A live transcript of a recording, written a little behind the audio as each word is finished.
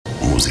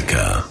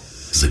המוזיקה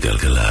זה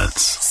גלגלת.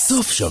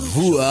 סוף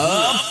שבוע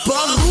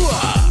פרוע.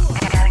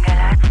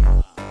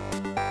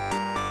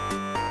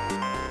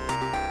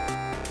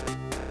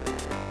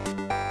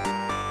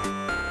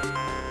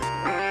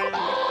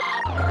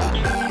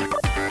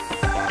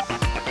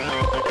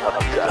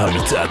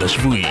 המצעד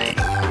השבועי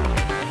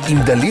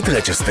עם דלית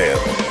רצ'שטר.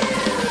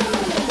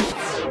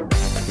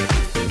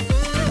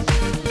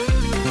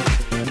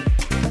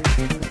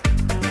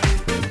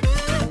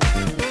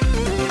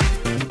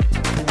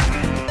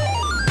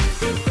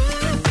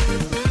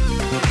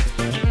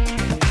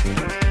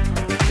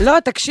 לא,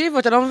 תקשיבו,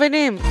 אתם לא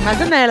מבינים. מה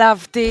זה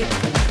נעלבתי?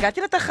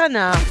 הגעתי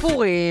לתחנה,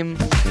 פורים,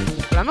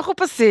 כולם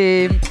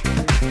מחופשים.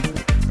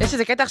 יש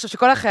איזה קטע עכשיו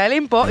שכל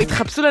החיילים פה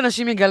התחפשו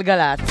לנשים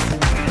מגלגלת.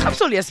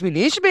 התחפשו ליסמין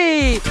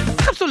אישבי,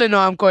 התחפשו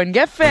לנועם כהן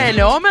גפן,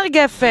 לעומר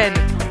גפן.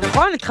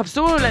 נכון?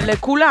 התחפשו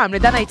לכולם,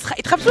 לדנה יצחק,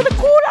 התחפשו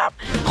לכולם.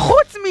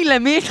 חוץ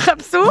מלמי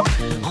התחפשו?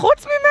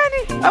 חוץ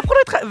ממני. אף אחד לא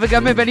התחפשו,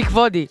 וגם מבני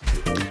כבודי.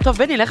 טוב,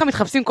 בני, לך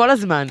מתחפשים כל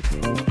הזמן.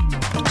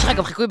 יש לך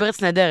גם חיקוי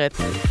בארץ נהדרת.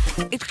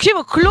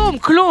 תקשיבו,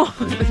 כלום.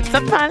 זה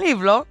קצת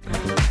מעליב, לא?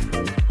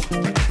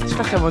 יש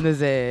לכם עוד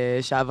איזה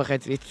שעה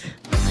וחצי. אני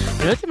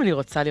לא יודעת אם אני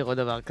רוצה לראות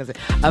דבר כזה.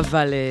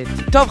 אבל,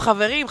 טוב,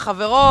 חברים,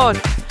 חברות,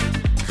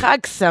 חג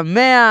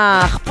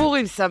שמח,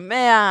 פורים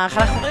שמח.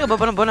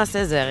 בוא נעשה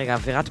איזה רגע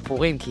אווירת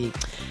פורים, כי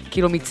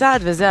כאילו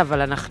מצעד וזה,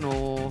 אבל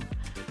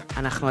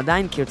אנחנו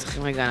עדיין כאילו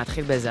צריכים רגע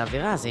להתחיל באיזה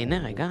אווירה. אז הנה,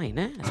 רגע,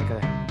 הנה, איזה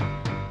כזה.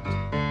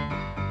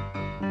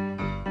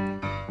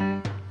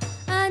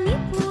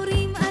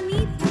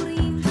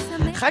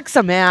 חג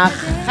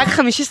שמח, חג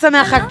חמישי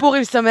שמח, חג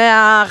פורים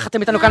שמח,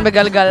 אתם איתנו כאן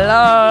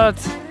בגלגלות.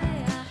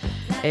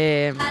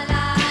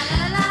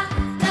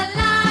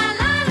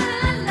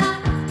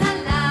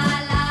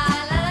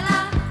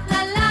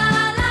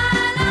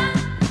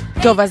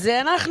 טוב, אז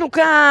אנחנו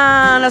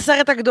כאן,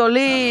 הסרט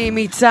הגדולים,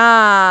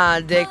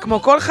 מצעד,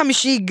 כמו כל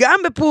חמישי, גם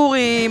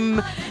בפורים.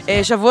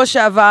 שבוע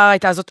שעבר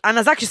הייתה זאת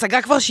אנזק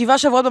שסגרה כבר 7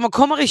 שבועות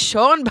במקום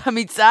הראשון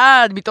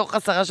במצעד, מתוך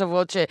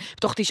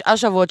 9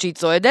 שבועות שהיא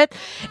צועדת,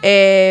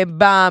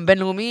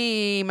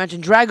 בבינלאומי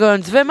Imagine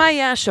Dragons. ומה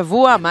יהיה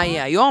השבוע, מה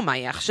יהיה היום, מה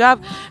יהיה עכשיו,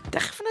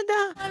 תכף נדע.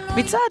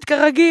 מצעד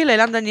כרגיל,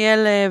 אילן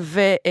דניאל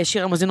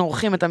ושיר המוזין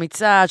עורכים את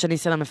המצעד, שני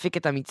סלע מפיק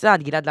את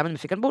המצעד, גלעד למן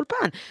מפיק כאן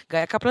באולפן,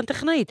 גיא קפלן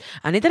טכנאית,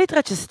 אני דלית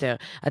רצ'שטר,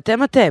 אתם,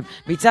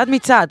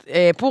 מצעד,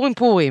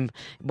 פורים.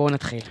 בואו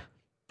נתחיל.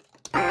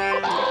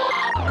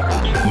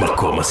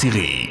 מקום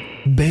עשירי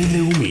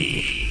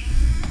בינלאומי,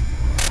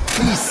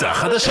 כניסה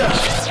חדשה.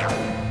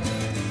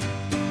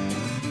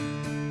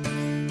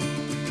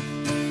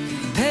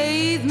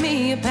 Pave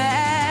me a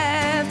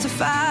path to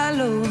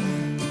follow,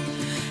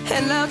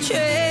 and I'll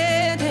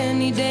tread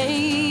any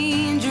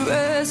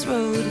dangerous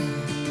road.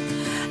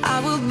 I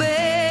will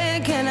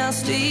beg and I'll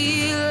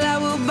steal, I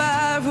will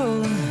borrow,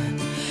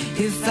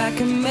 if I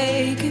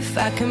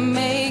can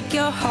make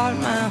your heart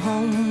my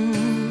home.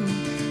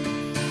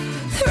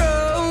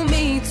 Throw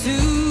me to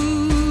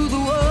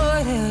the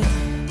water,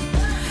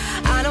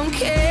 I don't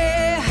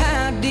care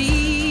how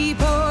deep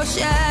or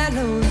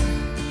shallow,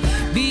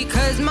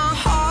 because my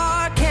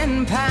heart can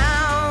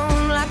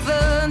pound like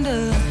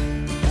thunder,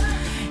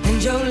 and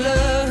your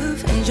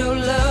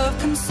love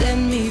can set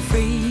me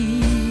free.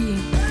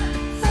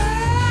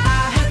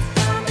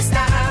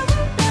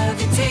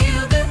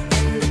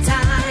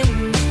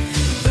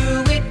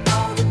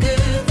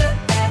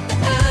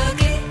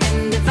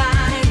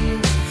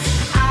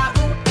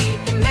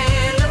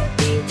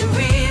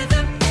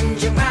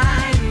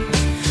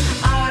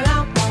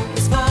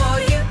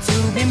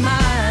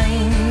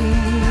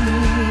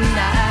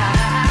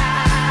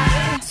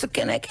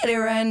 Can I get it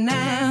right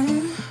now?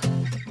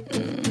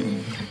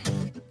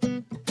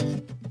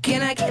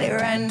 Can I get it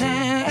right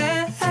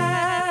now?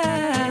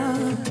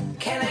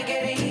 Can I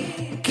get it?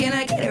 Can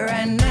I get it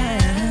right now?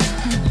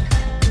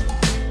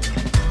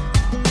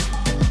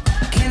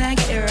 Can I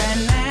get it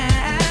right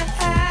now?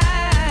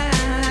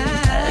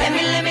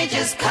 Let me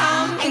just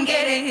come and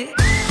get it.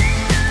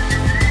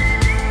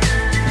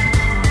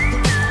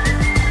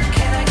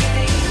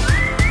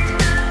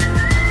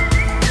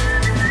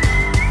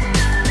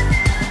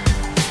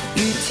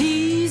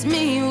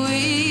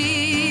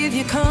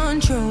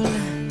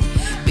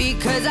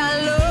 Because I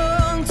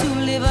long to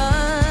live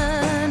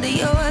under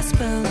your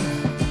spell,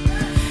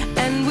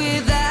 and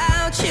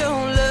without your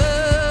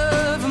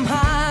love I'm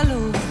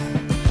hollow.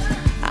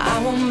 I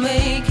won't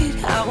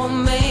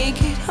make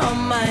it on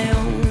my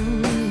own.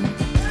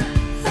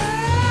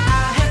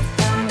 I have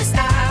promised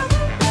I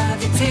will love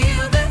you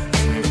till the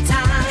end of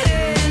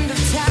time.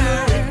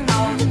 Through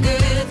all the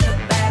good, the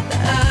bad, the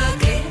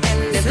ugly,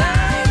 and the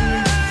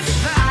blind.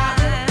 I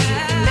will be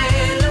the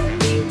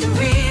melody, the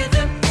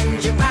rhythm, and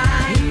your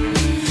rhyme.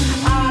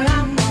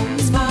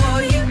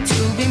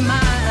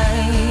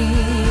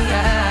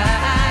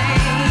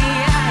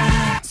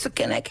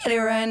 Can I get it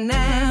right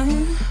now?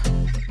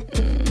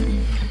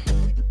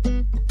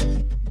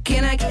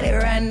 Can I get it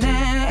right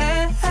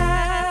now?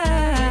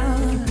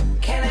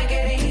 Can I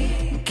get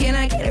it? Can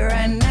I get it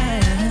right now?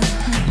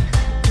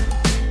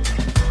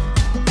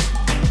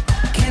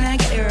 Can I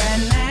get it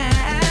right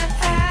now?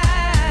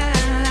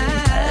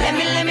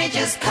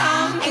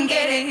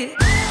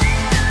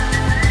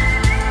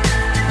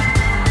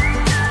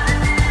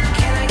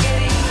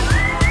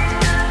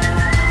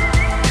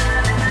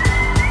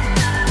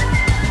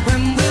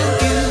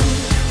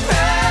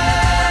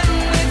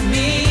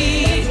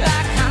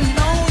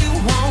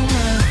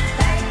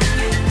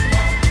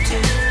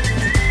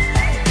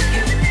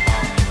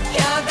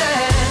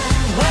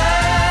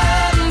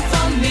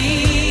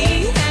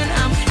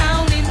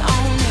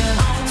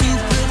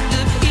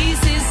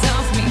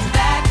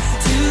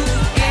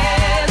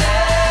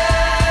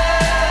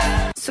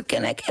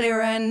 get it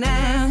right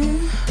now?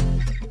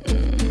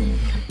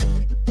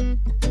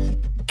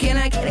 Can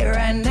I get it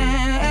right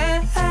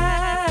now?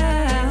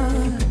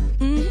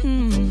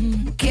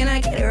 Can I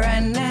get it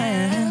right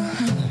now?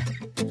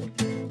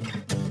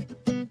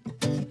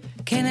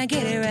 Can I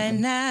get it right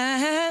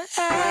now?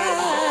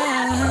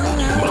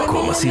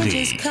 מקום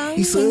עשירי,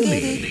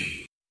 ישראלי.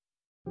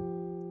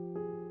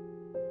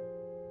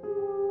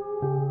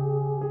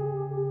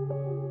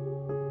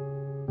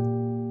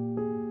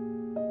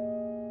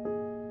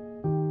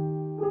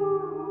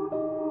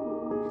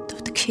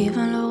 תקשיב,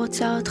 אני לא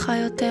רוצה אותך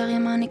יותר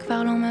אם אני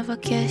כבר לא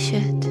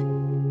מבקשת,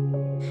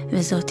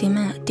 וזאתי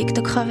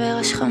מהטיקטוק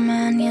חברה שלך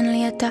מעניין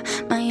לי אתה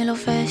מה היא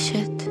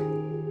לובשת.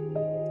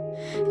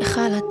 איך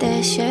על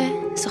הדשא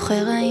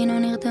זוכר היינו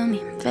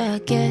נרדמים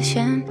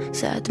והגשם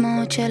זה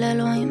הדמעות של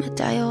אלוהים,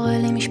 אתה יורה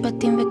לי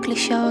משפטים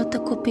וקלישאות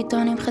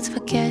הקופיטונים חץ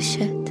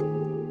וקשת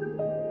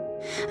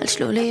על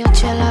שלוליות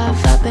של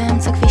אהבה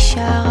באמצע כביש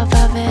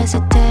הערבה ואיזה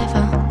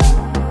טבע.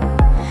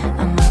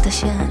 אמרת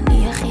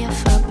שאני הכי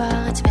יפה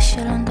בארץ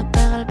ושלא נדבר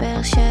על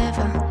באר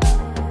שבע,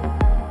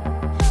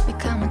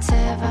 וכמה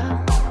צבע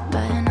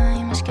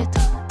בעיניים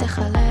השקטות איך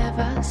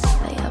הלבס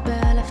היה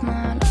באלף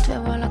מעלות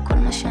ווואלה כל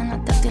מה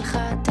שנתתי לך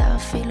אתה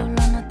אפילו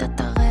לא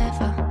נתת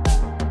רבע.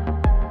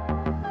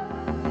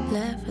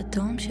 לב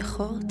אדום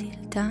שחור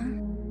טלטן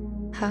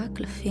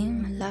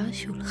הקלפים על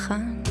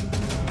השולחן,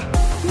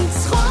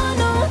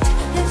 ניצחונות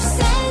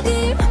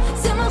הפסדים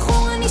זה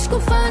מכור אני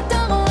שקופה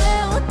אתה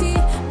רואה אותי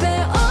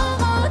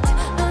באורות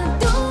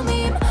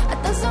אדומים,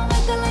 אתה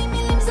זורק עליי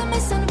מילים זה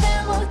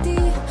מסנבר אותי,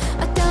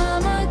 אתה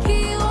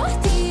מכיר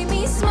אותי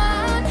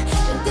מזמן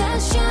יודע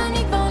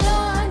שאני כבר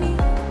לא אני,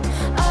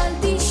 אל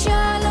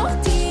תשאל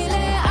אותי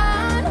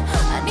לאן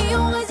אני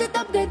אורז את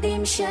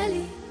הבגדים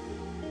שלי.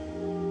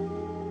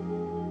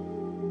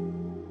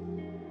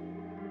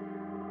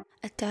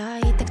 אתה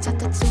היית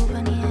קצת עצוב,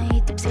 אני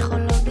הייתי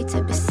פסיכולוגית,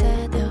 זה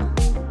בסדר,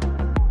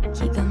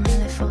 כי גם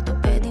אלף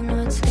אורתופדים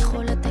לא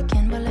הצליחו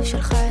לתקן בלב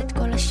שלך את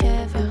כל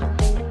השבר.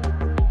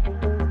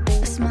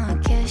 אז מה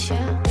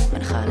הקשר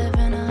בינך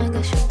לבין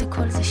הרגשות,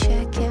 הכל זה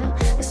שקר,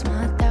 אז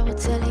מה אתה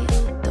רוצה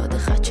להיות עוד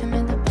אחד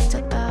שמדבר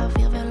קצת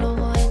באוויר ולא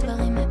רואה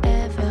דברים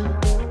מעבר.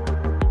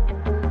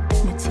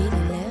 מוציא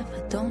לי לב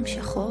אדום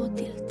שחור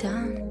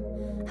טלטן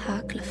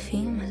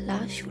הקלפים על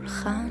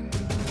השולחן,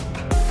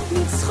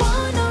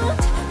 ניצחונות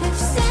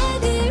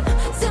הפסדים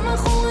זה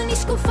מכור אני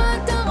שקופה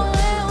אתה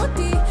רואה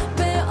אותי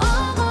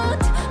באורות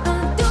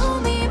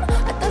אדומים,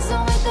 אתה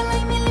זורק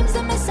עליי מילים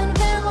זה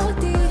מסנבר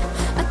אותי,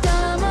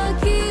 אתה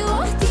מכיר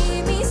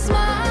אותי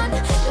מזמן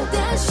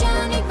יודע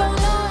שאני כבר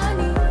לא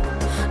אני,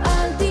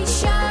 אל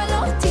תשאל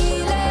אותי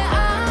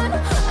לאן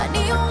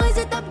אני אורז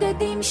את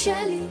הבגדים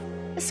שלי.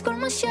 אז כל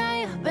מה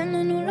שהיה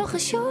בינינו לא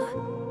חשוב,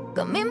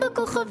 קמים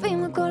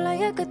בכוכבים הכל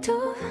היה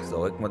כתוב,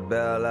 זורק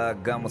מטבע על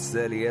האגם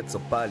עושה לי עצו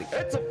פלי,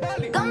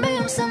 גם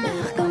ביום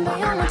שמח גם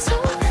ביום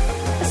עצוב,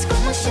 אז כל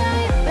מה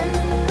שהיה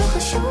בינינו לא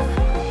חשוב,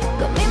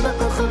 קמים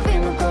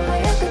בכוכבים הכל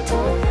היה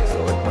כתוב,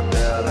 זורק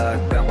מטבע על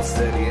האגם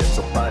עושה לי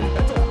עצו פלי,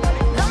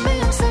 גם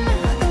ביום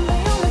שמח גם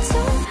ביום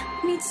עצוב,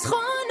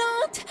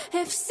 ניצחונות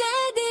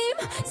הפסדים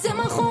זה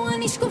מכור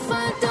אני שקופה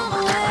אתה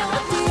רואה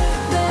אותי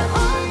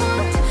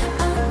באורות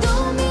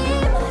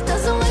אדומים, אתה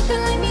זורק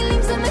עליי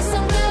מילים זה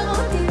מסנבר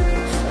אותי,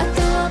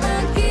 אתה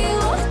מכיר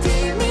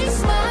אותי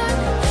מזמן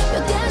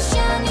יודע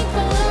שאני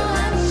כבר לא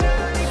אני,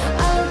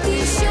 אל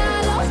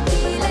תשאל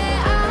אותי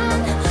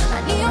לאן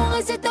אני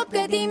אורז את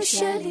הבגדים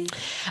שלי.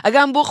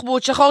 אגם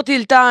בוחבוט, שחור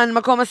טלטן,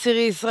 מקום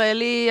עשירי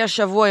ישראלי,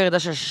 השבוע ירידה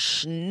של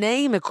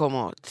 2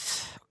 מקומות.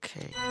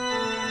 אוקיי.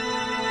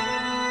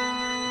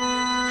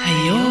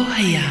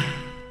 היה.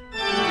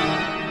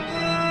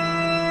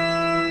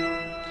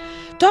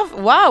 טוב,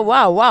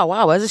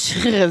 וואו, איזה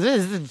שיר,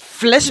 איזה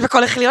פלשבק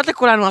הולך להיות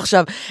לכולנו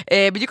עכשיו.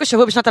 בדיוק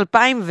השבוע בשנת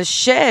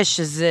 2006,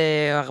 שזה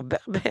הרבה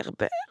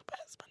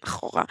זמן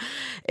אחורה.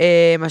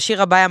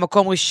 השיר הבא היה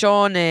מקום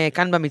ראשון,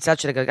 כאן במצעד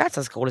של הגלגלצ,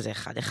 אז קראו לזה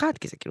 1-1,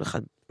 כי זה כאילו 1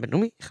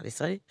 בינלאומי, 1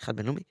 ישראלי, 1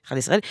 בינלאומי, 1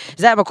 ישראלי.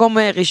 זה היה מקום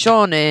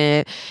ראשון,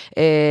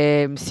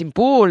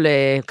 סימפול,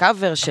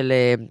 קאבר של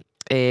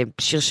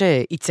שיר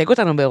שייצג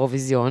אותנו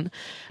באירוויזיון,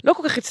 לא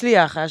כל כך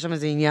הצליח, היה שם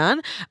איזה עניין,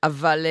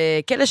 אבל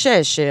כלא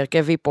 6,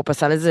 הרכב היפ-הופ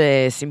עשה לזה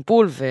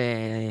סימפול,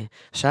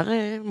 ושר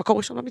מקום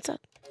ראשון במצעד.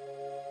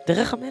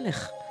 דרך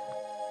המלך.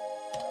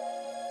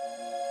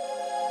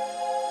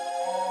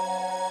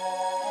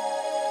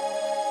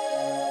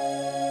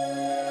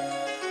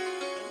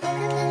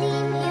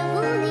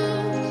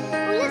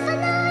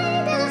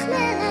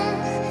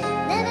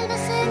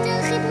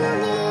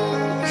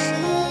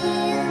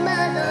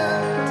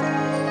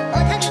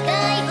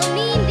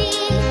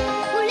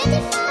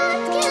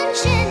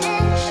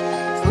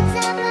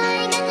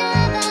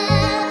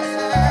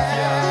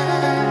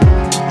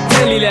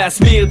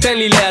 להסביר, תן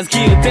לי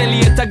להזכיר, תן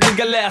לי את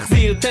הגלגל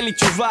להחזיר, תן לי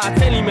תשובה,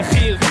 תן לי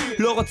מחיר.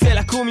 לא רוצה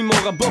לקום עם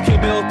אור הבוקר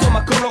באותו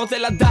מקום, לא רוצה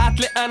לדעת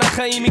לאן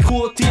החיים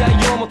יקחו אותי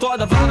היום. אותו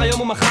הדבר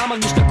היום ומחר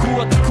מרגיש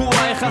תקוע,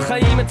 איך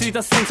החיים אצלי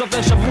תשים סוף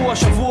לשבוע,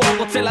 שבוע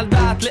רוצה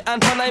לדעת לאן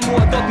פניי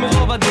מועדות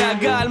מרוב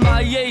הדאגה, על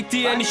מה יהיה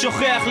איתי אני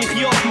שוכח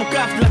לחיות,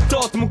 מוקף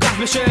דלתות, מוקף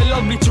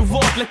בשאלות בלי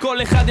תשובות.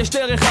 לכל אחד יש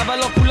דרך אבל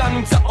לא כולן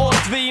נמצאות,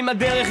 ואם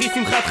הדרך היא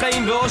שמחת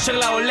חיים ואושר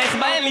להולך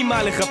בה, אין לי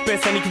מה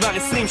לחפש, אני כבר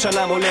 20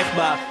 שנה מולך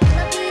בה.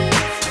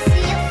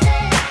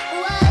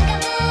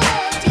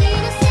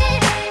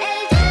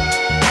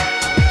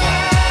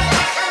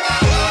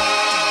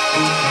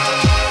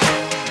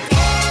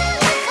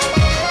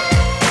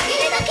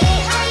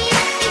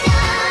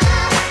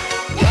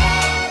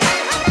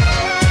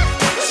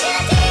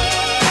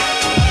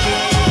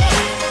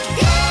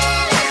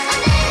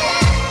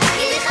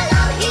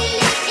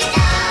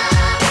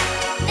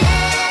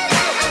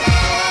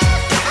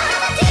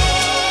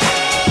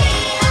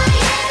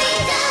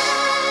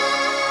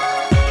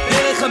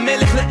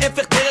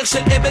 של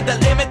עבד על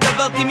אמת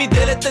עברתי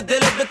מדלת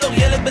לדלת בתור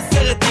ילד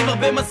בסרט עם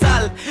הרבה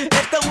מזל.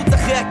 איך תרוץ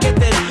אחרי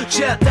הכתר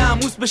כשאתה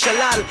עמוס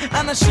בשלל?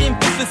 אנשים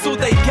פספסו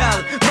את העיקר,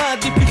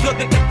 מעדיף לחיות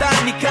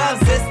בקטן ניכר,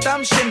 זה סתם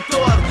שם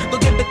תואר,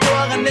 דוגל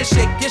בתואר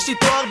הנשק. יש לי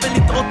תואר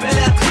בלטעות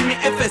ולהתחיל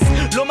מאפס,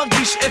 לא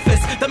מרגיש אפס,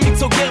 תמיד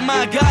סוגר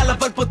מעגל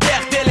אבל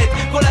פותח דלת.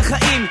 כל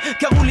החיים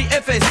קראו לי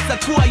אפס,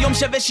 צדקו היום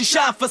שווה 6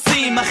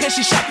 אפסים, אחרי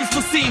 6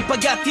 פספוסים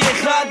פגעתי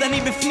אחד,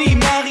 אני בפנים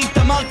מרי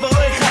תמר כבר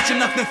לא אחד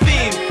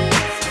שמנפנפים.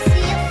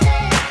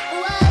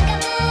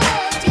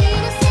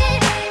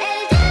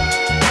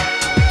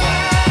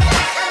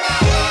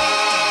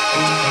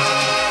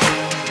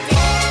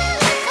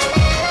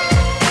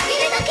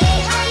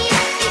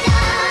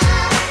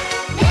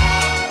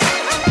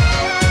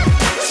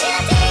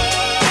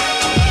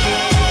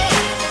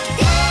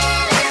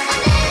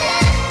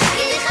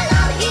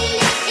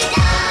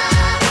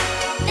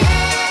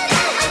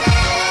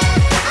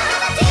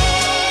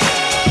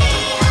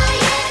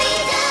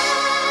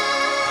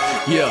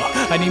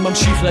 אני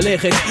ממשיך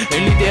ללכת,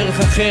 אין לי דרך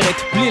אחרת,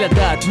 בלי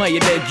לדעת מה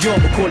ילד יום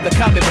או כל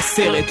דקה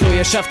מבשרת. לא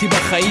ישבתי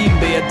בחיים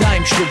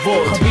בידיים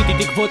שלובות,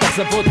 חוויתי תקוות,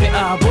 אכזבות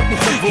ואהבות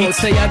נכתבות.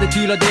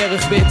 הצטיידתי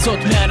לדרך בעצות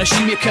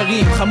מאנשים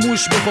יקרים,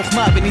 חמוש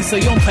בחוכמה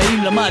וניסיון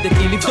חיים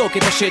למדתי לבדוק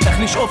את השטח,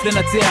 לשאוף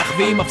לנצח,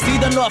 ואם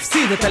אפסיד אני לא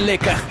אפסיד את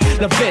הלקח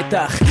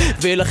לבטח.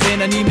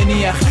 ולכן אני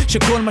מניח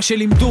שכל מה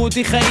שלימדו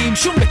אותי חיים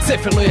שום בית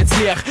ספר לא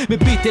יצליח.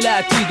 מביט אל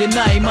העתיד,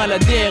 עיניים על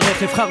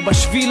הדרך, אבחר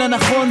בשביל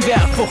הנכון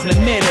ואהפוך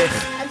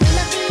למלך.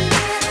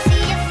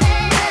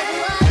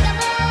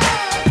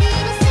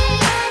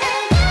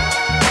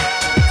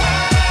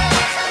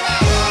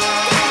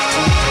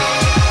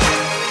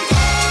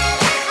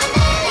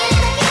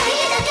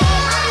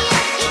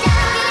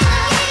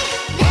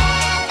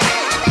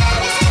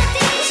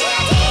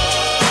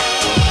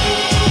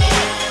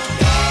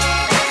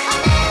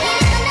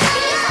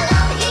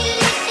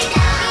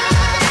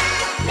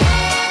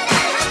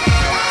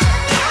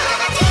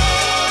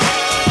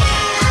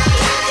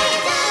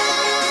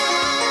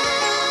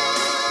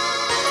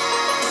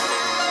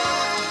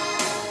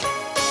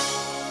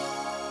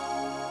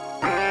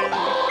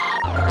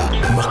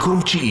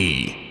 מקום 9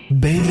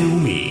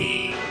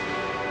 בינלאומי.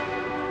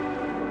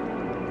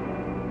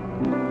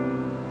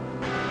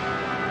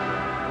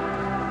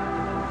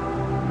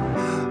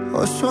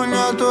 Ho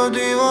sognato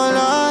di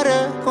volare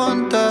con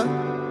te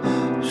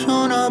su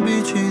una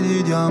bici di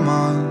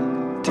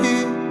diamanti.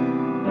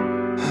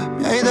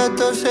 Mi hai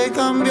detto sei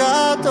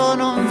cambiato,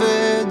 non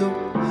vedo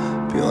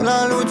più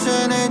la luce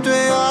nei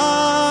tuoi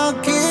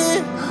occhi.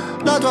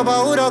 La tua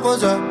paura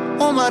cos'è?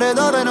 Un mare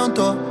dove non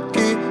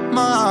tocchi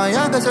mai,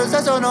 anche se il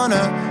senso non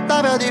è la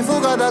via di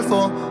fuga dal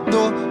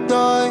fondo.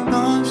 Dai,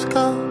 non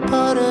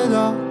scappare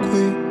da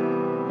qui,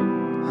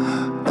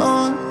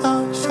 non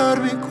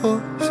lasciarmi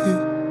così.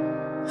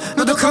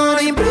 Noto con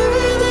i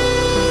brividi,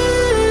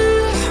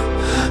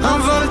 a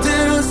volte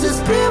non so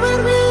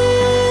esprimermi,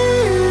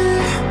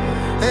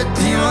 e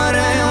ti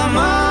vorrei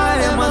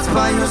amare ma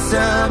sbaglio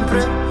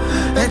sempre,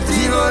 e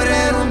ti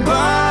vorrei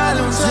rubare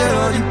un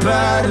cielo di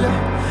perle,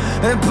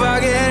 e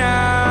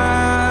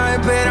pagherai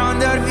per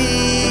andar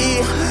via.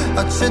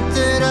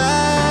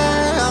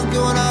 Accetterei anche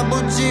una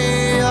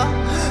bugia,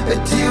 e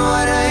ti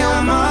vorrei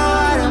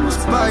amare ma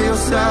sbaglio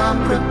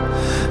sempre,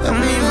 e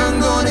mi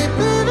vengono i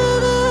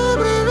brividi.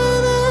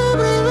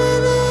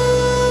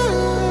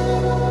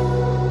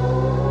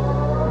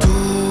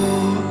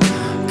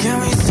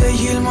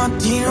 Il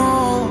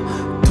mattino,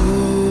 tu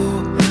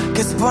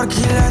che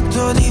sporchi il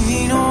letto di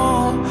vino,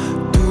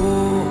 tu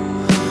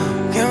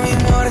che mi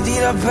mordi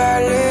la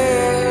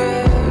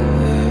pelle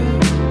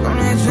con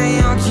i tuoi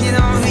occhi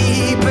da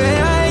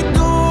vipera, e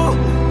tu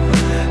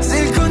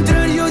sei il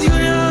contrario di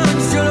un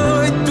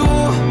angelo, e tu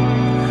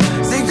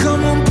sei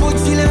come un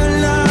pugile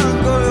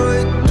all'angolo,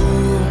 e tu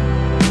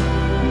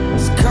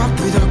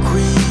scappi da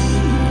qui,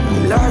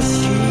 mi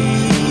lasci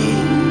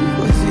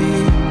così.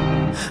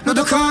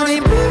 Noto con i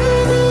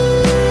brividi,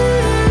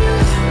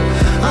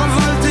 a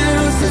volte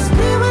non so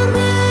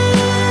esprimermi,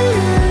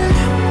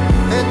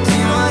 e ti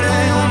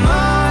vorrei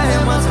amare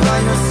ma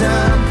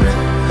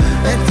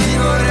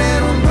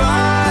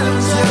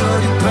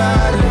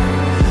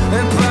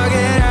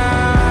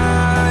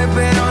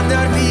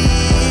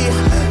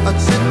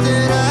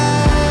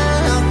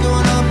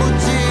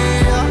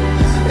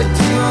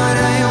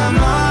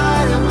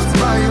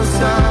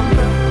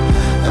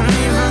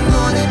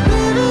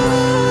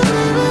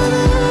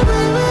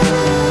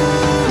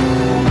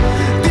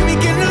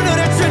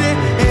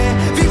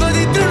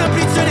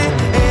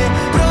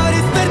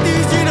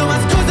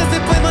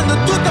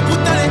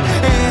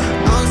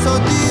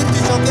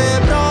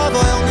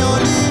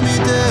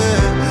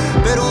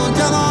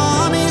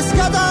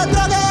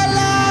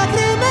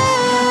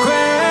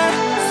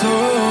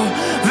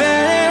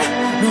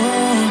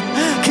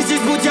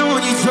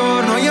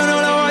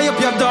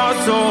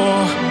posso.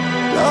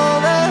 Lo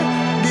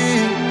vedi,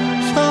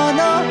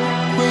 sono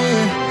qui.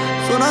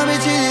 Sono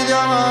amici di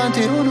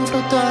diamanti, uno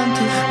fra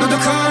tanti. Non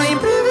toccano i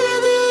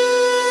brividi,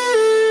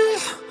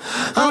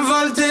 a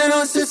volte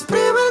non so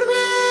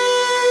esprimermi.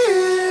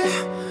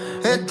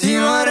 E ti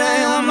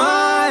vorrei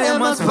amare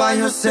ma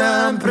sbaglio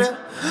sempre.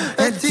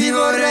 E ti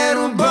vorrei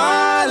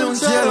rubare un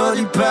cielo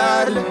di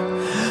perle.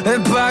 E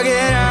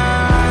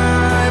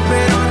pagherai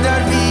per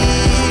andar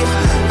via.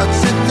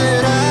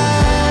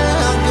 Accetterai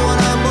anche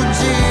una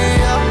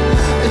bugia.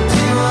 E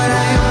ti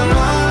vorrei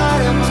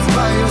amare ma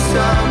sbaglio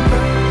sempre.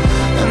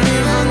 E mi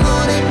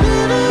vengono i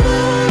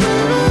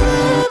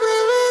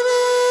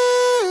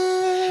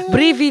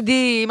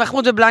בריבידי,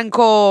 מחמוד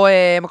ובלנקו,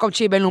 מקום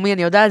תשיעי בינלאומי,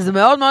 אני יודעת, זה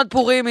מאוד מאוד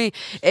פורימי.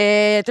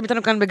 אתם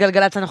איתנו כאן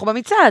בגלגלץ, אנחנו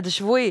במצעד,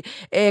 השבועי.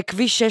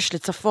 כביש 6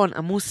 לצפון,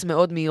 עמוס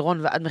מאוד מעירון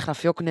ועד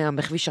מחלף יוקנעם,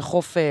 בכביש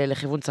החוף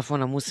לכיוון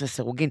צפון, עמוס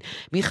לסירוגין,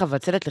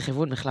 מחבצלת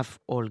לכיוון מחלף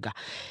אולגה.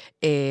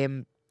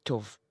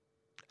 טוב,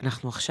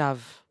 אנחנו עכשיו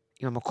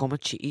עם המקום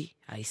התשיעי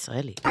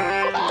הישראלי.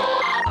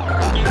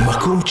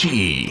 מקום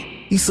תשיעי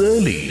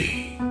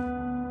ישראלי.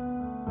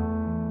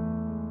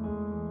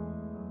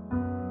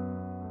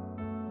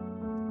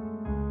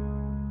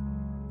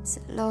 זה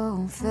לא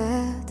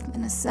עובד,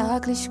 מנסה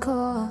רק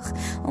לשכוח.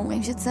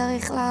 אומרים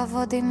שצריך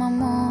לעבוד עם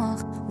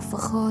המוח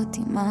ופחות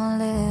עם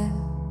הלב.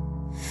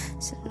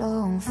 זה לא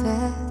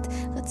עובד,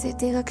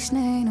 רציתי רק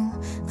שנינו.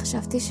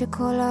 חשבתי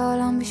שכל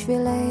העולם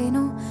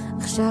בשבילנו.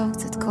 עכשיו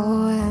קצת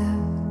כואב.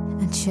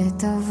 עד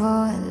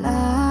שתבוא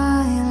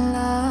אליי,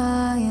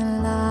 אליי,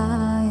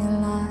 אליי,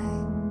 אליי.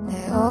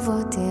 לאהוב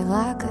אותי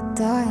רק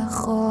אתה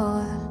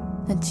יכול.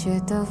 עד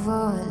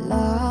שתבוא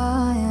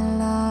אליי,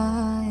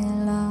 אליי,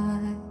 אליי.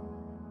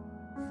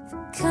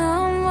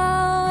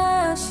 כמה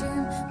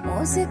רעשים,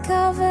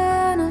 מוזיקה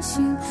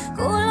ואנשים,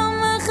 כולם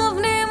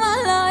מכוונים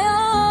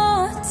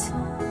עליות.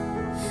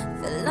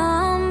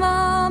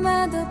 ולמה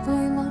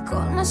מדברים על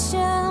כל מה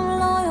שהם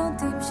לא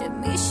יודעים,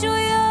 שמישהו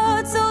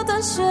יעצור את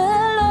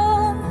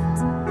השאלות.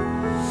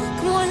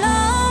 כמו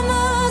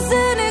למה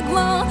זה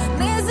נגמר,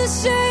 מי זה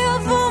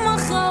שיבוא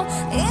מחר,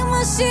 אם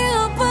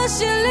השיר הבא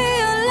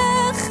שלי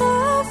עליך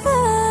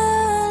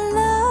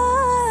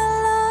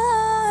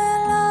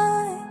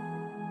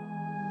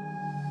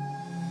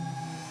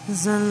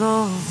זה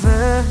לא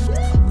עובד,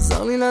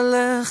 עוזר לי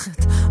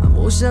ללכת.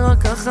 אמרו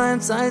שרק ככה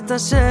אמצא את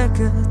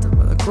השקט,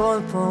 אבל הכל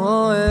פה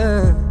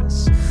רועש.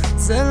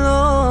 זה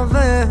לא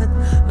עובד,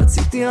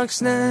 רציתי רק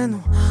שנינו.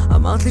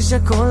 אמרת לי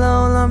שכל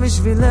העולם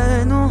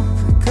בשבילנו,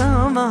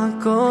 וכמה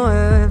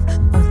כואב.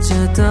 עד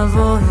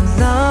שתבוא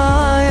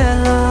אליי,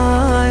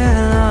 אליי,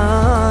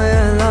 אליי,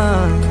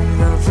 אליי,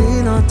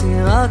 להבין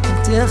אותי רק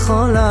את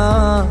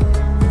יכולה.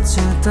 עד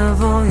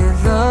שתבוא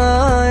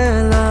אליי,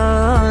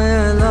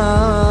 אליי,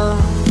 אליי.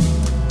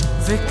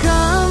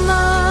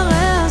 וכמה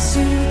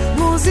רעשים,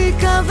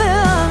 מוזיקה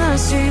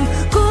ואנשים,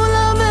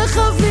 כולם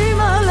מכוונים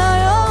על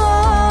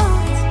היורות.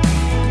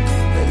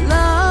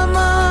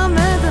 ולמה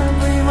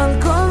מדברים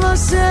על כל מה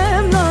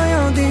שהם לא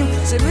יודעים,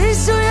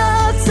 שמישהו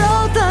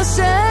יעצור את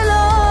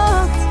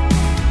השאלות.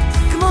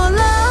 כמו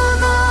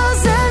למה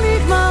זה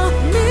נגמר,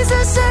 מי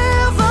זה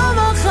שיבוא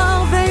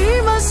מחר,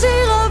 ואם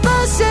השיר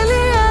הבא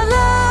שלי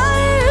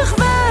עלייך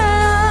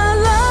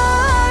ועליי,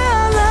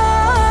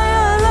 עליי,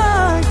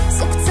 עליי.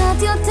 זה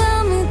קצת יותר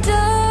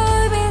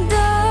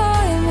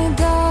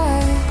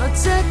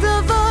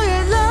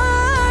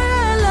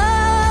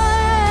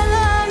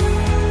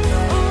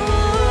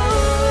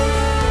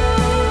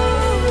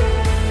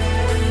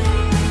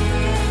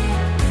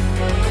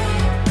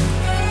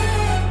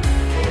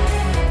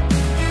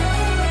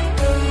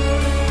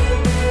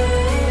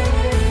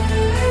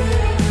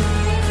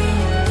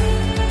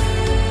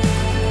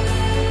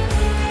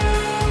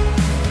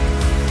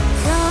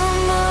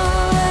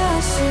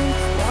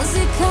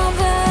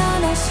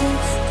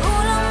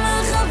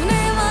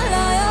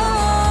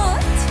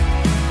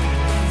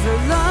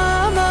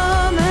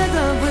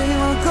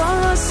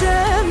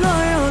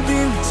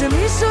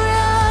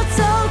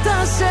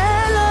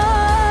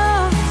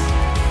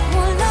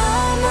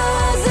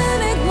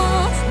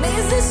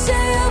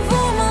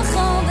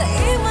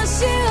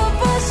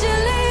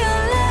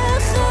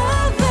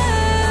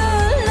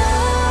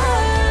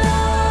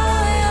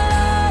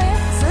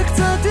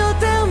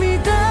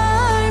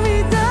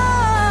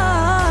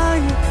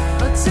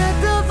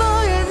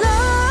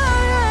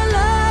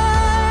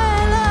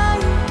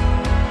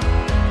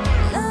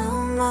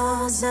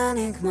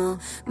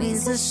מי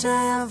זה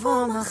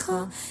שיבוא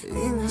מחר,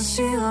 אם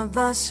השיר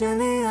הבא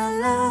שלי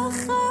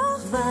עליך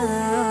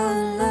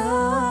ועליי,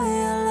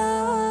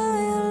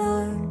 עליי,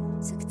 עליי.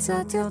 זה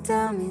קצת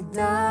יותר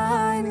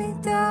מדי,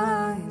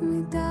 מדי,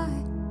 מדי,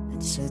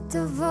 עד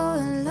שתבוא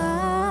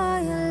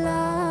אליי,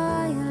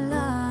 אליי,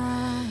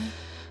 אליי.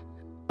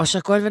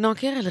 אושר כהן ונועה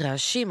קירל,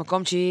 רעשים,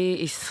 מקום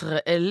תשיעי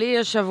ישראלי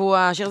השבוע,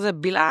 השיר הזה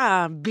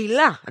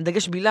בילה,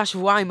 הדגש בילה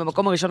שבועיים,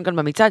 במקום הראשון כאן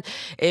במצעד,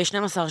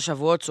 12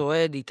 שבועות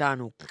צועד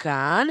איתנו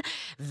כאן,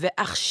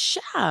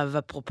 ועכשיו,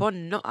 אפרופו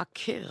נועה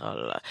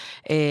קירל,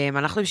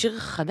 אנחנו עם שיר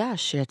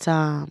חדש,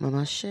 שיצא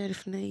ממש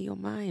לפני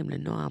יומיים,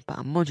 לנועה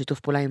פעמון, שיתוף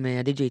פעולה עם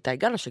הדי-ג'יי איתי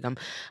גלו, שגם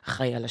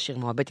אחראי על השיר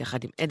מועבט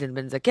יחד עם עדן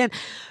בן זקן,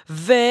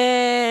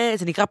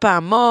 וזה נקרא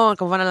פעמון,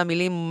 כמובן על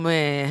המילים,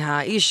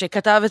 האיש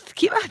שכתב את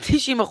כמעט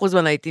 90%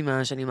 מהלהיטים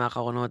מהשנים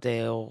האחרונות,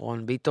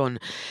 רון ביטון,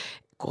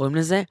 קוראים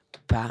לזה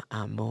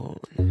פעמון.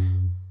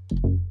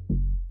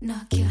 נועה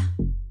קירל,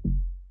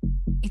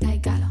 איתי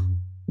גלו,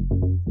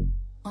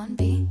 רון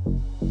בי.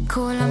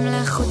 כולם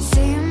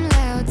לחוצים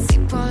להוציא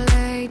פה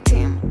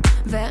לעיתים,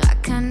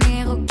 ורק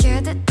אני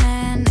רוקדת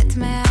נהנית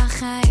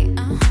מהחיים,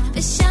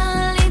 ושר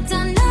לי את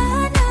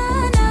הנה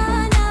נה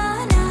נה נה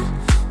נה,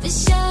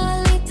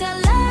 ושר לי את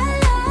הלה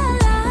לה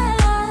לה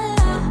לה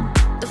לה,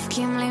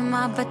 דופקים לי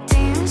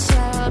מבטים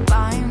של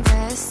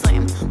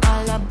 2020,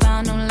 וואלה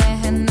באנו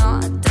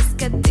להנות, אז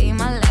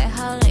קדימה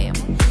להרים,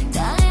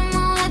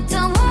 תרימו את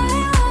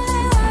הוואי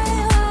וואי וואי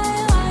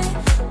וואי וואי,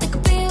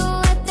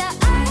 תקביעו את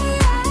האי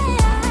איי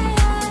איי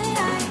איי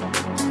איי,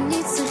 אני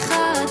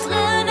צריכה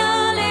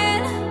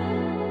אדרנלין,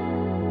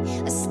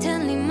 אז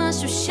תן לי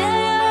משהו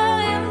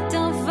שירים את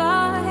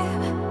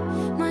הווייב,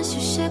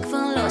 משהו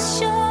שכבר לא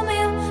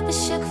שומעים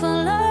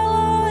ושכבר לא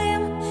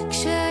רואים,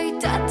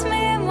 כשהייתה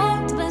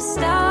תמימות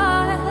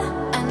בסטייל.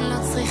 אני לא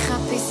צריכה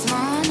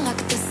פסמון,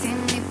 רק תשים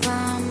לי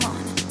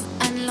פעמון,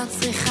 אני לא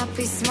צריכה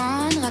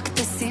פסמון, רק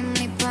תשים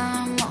לי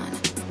פעמון,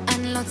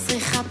 אני לא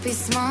צריכה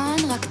פסמון,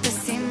 רק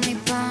תשים לי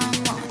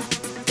פעמון,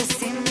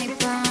 תשים לי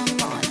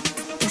פעמון,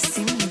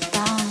 תשים לי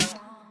פעם,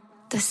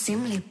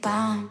 תשים לי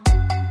פעם,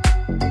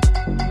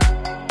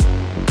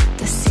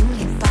 תשים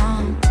לי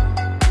פעם,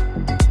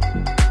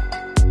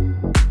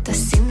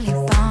 תשים לי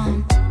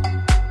פעם,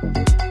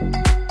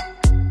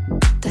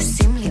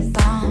 תשים לי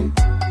פעם,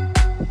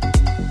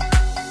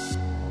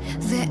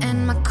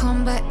 ואין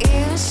מקום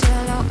בעיר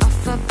שלא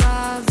עפה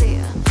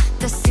באוויר,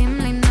 תשים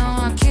לי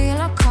נועה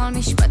קירל, כל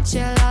משפט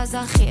שלה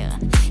זכיר,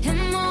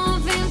 הם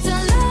אוהבים את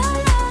הלה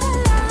לה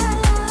לה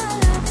לה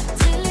לה,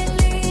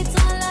 טרילילי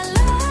טרלה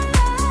לה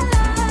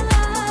לה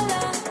לה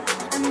לה,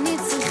 אני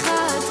צריכה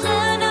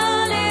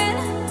אדרנלין,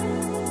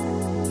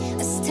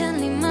 אז תן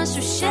לי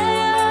משהו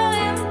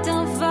שירים את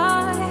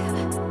הווייב,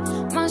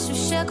 משהו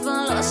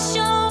שכבר לא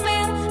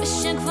שומעים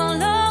ושכבר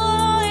לא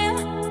רואים,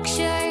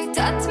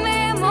 כשהייתה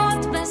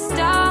תמימות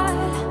בסטייל.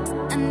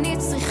 אני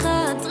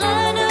צריכה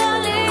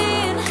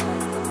אדרנלין,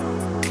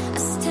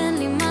 אז תן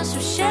לי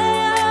משהו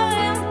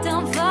שירים את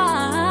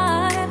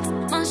הווייב,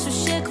 משהו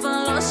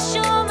שכבר לא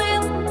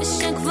שומעים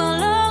ושכבר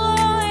לא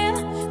רואים,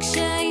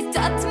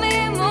 כשהייתה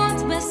תמימות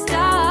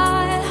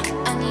בסטייל.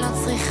 אני לא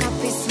צריכה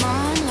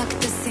פסמון, רק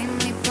תשים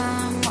לי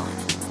פעמון,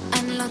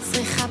 אני לא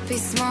צריכה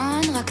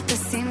פסמון, רק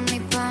תשים לי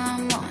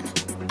פעמון,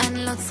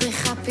 אני לא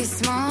צריכה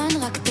פסמון,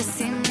 רק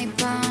תשים לי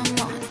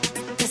פעמון,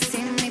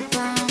 תשים לי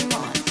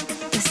פעמון,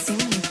 תשים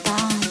לי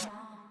פעם,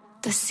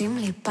 תשים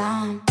לי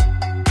פעם,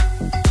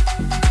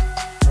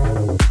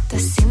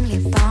 תשים לי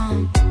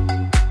פעם,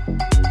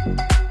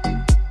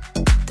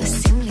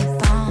 תשים לי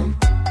פעם,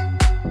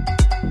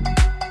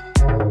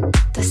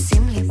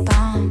 תשים לי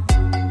פעם,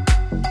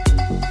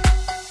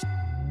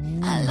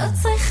 אני לא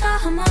צריכה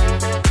המון,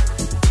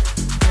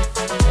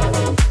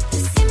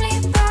 תשים לי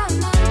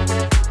פעמון,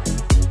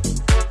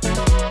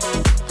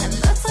 אני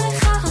לא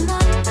צריכה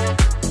המון,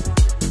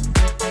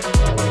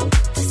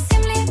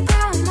 תשים לי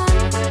פעמון.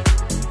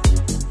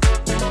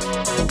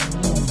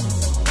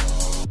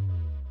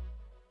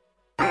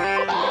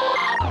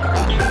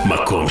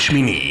 מקום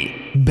שמיני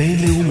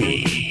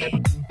בינלאומי.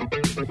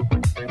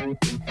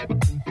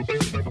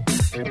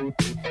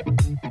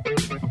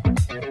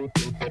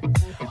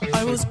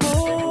 I was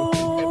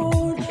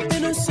born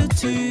in a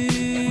city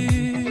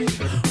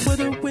where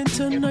the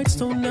winter nights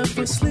don't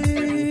ever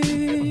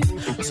sleep,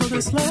 so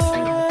this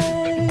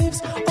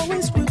life's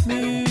always with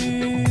me,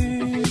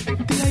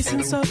 the ice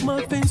inside my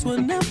veins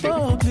will never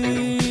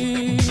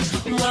bleed.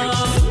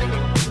 Love,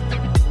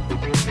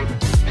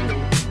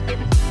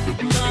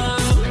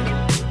 love,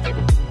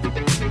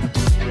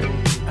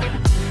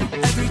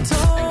 every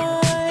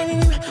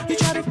time you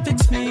try to fix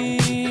me,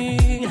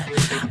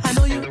 I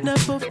know you'll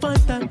never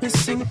find that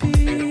missing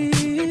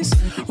piece.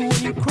 When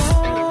you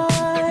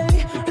cry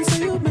and say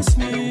you miss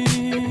me,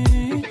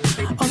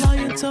 I'll lie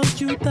and tell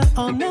you that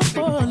I'll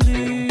never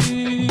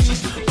leave.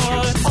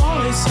 But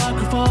I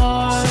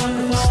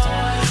sacrificed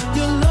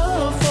your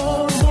love for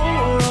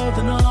more of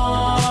the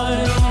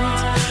night.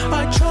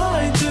 I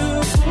tried to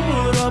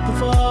put up a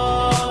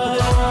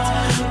fight,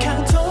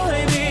 can't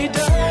tie me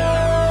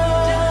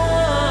down.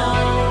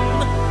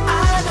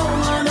 I don't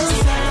wanna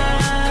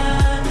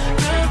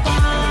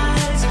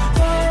sacrifice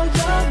for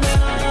your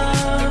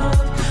love.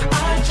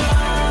 I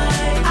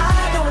tried.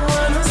 I don't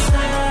wanna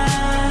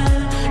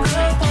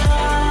sacrifice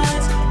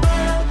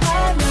for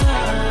my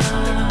love,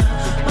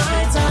 my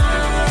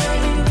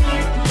time,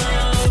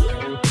 love.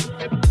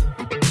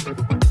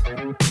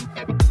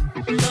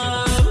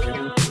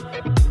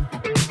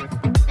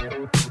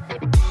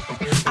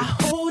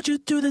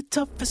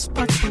 toughest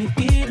parts when you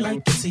feel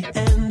like it's the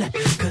end.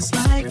 Cause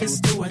life is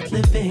still worth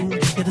living.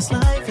 Yeah, this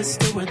life is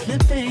still worth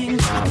living.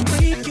 I can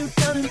break you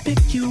down and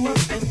pick you up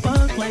and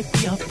fuck like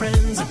we are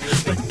friends.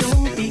 But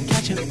don't be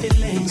catching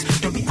feelings.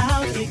 Don't be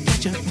out here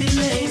catching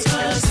feelings.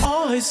 Cause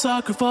always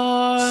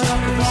sacrifice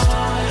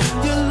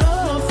your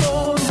love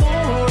for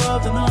more of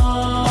the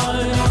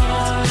night.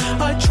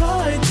 I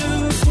try to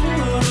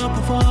put up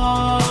a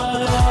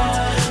fight.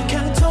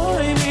 Can't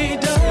tie me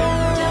down.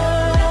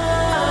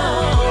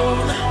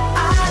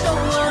 I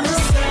don't wanna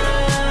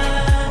sacrifice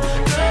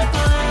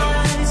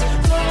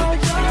for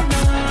your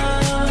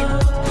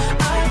love.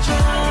 I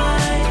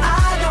try.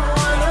 I don't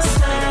wanna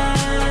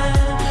sacrifice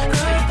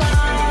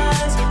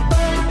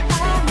for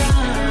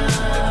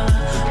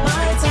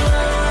my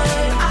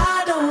time. I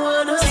don't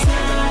wanna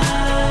sacrifice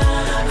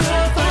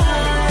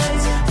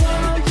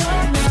for your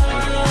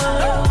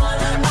love.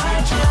 I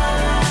try.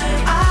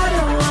 I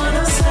don't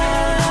wanna sacrifice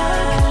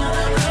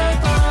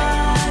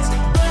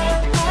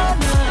for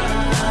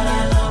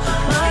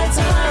my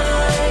time.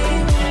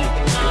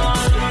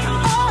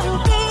 Oh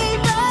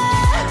baby,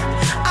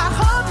 I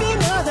hope you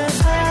know that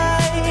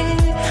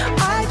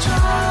I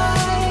try.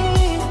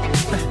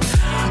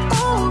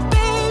 Oh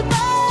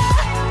baby,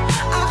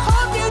 I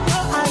hope you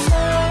know I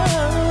love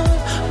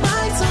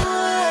my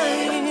time.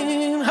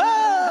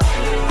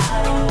 I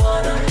don't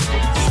wanna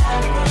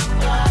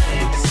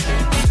sacrifice.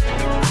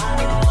 I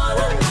don't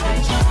wanna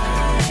try.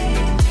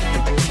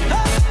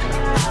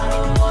 I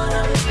don't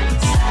wanna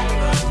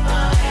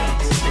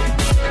sacrifice,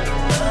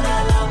 but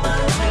I love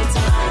my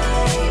time.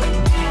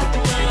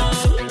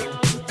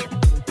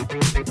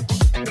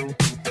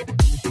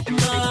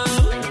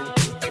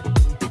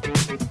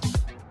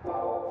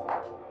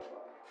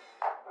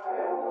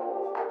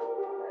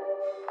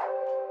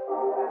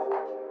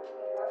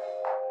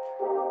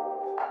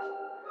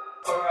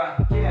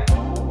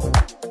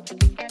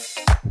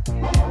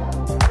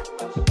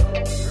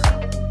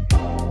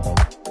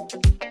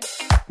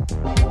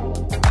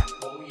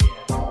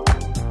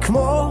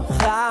 כמו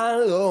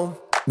חלום,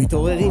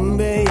 מתעוררים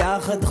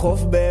ביחד חוף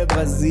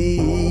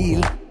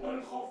בברזיל.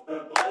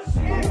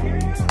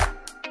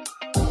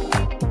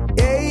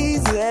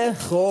 איזה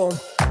חום,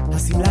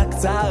 השמלה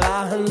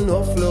קצרה,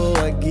 הנוף לא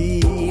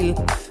רגיל,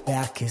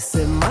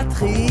 והקסם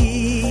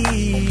מתחיל.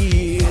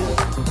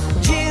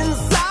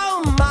 ג'ינס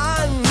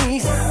ארמני,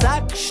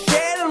 שק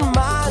של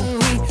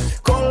מאני,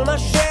 כל מה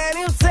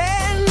שנרצה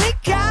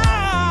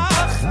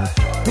ניקח.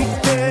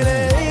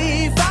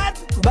 מתנעריף עד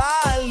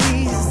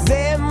בלי,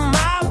 זה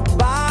מה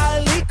בא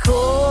לי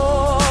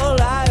כל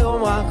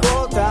היום רק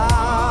אותך.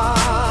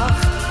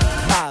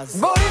 אז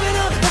בואי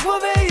ונחגוג כמו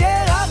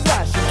בירח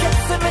דש,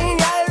 קצב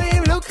עניין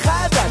עם לוק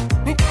חדש,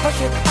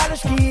 נתפשט על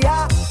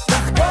השקיעה,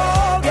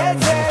 נחגוג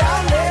את זה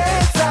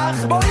לנצח.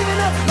 בואי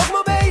ונחגוג כמו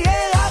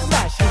בירח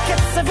דש,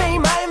 קצב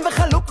מים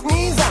וחלוק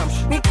מזמש,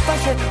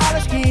 נתפשט על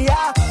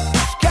השקיעה,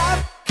 נשכב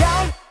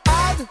כאן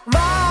עד מחר.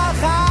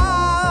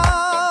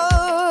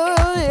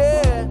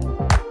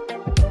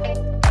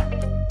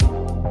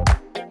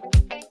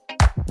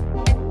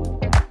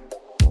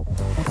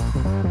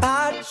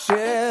 עד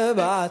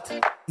שבאת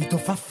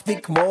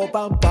התעופפתי כמו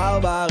פרפר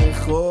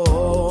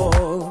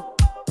ברחוב,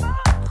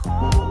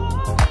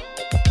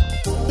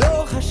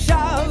 לא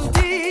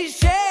חשבתי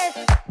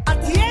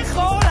שאת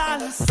יכולה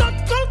לעשות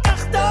כל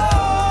כך טוב.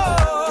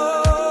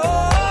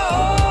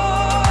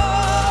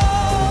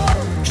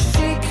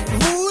 שיק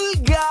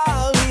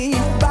וולגרי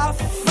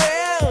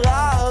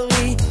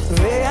בפרארי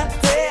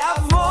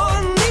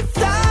והתיאבון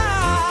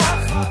נפתח,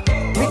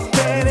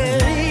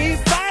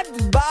 מתנעריף עד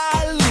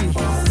בלי,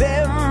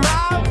 זה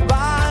מה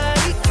בא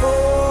לי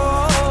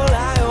כל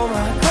היום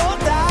רק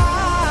אותך.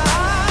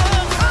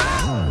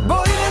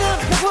 בואי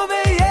ונחגוג כמו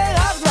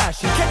בירח דש,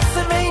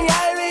 קצב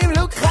עניין עם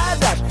לוק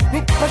חדש,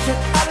 נתפשט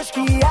על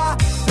השקיעה,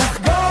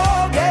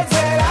 נחגוג את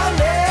זה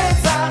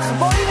לנצח.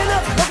 בואי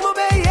ונחגוג כמו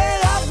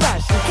בירח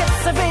דש,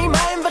 קצב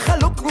מים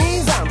וחלוק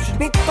מזמש,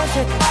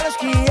 נתפשט על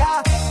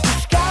השקיעה,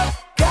 נשכב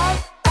כאן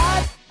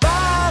עד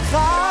מחר.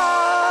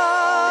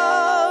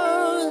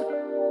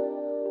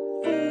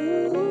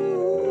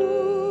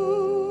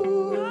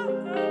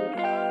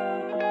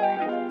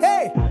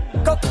 היי,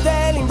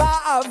 קוקטיילים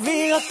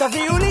באוויר, אז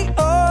תביאו לי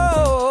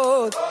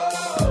עוד,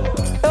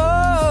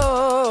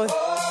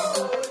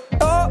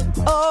 עוד,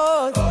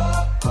 עוד.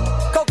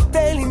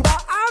 קוקטיילים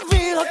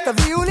באוויר, רק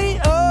תביאו לי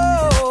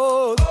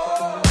עוד.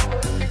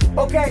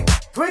 אוקיי,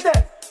 טוויטר,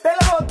 תן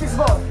לנו עוד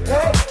פזמון.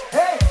 היי,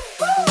 היי.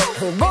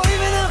 בואי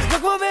ונחגוג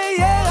כמו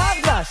בירח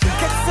דש,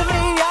 קצב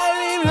עניין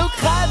עם לוק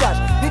חדש,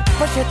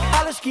 נתפשט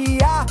על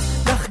השקיעה,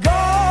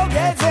 נחגוג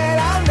את זה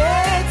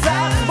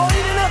לנצח.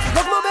 בואי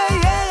ונחגוג כמו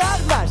בירח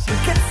דש,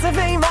 קצב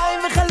מים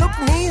וחלוק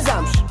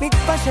מזמש,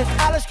 נתפשט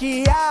על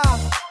השקיעה.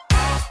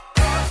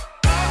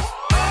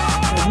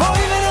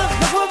 בואי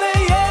ונחגוג כמו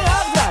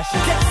בירח דש,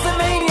 קצב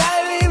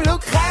עניין עם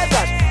לוק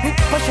חדש,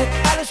 נתפשט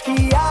על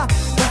השקיעה,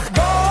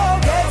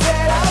 נחגוג את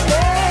זה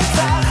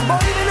לנצח.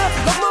 בואי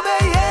ונחגוג כמו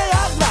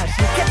בירח דש,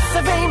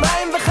 קצב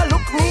מים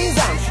וחלוק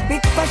מזמש,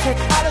 נתפשט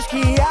על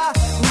השקיעה,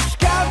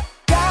 נשכב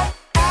כאן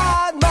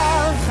עד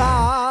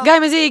מחר. גיא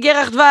מזיג,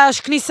 ירח דבש,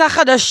 כניסה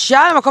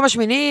חדשה למקום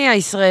השמיני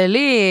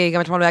הישראלי,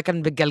 גם אתמול הוא היה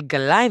כאן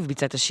בגלגליים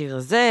וביצע את השיר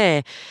הזה.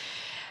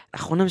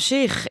 אנחנו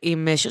נמשיך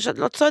עם שיר שאת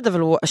לא צועד, אבל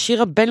הוא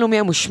השיר הבינלאומי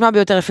המושמע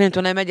ביותר לפי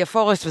נתוני מדיה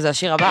פורסט, וזה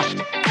השיר הבא.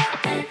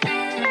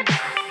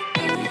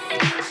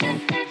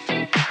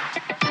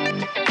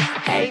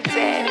 Hey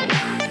Daddy,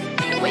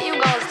 when you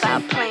gonna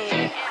stop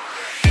playing?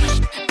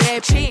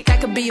 Bad chick, I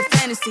could be a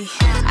fantasy.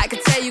 I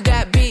could tell you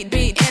got beat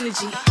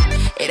energy.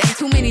 It ain't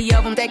too many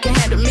of them that can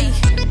handle me,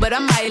 but I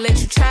might let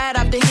you try it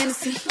off the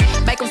Hennessy.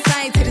 Make them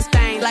sing to this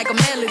thing like a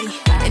melody.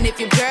 And if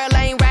your girl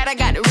ain't right, I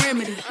got the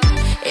remedy.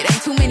 It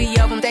ain't too many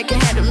of them that can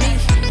handle me.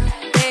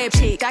 Bad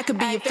chick, I could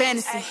be a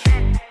fantasy.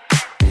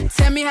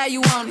 Tell me how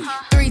you want it.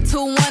 3,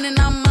 2, 1 and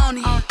I'm on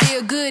it.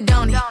 Feel good,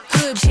 don't it?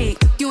 Good chick,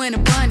 you in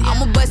a bunny.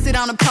 I'ma bust it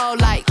on the pole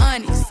like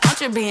honest. I'm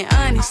just being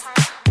honest.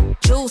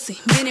 Juicy,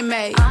 mini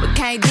made, but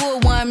can't do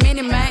it 1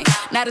 minute, man.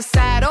 Not a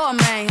side or a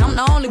main. I'm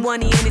the only one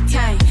he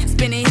entertain.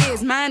 Spinning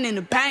his mind in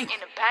the bank.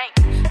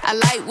 I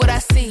like what I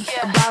see.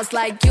 A boss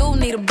like you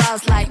need a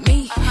boss like me.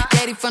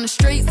 Daddy from the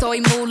street, so he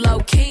move low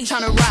key.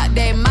 Tryna rock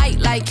that mic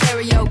like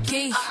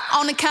karaoke.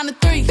 On the count of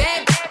 3,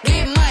 baby,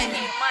 get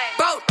money.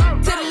 Broke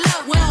to the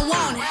left, we don't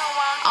want it.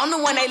 I'm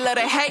the one they love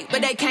to hate, but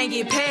they can't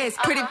get past.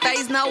 Pretty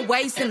face, no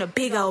waist, and a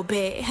big old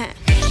bed.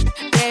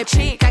 Bad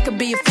chick, I could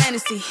be a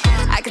fantasy.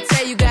 I could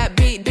tell you got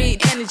beat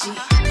energy.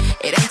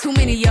 It ain't too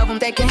many of them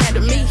that can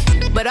handle me,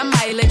 but I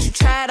might let you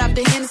try it off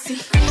the Hennessy.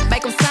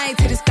 Make them sing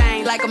to this thing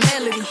like a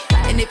melody.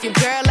 And if your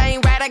girl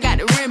ain't right, I got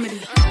the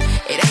remedy.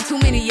 It ain't too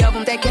many of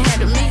them that can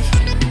handle me.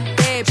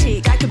 Bad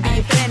chick, I could be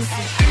a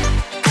fantasy.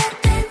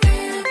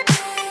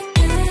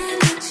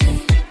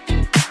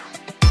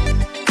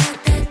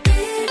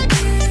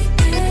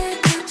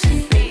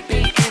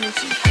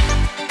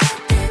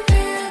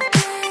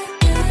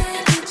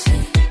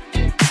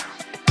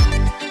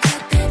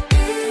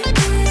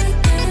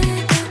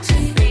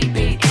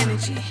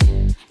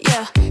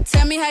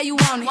 Tell me how you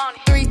want it.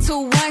 3, 2,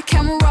 1,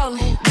 camera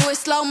rolling. Do it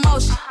slow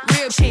motion.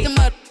 Real chick. Them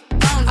up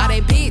on it. All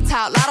they big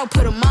talk, lotto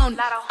put them on it.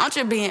 I'm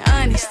just being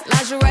honest.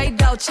 Lingerie,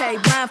 Dolce,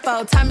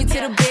 blindfold. Tie me to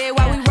the bed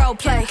while we role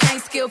play.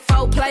 Can't skill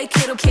folk play.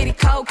 Kittle kitty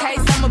cold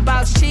case. I'm a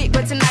boss chick,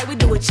 but tonight we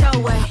do it your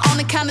way. On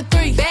the count of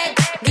 3, bad,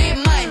 get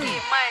money.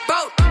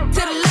 Broke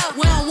to the left,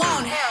 we don't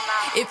want it.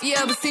 If you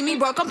ever see me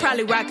broke, I'm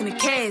probably rocking the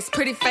cash.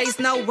 Pretty face,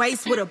 no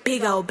waist, with a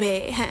big old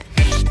bag.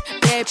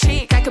 Bad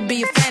chick, I could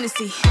be a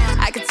fantasy.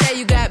 I could tell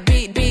you got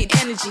beat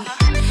energy.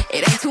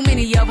 It ain't too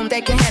many of them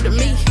that can handle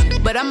me,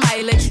 but I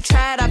might let you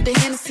try it off the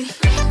Hennessy.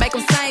 Make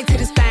them sing to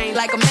this thing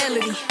like a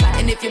melody.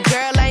 And if your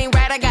girl ain't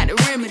right, I got the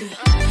remedy.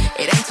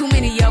 It ain't too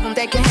many of them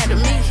that can handle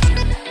me.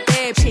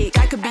 Bad chick,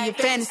 I could be a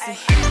fantasy.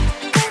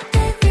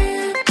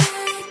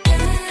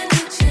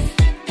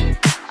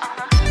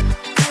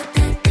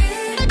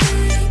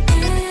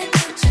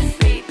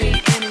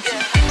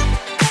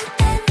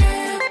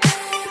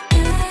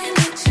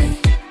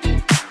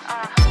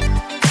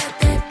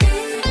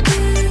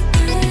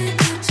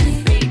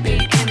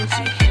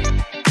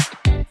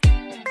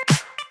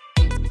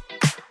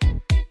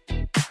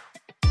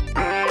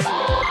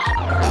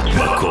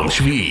 מקום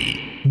שביעי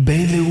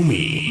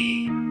בינלאומי.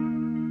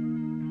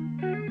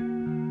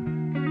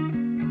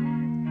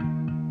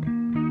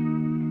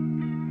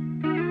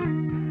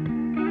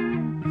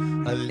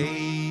 A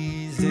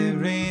lazy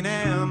rain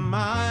am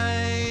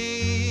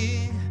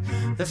I.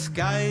 The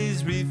skies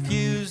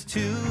refuse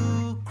to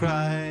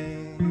cry.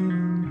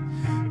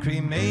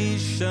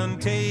 Cremation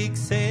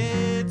takes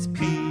its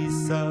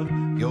piece of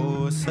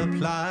your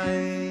supply.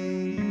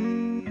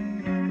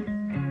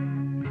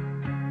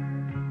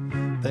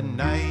 The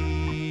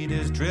night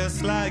is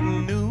dressed like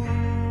noon.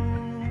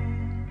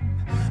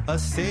 A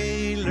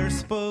sailor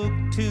spoke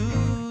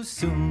too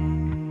soon.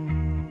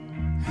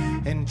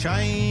 And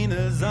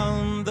China's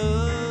on the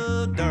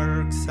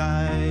dark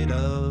side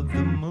of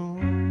the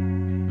moon.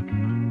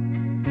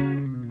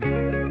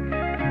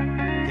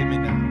 Hear me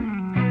now.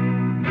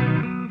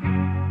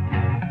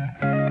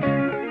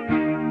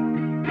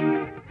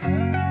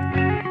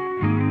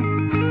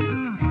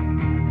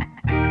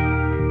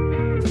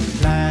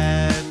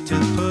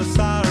 Platypus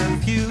are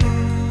few.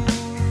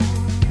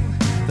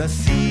 The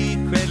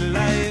secret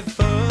life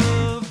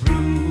of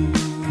Rue.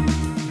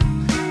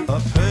 A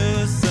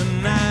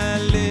personality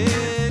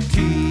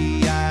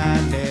I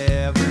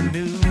never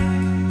knew.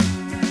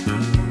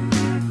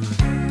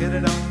 Get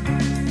it on.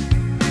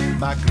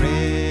 My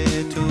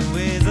Greta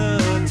weighs a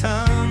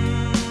ton.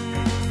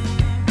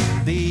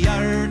 The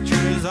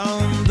archer's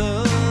on the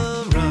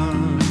run.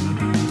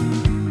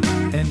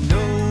 And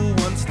no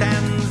one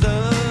stands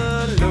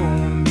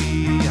alone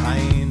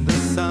behind the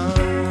sun.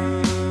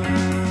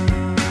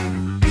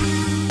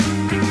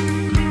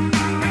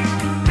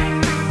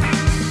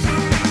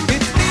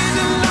 It's been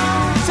a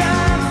long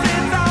time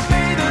since I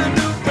made a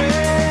new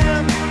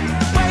friend,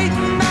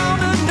 waiting on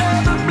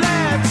another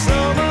black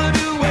summer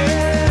to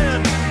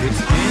end.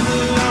 It's been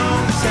a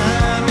long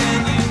time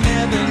and you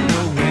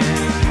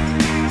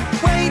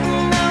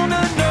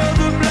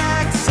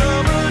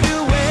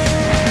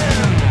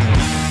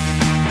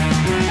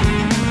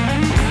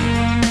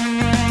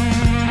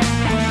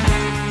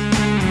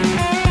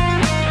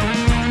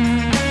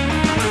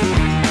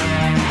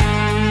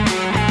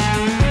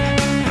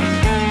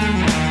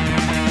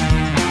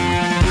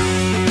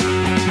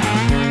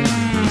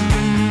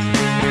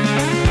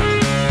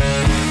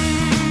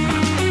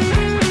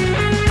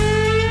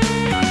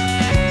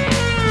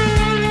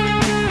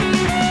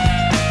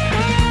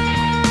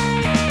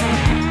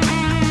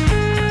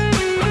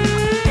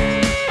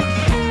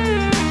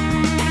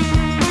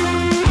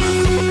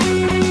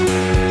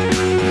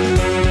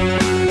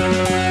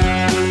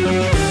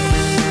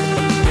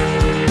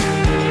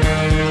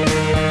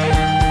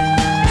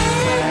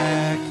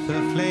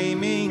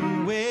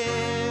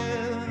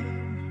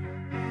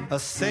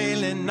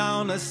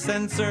the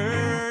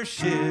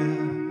censorship,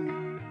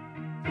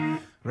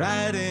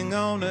 riding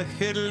on a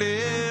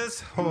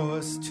hitless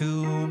horse to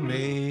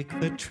make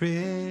the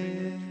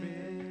trip.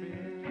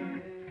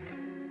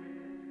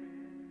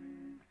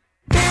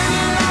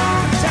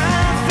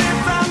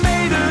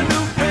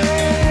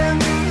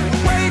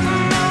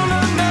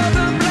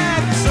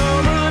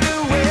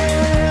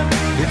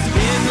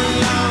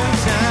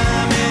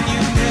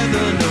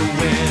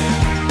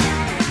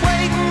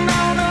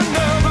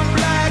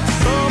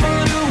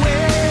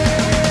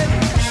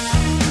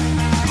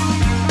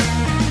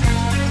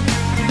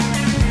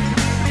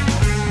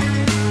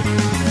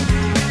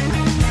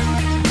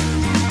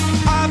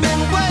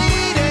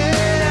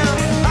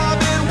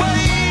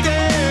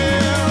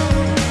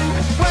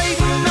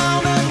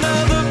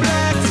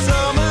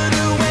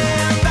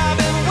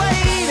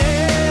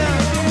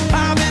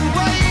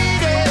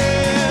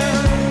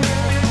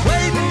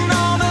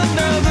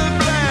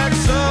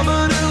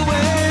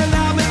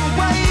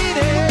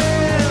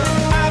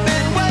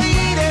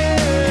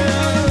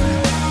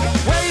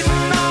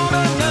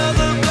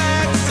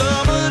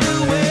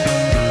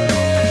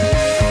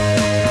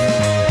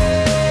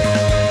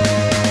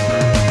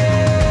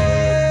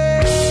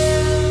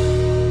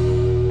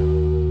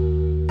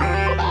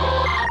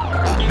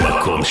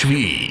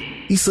 שביעי,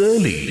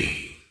 ישראלי.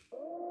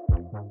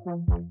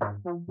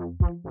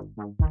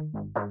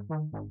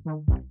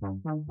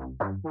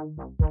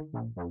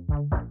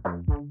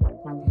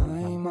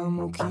 מים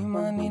עמוקים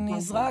אני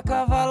נזרק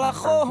אבל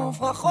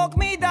החוף רחוק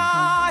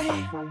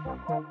מדי,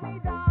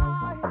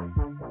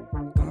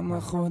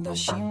 כמה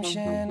חודשים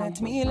שאין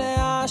את מי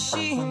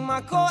להאשים,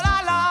 הכל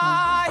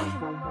עליי.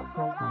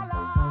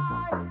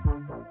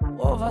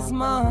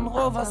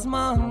 רוב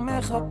הזמן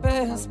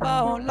מחפש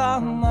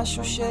בעולם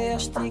משהו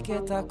שישתיק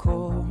את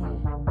הכל.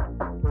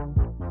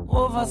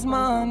 רוב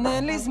הזמן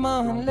אין לי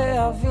זמן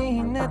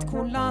להבין את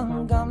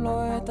כולם, גם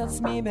לא את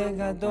עצמי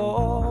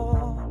בגדול.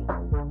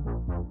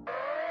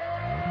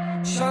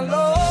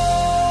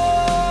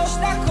 3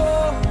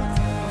 דקות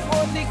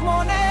עוברות לי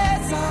כמו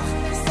נצח,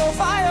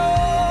 סוף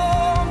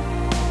היום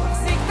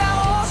מחזיק את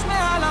הראש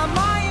מעל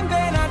המים,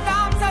 בן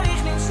אדם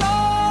צריך לנשום.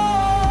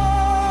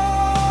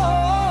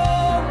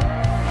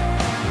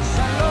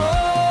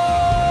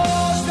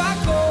 3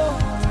 דקות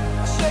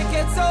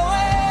השקט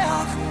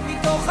צורח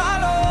מתוך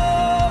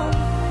חלום,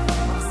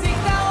 מחזיק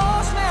את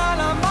הראש מעל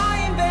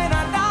המים, בן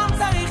אדם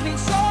צריך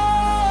לנשום.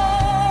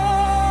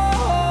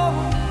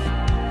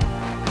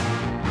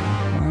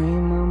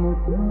 מים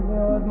עמוקים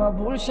ועוד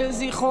מבול של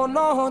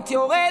זיכרונות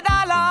יורד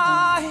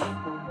עליי,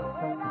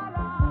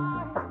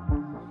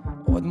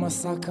 עוד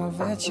מסע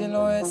כבד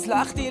שלא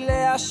הצלחתי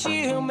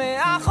להשאיר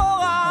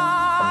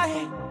מאחוריי.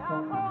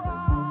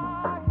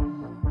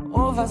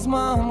 רוב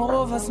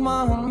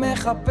הזמן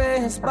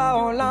מחפש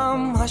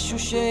בעולם משהו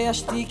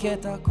שישתיק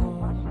את הכל.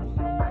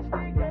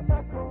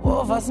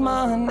 רוב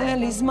הזמן אין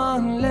לי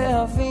זמן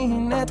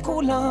להבין את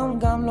כולם,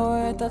 גם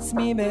לא את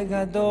עצמי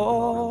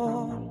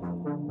בגדול.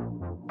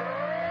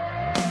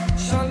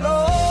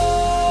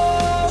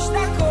 3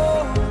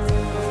 דקות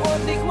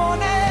עוברות לי כמו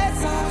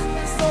נצח,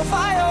 סוף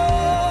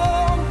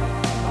היום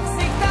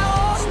מחזיק את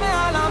הראש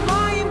מעל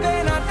המים,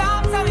 בן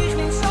אדם צריך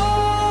לנשום.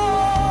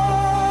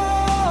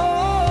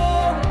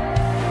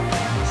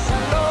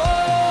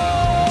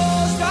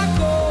 3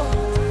 דקות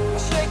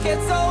השקט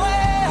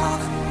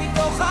צורח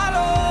מתוך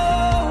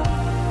חלום,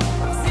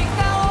 מחזיק את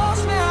הראש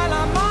מעל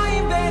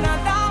המים, בן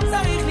אדם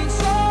צריך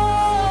לנשום.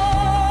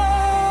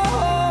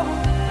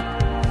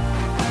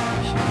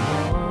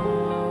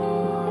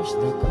 3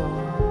 דקות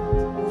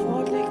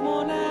עוברות לי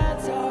כמו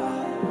נצח,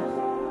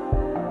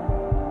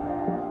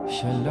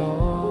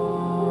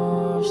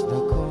 3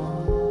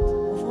 דקות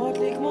עוברות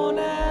לי כמו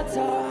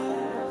נצח,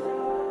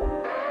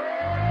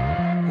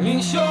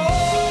 לנשום,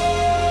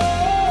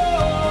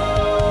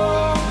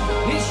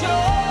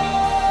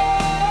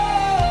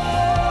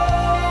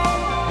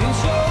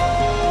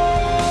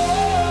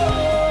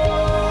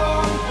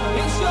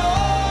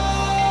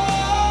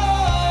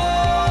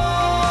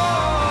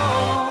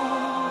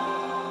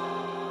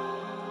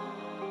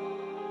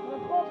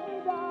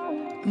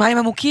 מים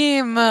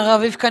עמוקים,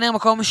 רביב כנר,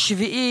 מקום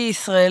שביעי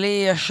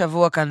ישראלי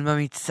השבוע כאן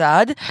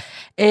במצעד.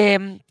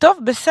 טוב,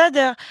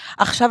 בסדר.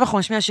 עכשיו אנחנו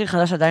נשמיע שיר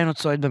חדש עדיין לא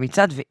צועד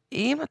במצעד,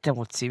 ואם אתם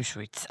רוצים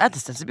שהוא יצעד,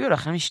 אז תצביעו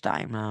לכם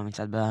 2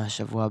 מהמצעד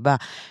בשבוע הבא.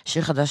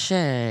 שיר חדש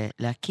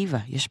להקיבה,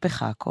 יש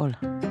בך הכל.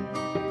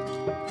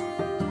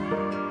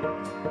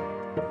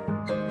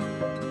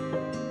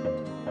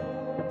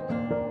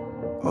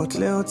 עוד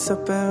לעוד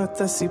ספר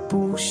את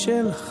הסיפור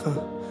שלך,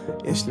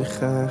 יש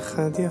לך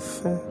אחד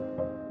יפה,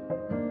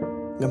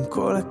 גם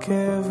כל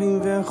הכאבים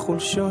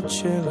והחולשות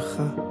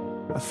שלך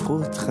הפכו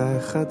אותך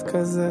אחד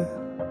כזה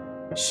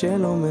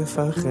שלא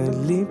מפחד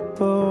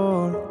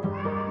ליפול,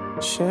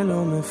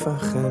 שלא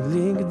מפחד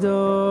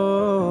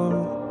לגדול.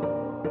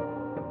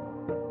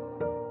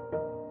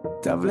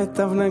 תו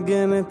לתו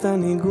נגן את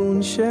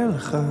הניגון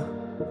שלך,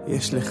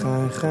 יש לך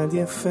אחד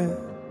יפה,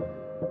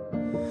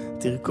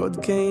 תרקוד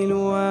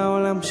כאילו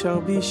העולם שר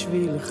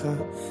בשבילך,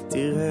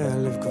 תראה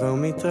הלב כבר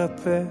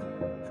מתרפא,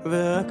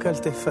 ורק אל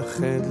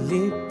תפחד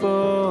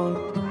ליפול,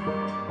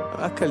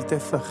 רק אל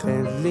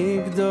תפחד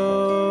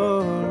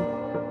לגדול.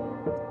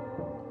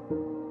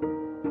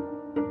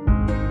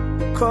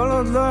 כל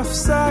עוד לא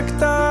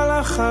הפסקת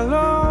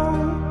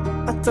לחלום,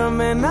 אתה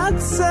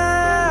מנצח,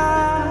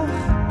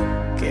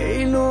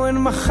 כאילו אין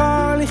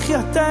מחר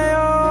לחיות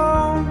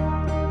היום,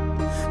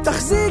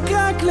 תחזיק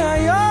רק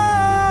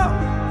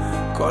להיום.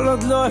 כל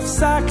עוד לא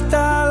הפסקת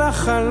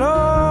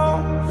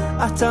לחלום,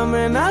 אתה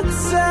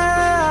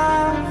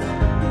מנצח,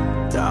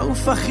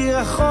 תעוף הכי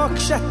רחוק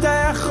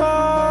שאתה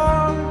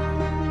יכול,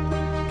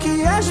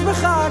 כי יש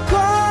בך הכל.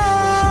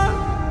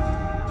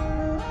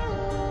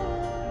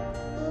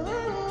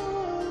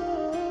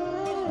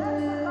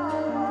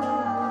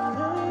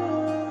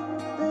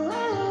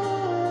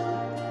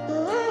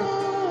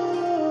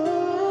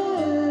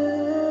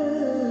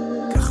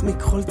 קח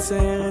מכל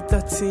צייר את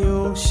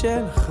הציור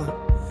שלך,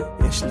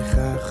 יש לך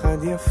אחד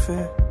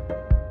יפה,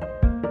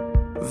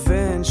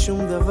 ואין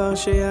שום דבר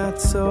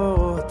שיעצור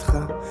אותך,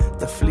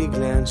 תפליג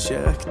לאן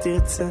שרק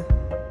תרצה,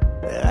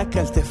 רק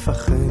אל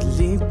תפחד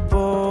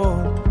ליפול,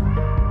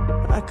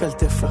 רק אל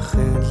תפחד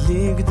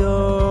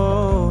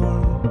לגדול.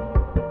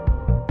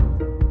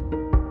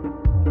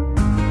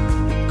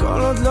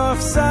 כל עוד לא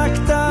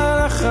הפסקת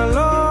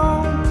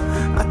לחלום,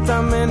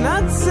 אתה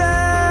מנצח,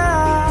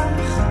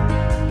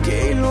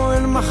 כאילו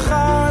אין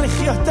מחר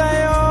לחיות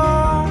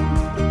היום,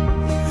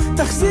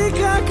 תחזיק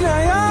רק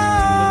להיום.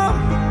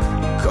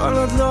 כל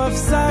עוד לא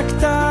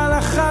הפסקת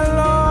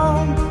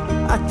לחלום,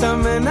 אתה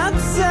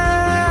מנצח,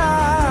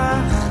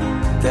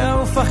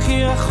 תעוף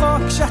הכי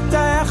רחוק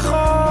שאתה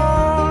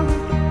יכול,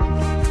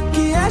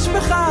 כי יש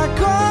בך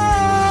הכל.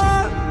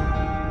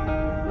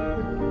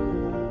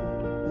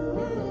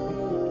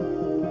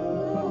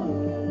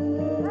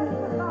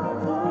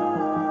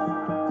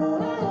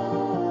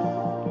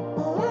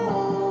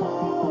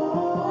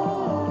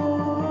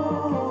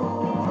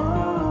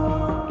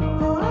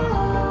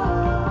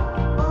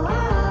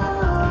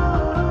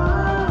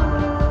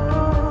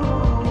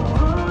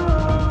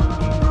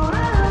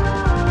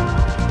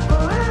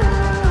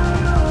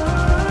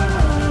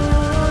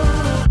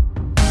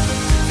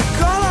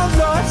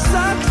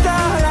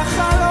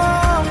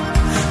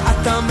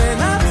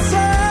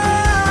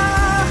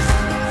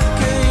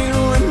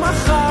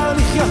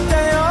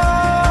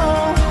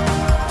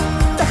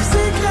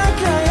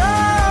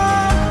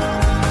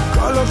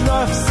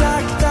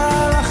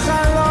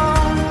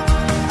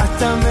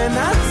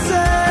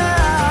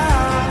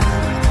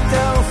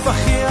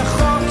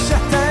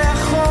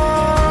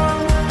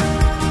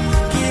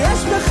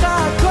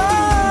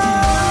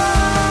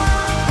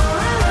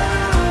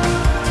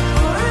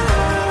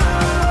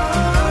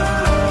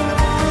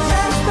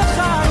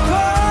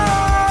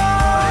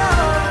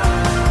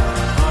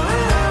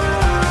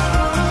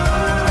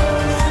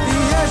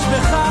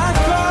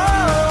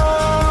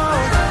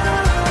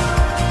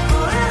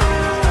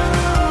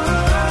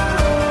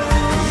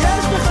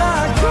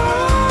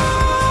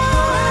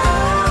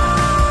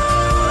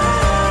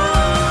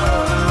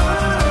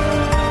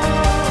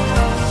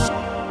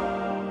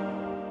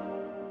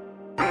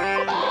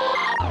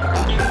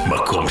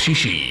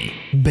 שישי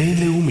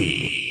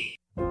בינלאומי.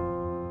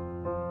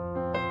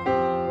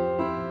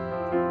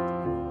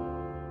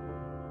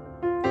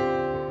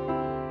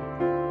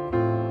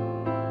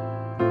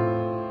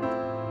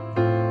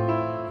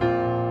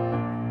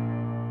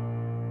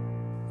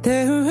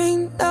 There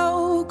ain't no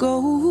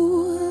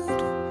gold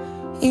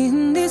in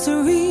this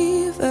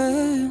river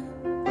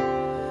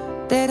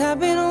that I've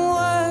been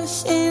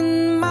washing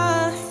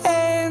my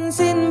hands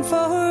in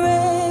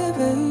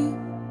forever.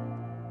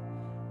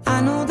 I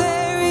know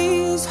there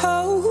is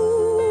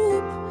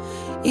hope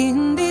in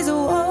these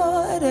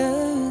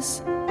waters,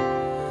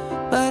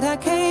 but I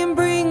can't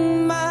bring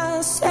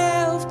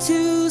myself to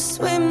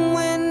swim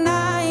when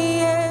I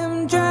am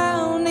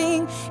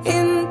drowning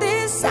in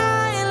this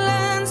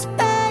silence.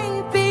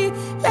 Baby,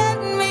 let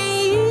me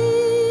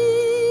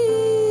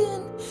in.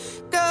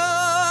 Go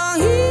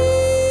in.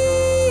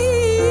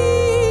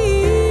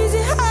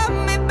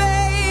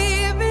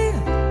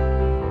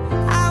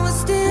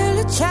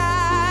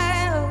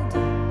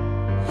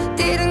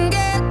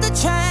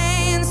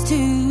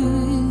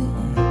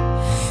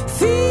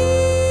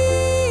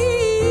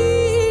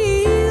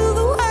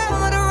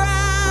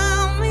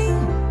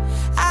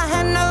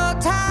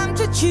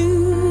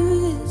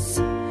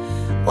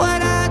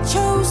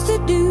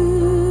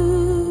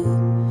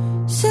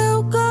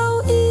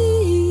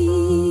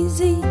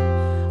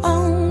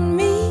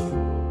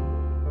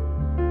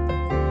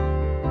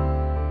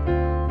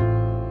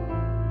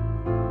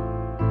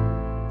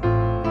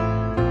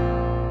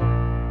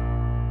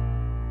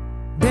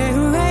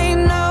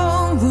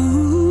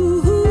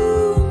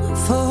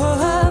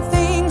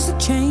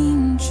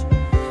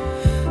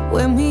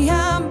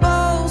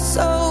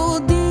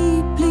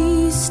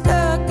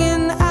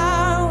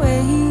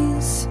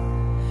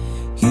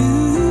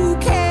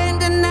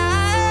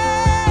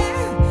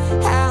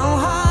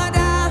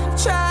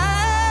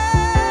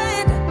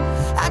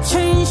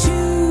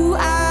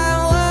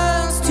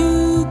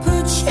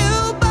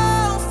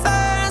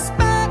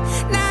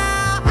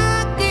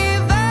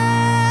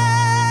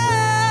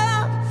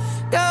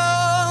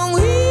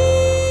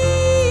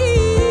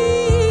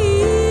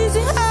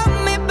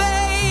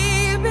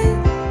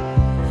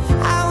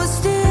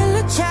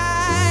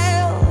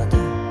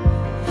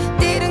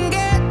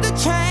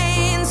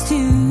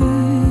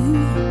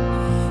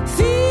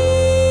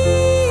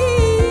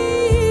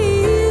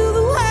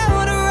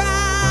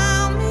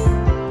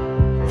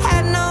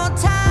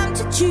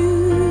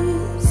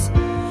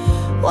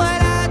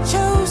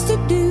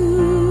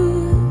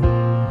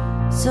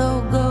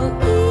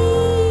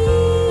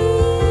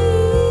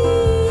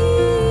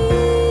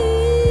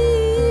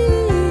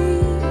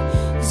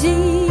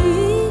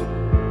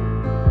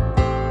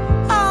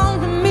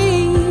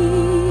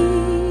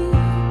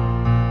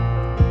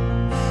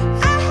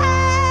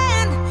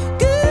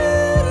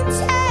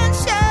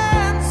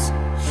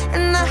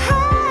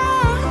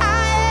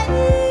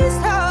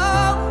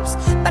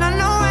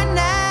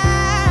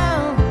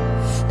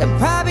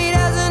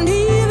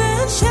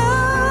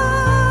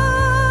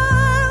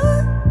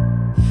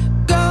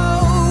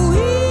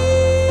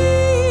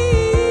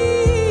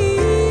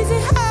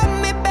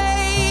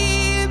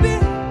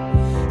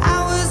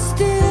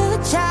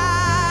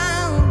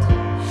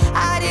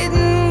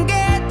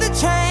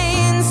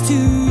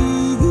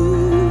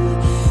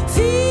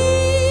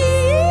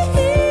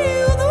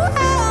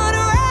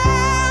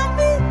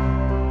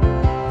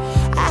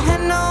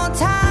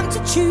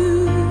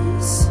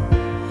 choose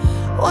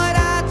what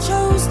I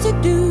chose to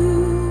do.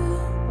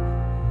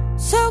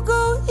 So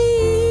go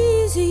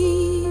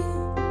easy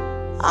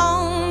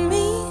on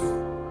me.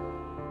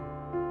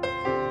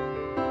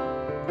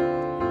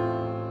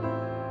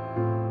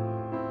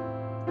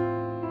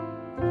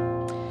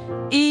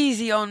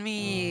 Easy on me,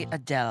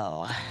 אדל.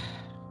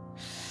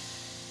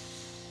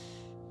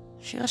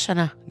 שיר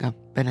השנה, גם,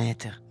 בין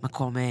היתר.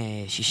 מקום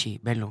שישי,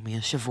 בינלאומי,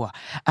 השבוע.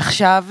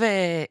 עכשיו,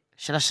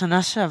 של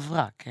השנה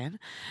שעברה, כן?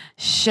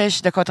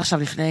 6 דקות עכשיו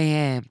לפני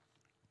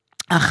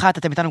 1,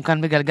 אתם איתנו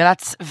כאן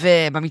בגלגלץ,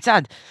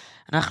 ובמצעד.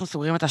 אנחנו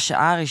סוגרים את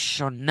השעה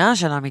הראשונה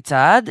של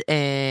המצעד.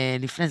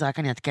 לפני זה רק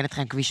אני אתקן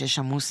אתכם, כביש 6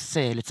 עמוס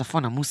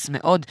לצפון, עמוס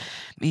מאוד,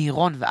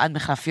 מעירון ועד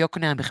מחלף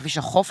יוקנעם, בכביש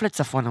החוף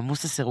לצפון,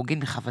 עמוס לסירוגין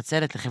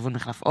מחבצלת לכיוון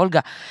מחלף אולגה.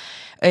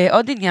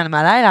 עוד עניין,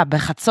 מהלילה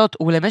בחצות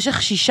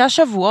ולמשך 6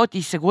 שבועות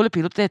ייסגרו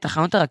לפעילות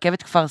תחנות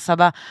הרכבת כפר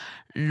סבא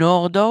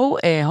נורדו,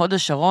 הוד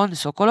השרון,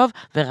 סוקולוב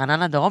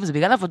ורעננה דרום. זה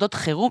בגלל עבודות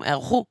חירום,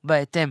 ערכו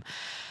בהתאם.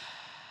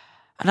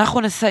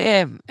 אנחנו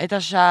נסיים את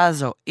השעה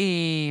הזו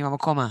עם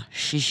המקום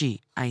השישי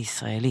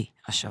הישראלי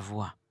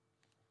השבוע.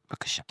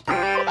 בבקשה.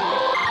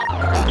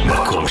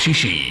 מקום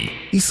שישי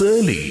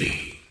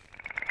ישראלי.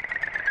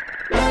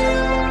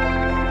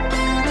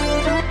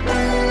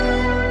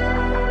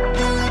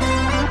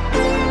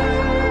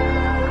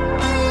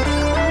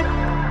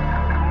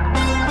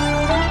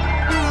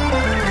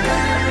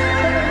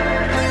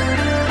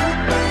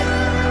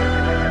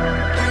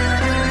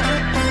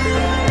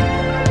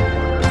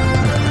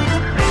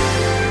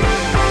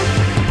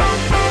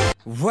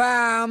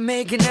 While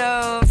making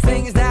up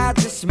things that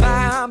just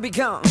might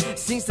become,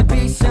 seems to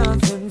be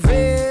something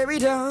very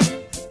dumb,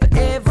 but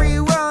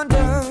everyone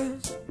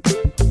does.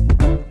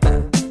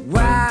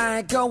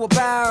 Why go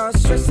about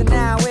stressing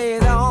out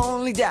with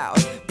only doubt,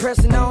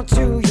 pressing on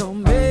to your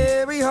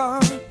merry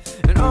heart,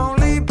 and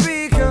only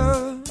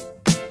because,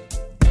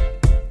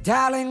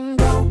 darling,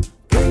 don't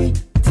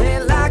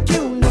pretend like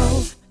you know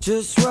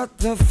just what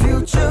the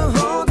future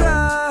holds.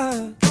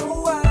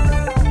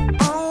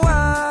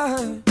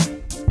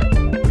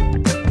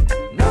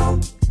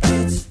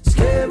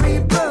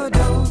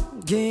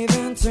 Give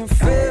in to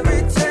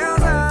fairy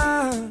tales.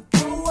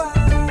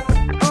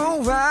 Oh,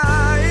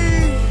 why?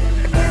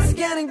 It's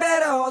getting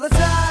better all the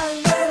time.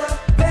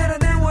 Better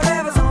than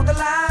whatever's on the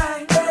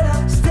line.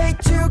 Stay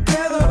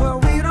together, but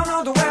we don't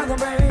know the weather,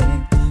 man.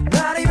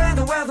 Not even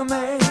the weather,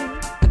 man.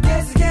 I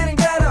guess it's getting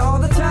better all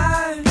the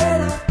time.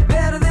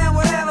 Better than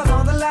whatever's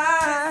on the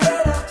line.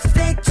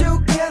 Stay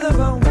together,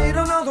 but we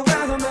don't know the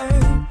weather, man.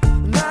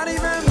 Not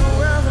even the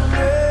weather,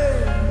 man.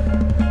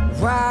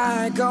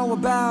 Why go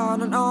about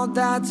and all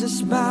that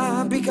just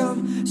might become,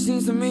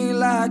 seems to me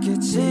like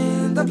it's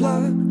in the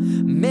blood,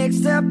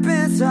 mixed up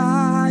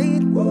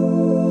inside.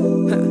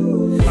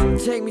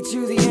 Take me to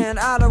the end,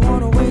 I don't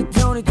wanna wait,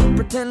 don't need to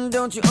pretend,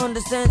 don't you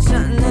understand,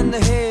 something in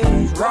the head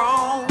is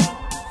wrong.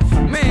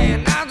 Man,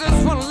 I just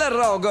wanna let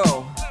it all go.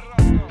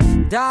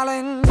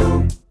 Darling,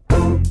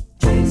 don't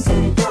chase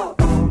it,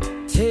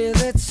 till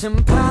it's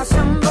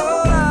impossible.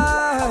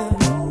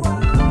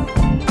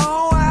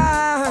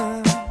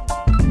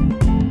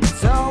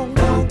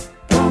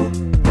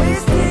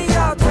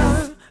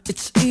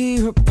 It's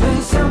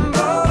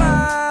irreplaceable.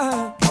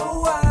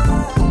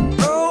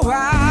 Oh,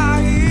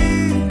 I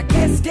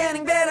guess it's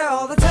getting better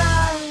all the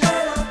time.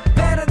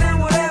 Better than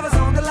whatever's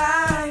on the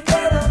line.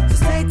 So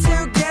stay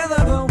together,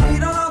 but we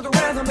don't know the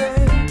weather,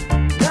 man.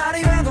 Not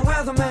even the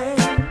weather, man.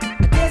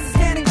 I guess it's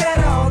getting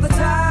better all the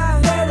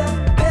time.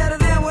 Better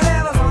than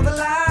whatever's on the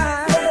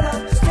line.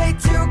 So stay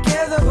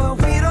together, but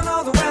we don't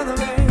know the weather,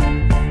 man.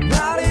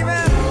 Not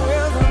even the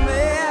weather,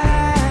 man.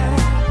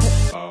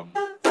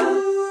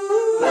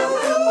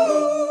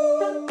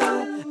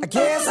 I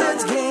guess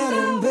it's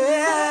getting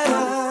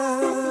better.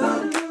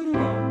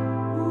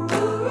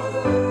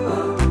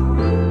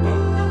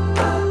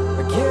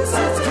 I guess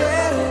it's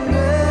getting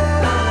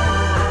better.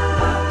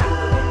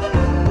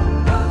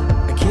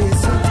 I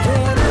guess it's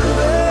getting better all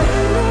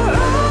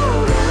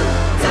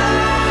the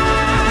time.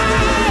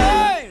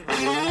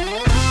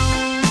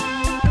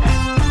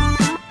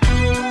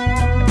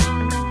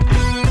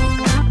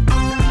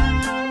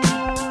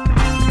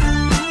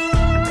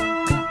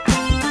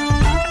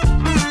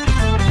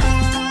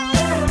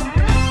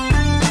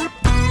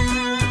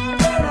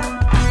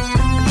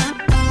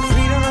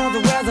 We don't know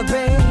the weather,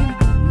 babe.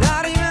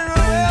 Not even the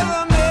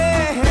weather,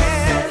 man.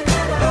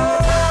 All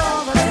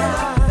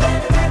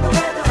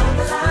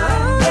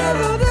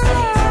the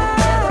time.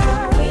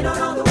 We don't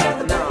know the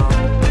weather, no.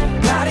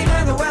 Not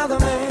even the weather,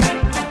 man.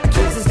 I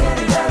guess it's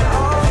getting better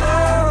all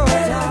the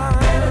time.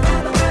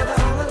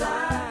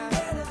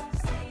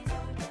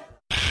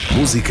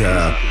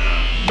 מוזיקה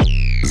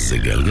זה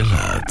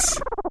גלגלץ.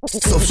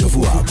 סוף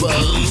שבוע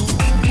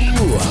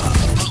ברוח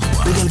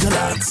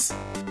בגלגלץ.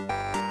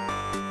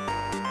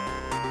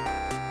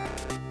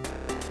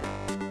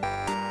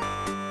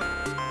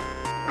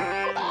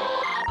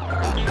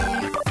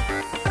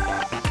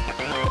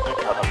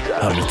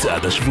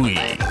 המצעד השבועי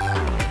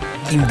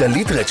עם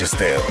דלית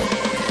רצ'שטר.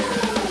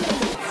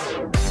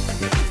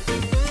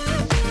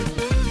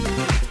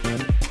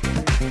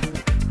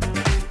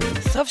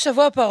 סוף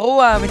שבוע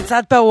פרוע,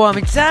 מצעד פרוע,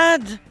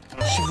 מצעד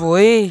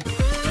שבועי,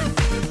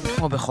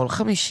 כמו בכל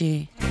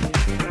חמישי.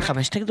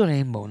 5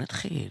 הגדולים, בואו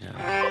נתחיל.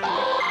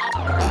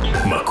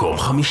 מקום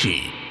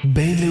חמישי,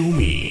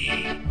 בינלאומי,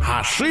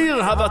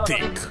 השיר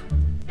הוותיק.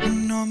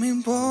 No me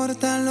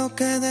importa lo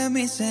que de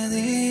mí se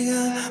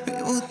diga,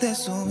 vive usted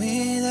su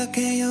vida,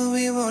 que yo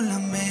vivo la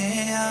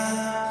mía.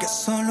 Que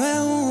solo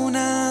es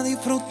una,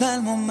 disfruta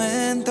el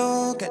momento,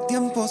 que el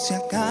tiempo se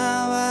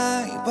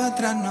acaba y para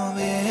atrás no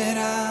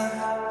verá.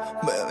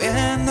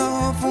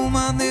 Bebiendo,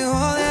 fumando y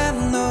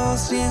jodiendo,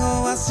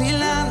 sigo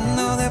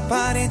vacilando de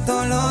party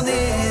todos los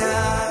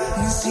días.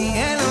 Mi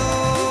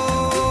cielo.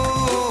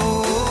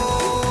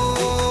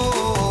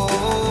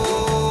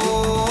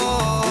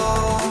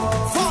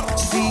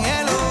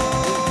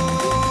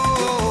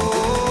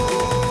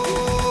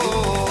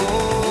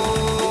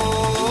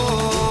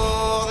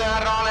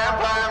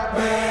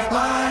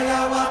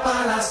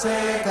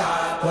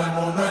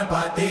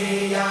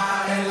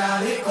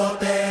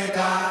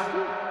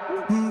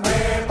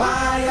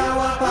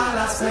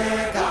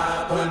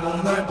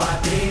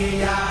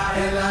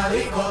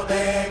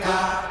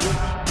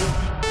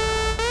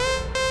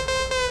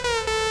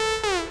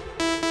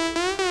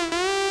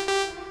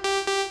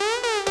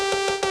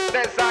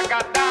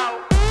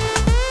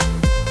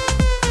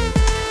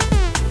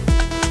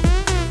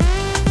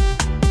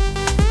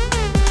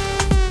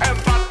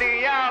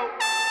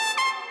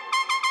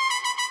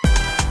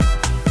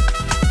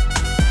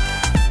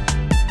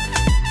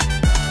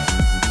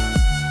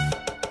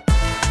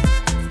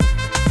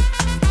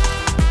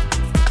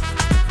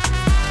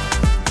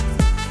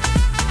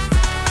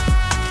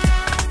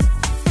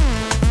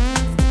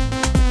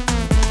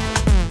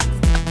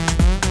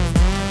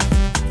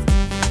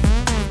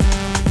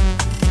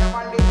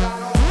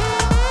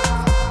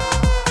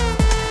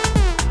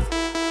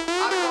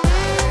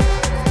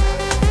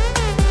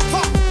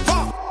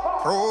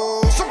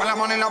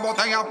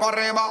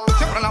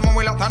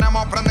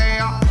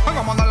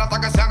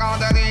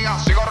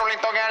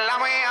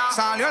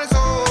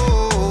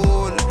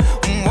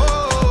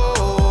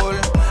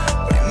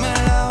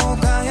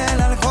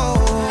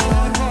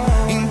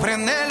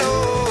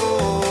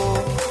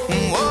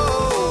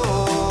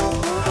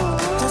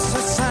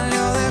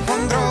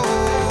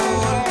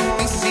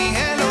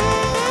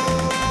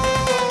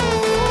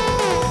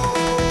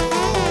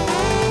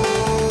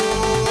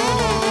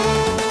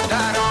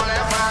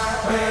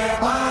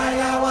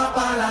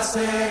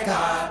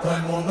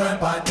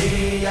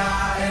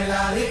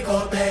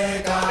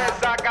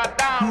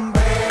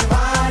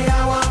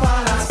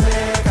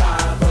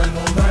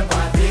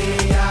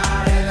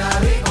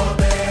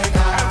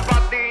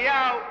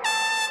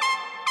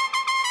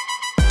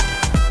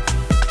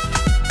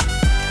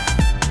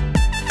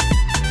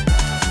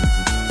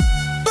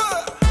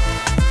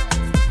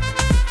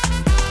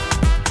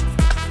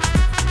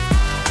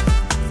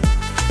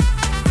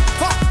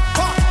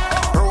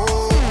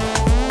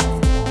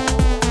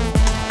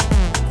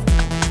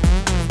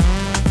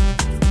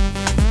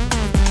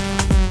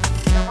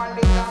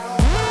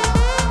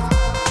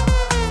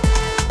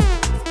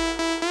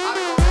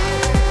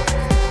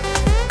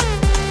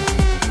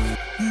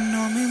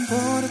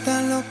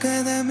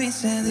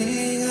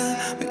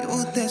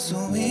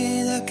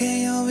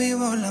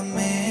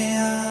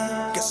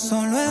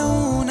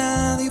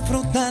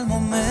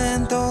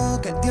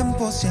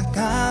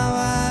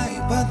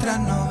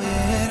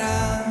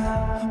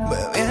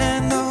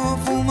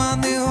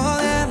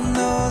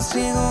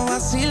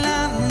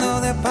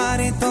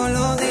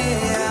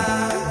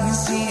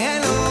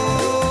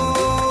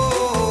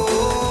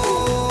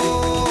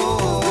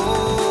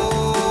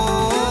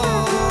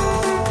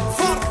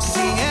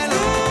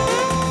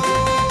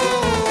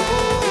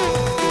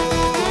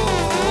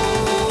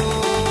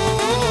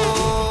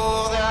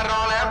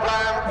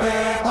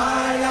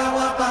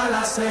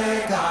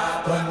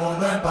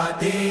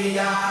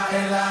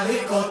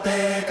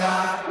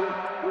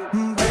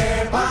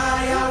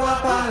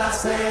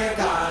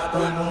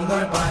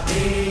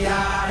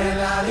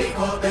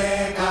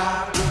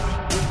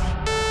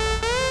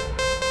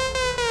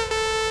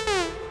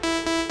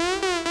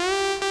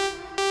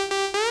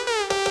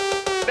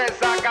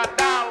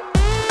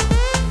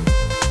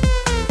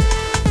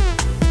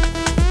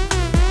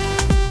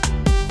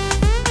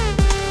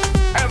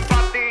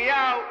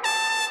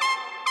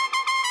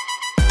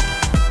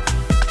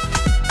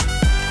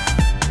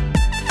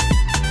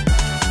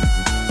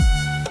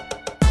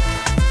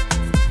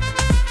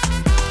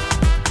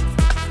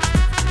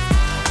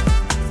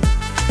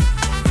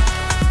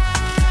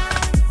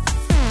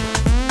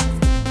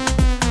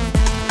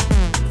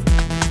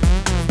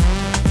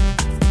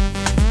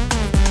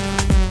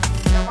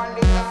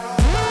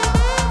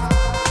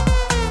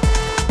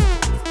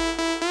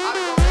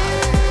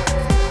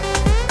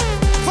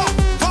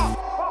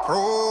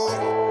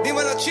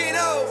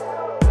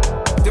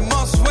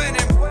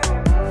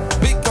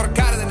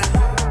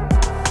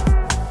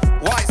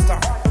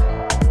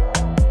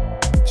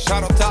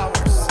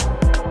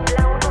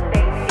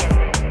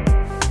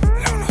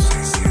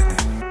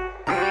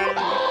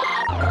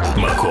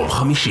 מקום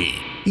חמישי,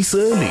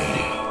 ישראלי.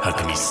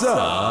 הכניסה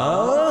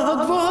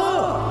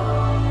הגבוהה.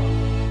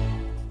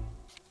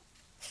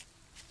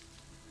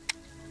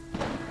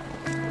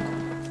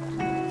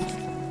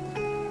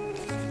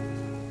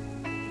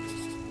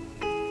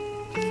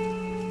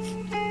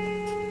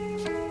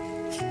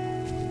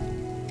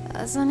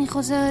 אז אני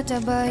חוזרת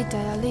הביתה,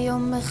 היה לי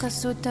יום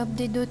מחסות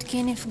הבדידות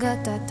כי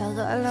נפגעת. אתה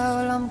רע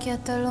לעולם כי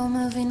אתה לא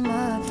מבין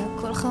מה אתה,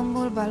 כל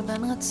חמבולבל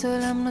בין רצוי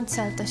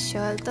למנוצל. אתה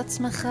שואל את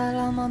עצמך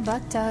למה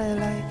באת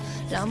אליי,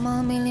 למה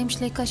המילים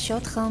שלי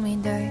קשות לך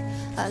מדי.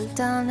 אל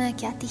תענה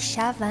כי את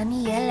אישה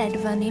ואני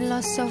ילד ואני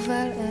לא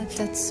סובל את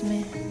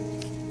עצמי.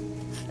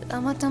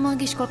 למה אתה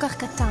מרגיש כל כך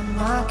קטן?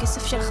 מה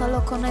הכסף שלך לא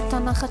קונה את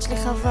הנחת שלי?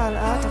 חבל,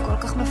 אתה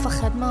כל כך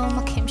מפחד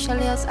מהעומקים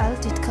שלי, אז אל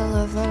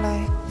תתקרב אליי.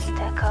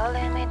 תקר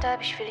לי מדי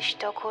בשביל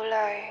לשתוק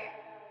אולי.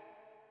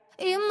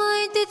 אם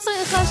הייתי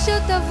צריכה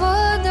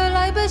שתבוא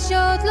עליי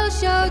בשעות לא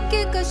שעות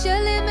כי קשה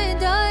לי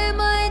מדי,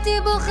 אם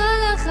הייתי בוכה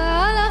לך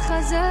על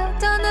החזה,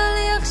 תענה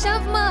לי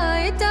עכשיו מה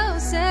היית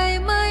עושה.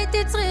 אם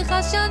הייתי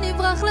צריכה שאני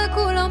אברח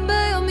לכולם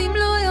ביומים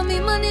לא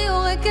ימים, אני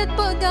הורקת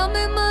פה דם.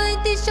 אם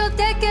הייתי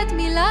שותקת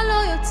מילה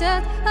לא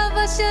יוצאת,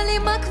 אבא שלי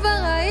מה כבר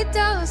היית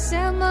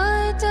עושה,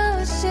 מה היית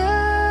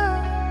עושה.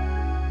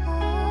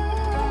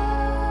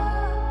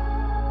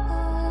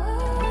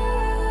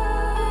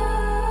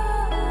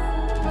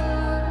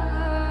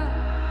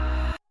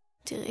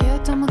 תראי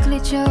אותו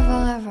מקליט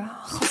שעבר רבע,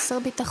 חוסר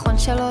ביטחון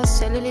שלא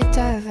עושה לי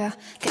להתאהבה.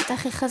 קטע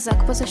הכי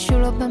חזק פה זה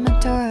שהוא לא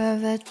באמת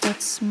אוהב את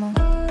עצמו,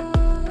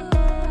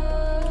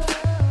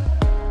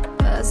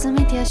 ואז זה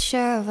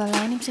מתיישב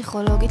עליי, אני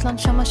פסיכולוגית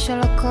לנשמה של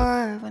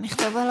הכואב. אני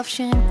אכתוב עליו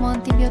שירים כמו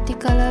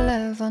אנטיביוטיקה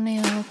ללב, אני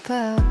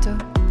ארפא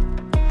אותו.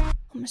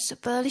 הוא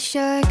מספר לי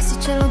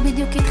שהאקסיט שלו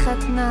בדיוק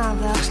התחתנה,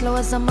 ואח שלו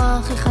הזמר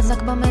הכי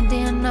חזק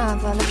במדינה,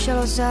 והלב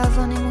שלו זהב,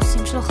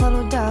 הנימוסים שלו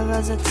חלודה,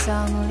 ואז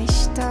עצרנו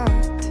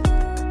לשתות.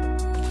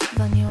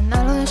 ואני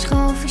עונה לו יש לך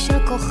אופי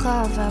של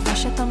כוכב, והאהבה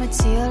שאתה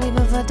מציע לי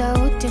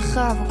בוודאות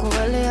תרחב. הוא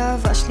קורא לי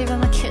אהבה שלי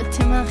ומכיר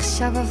אותי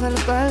מעכשיו, אבל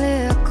בא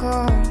לי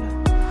הכל.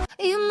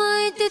 אם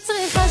הייתי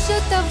צריכה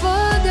שתבוא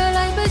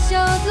עליי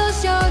בשעות לא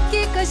שעות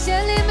כי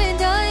קשה לי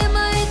מדי, אם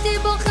הייתי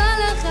בוכה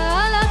לך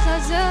על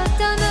החזה,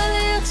 תענה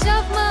לי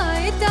עכשיו מה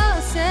היית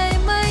עושה.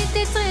 אם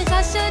הייתי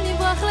צריכה שאני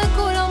אברח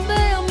לכולם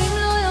ביומים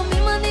לא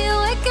ימים, אני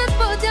יורקת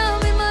פה דם.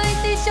 אם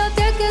הייתי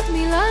שותקת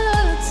מילה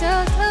לא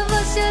יוצאת,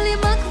 אבא שלי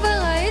מה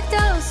כבר היית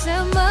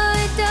עושה, מה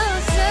היית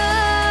עושה.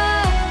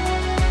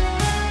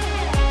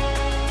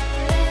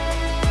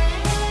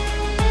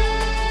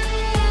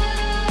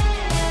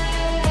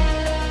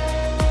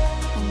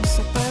 הוא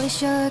מספר לי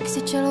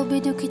שהאקסיט שלו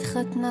בדיוק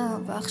התחתנה,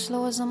 ואח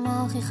שלו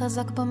הזמר הכי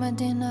חזק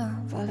במדינה,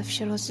 והלב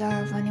שלו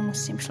זהב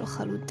והנימוסים שלו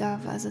חלודה,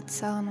 ואז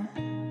עצרנו.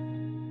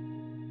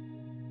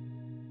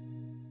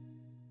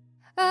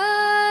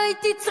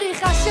 הייתי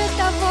צריכה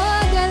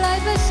שתבוא אליי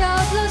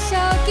בשעות לא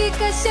שעות כי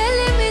קשה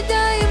לי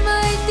מדי, אם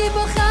הייתי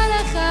בוכה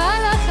לך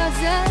על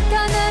החזה,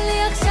 תענה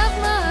לי עכשיו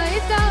מה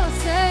היית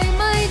עושה.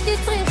 אם הייתי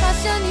צריכה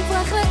שאני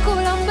אברח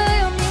לכולם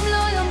ביומים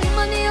לא ימים,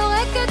 אני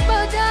יורקת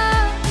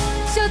בדם,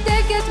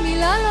 שותקת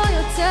מילה לא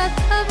יוצאת,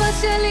 אבא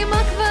שלי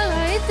מה כבר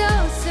היית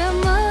עושה,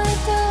 מה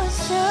היית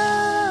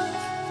עושה.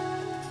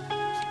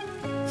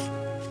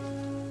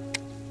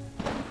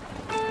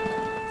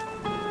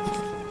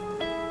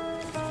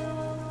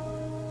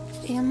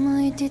 אם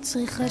הייתי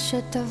צריכה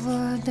שתבוא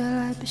עד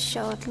אליי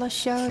בשעות לא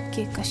שעות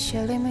כי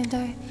קשה לי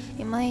מדי,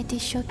 אם הייתי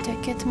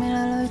שותקת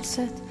מילה לא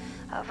יוצאת,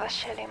 אבא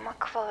שלי מה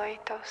כבר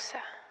היית עושה.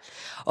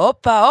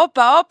 הופה,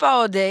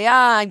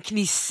 הודיה, עם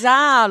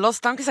כניסה, לא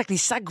סתם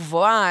כניסה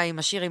גבוהה, עם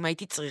השיר אם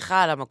הייתי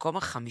צריכה, על המקום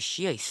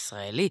החמישי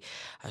הישראלי,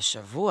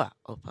 השבוע,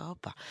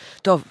 הופה.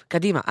 טוב,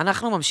 קדימה,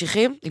 אנחנו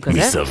ממשיכים עם כזה.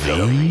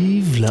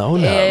 מסביב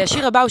לעולם.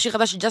 השיר הבא הוא שיר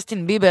חדש של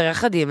ג'סטין ביבר,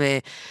 יחד עם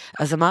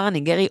הזמר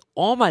הניגרי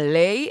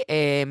אומלי.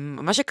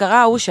 מה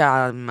שקרה הוא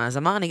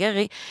שהזמר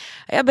הניגרי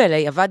היה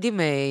ב-LA, עבד עם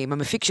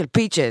המפיק של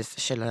פיצ'ס,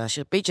 של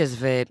השיר פיצ'ס,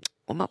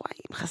 הוא אמר, וואי,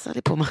 חסר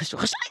לי פה משהו,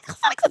 חסר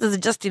לי קצת איזה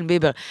ג'סטין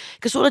ביבר.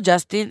 קשור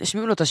לג'סטין,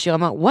 השמיעו לו את השיר,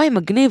 אמר, וואי,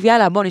 מגניב,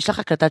 יאללה, בוא נשלח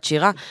הקלטת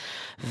שירה.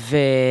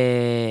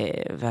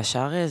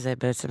 והשאר זה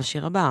בעצם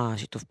השיר הבא,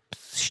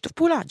 שיתוף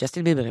פעולה,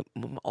 ג'סטין ביבר,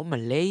 או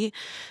מלא,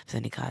 זה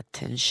נקרא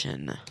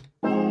Attention.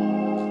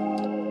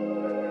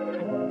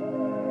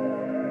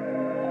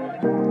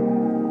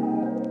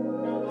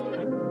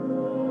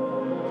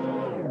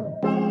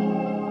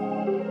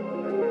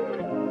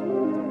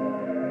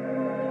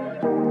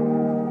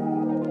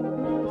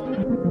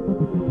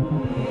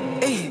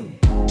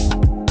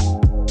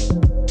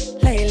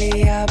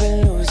 I've been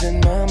losing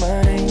my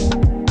mind.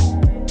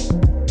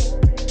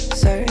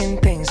 Certain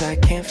things I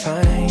can't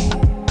find.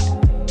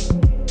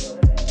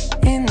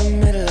 In the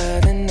middle of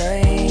the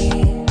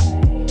night,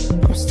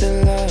 I'm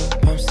still up,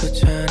 I'm still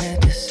trying to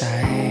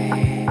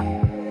decide.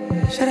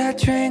 Should I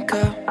drink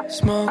up,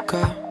 smoke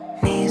up,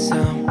 need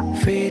some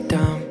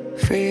freedom,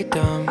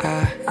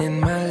 in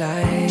my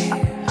life.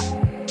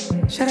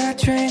 Should I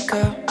drink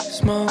up,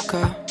 smoke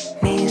up,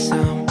 need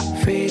some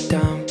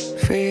freedom,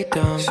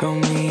 show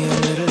me a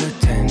little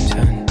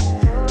attention.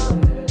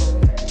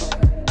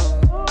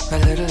 A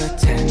little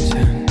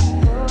attention.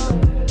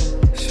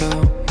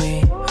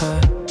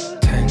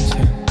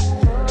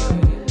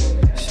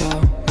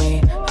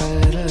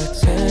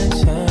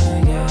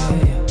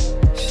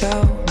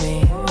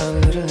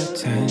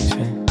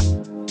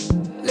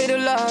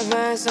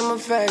 some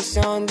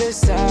affection on this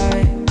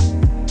side.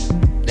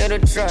 Little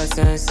trust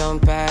and some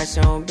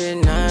passion would be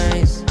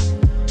nice.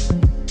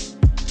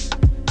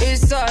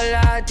 It's all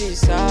I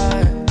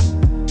desire.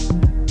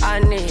 I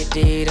need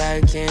it,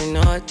 I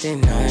cannot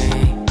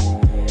deny.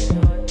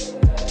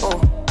 Oh,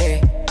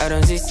 hey, I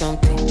don't see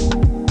something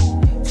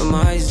for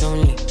my eyes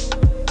only.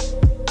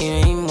 You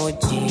know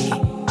emoji,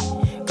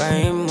 got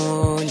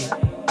emoji.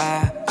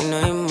 You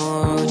know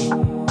emoji.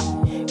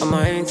 On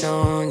my hands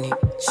on it.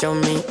 Show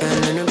me a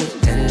little bit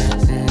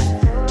tender.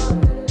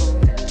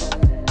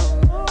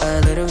 A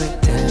little bit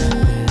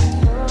tender.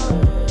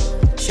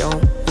 Show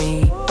me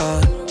a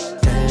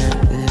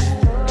tender.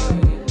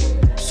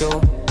 Show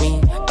me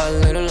a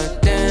little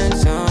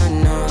attention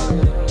now.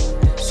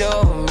 Show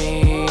me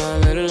a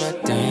little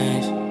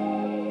attention.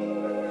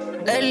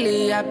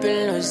 Lately I've been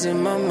losing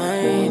my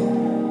mind,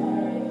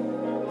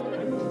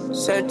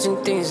 searching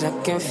things I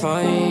can't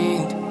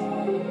find.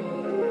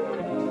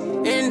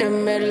 In the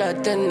middle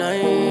of the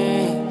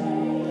night,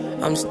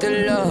 I'm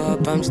still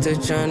up, I'm still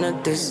trying to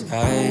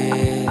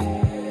decide.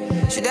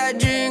 Should I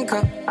drink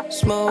up,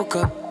 smoke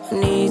up? I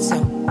need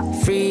some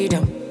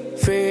freedom,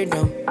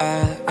 freedom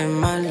in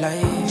my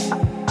life.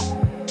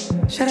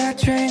 Should I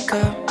drink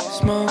up,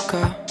 smoke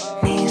up?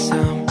 Need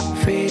some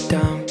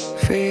freedom,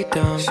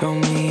 freedom. Show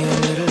me a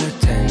little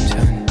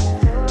attention,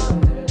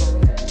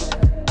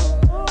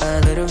 a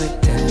little bit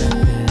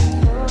tender.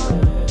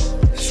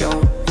 Show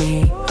me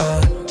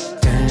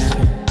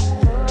attention.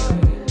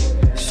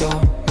 Show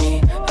me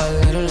a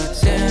little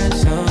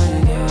attention,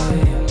 yeah,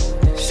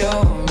 yeah. Show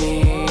me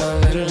a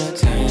little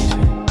attention.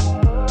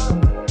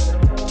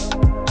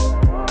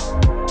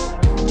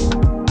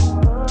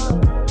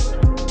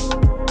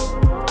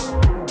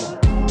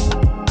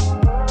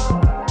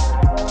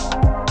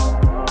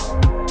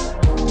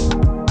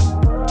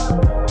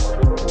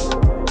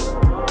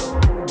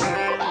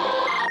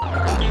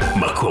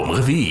 מקום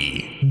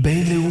רביעי,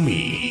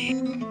 בינלאומי.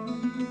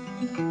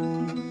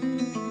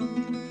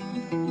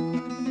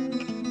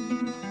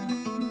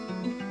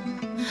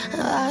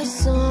 I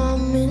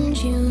summoned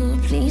you,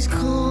 please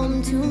come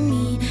to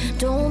me.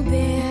 Don't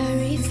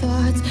bury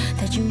thoughts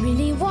that you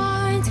really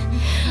want.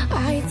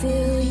 I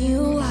fill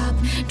you up,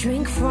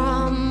 drink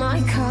from my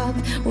cup.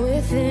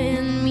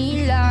 Within me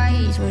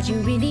lies what you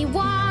really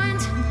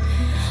want.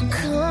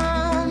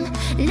 Come,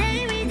 lay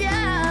me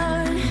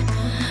down,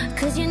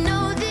 'cause you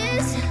know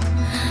this,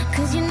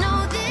 'cause you know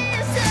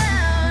this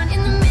sound.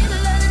 In the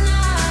middle of the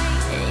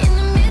night, in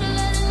the middle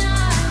of the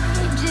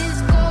night, just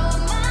call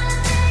my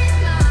name,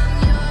 I'm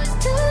yours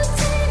to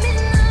tame. In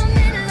the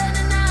middle of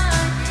the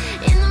night,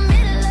 in the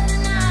middle of the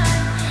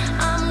night,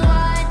 I'm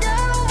wide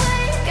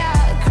awake,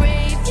 I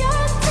crave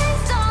your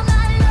taste all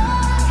night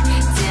long,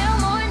 till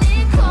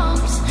morning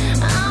comes.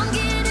 I'm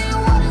getting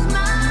what is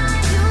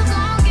mine, you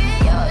gon' get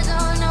yours,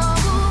 oh no.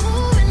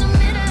 In the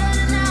middle of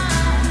the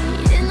night,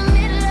 in the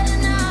middle of the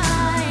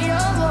night,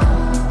 oh.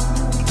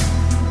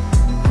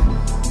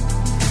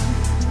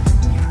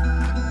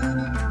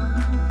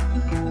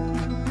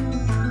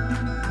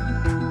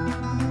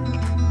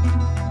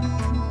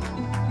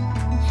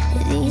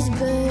 These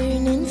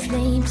burning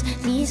flames,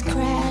 these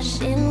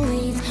crashing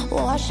waves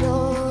wash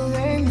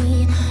over me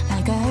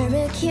like a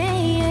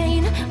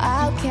hurricane.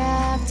 I'll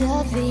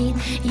captivate,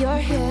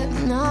 you're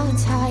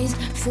hypnotized,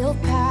 feel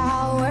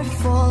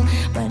powerful,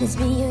 but it's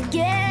me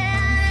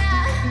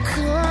again.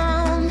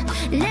 Come,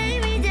 lay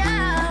me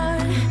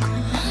down,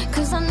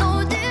 'cause I know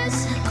this,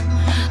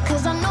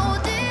 'cause I know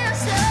this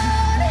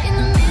sound. In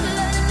the middle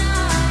of the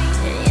night,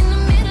 in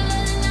the middle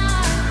of the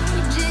night,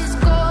 just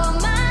call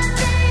my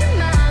name,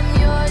 I'm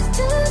yours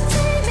to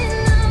tame. In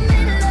the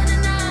middle of the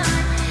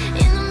night,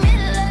 in the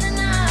middle of the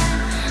night,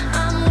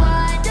 I'm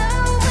wide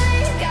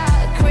awake, I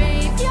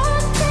crave your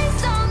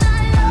taste all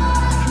night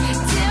long,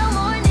 till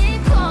morning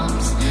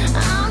comes.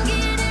 I'm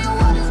getting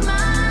what is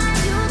mine,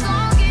 you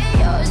gon' get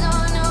yours,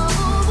 oh no.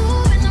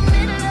 In the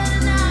middle of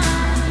the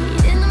night,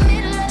 in the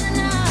middle of the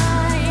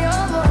night,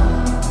 oh.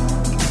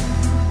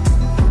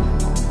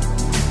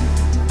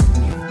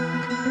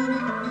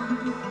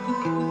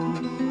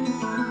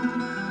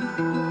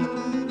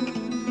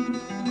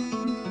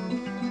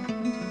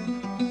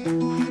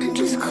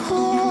 Just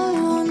call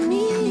on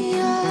me,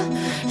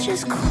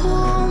 just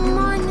call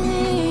my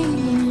name.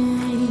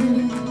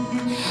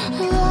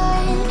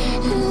 Right,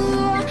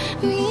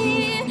 me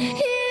in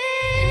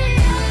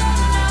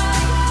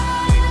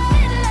the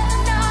middle of the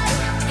night,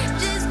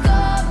 just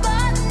call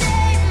my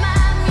name.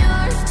 I'm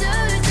yours to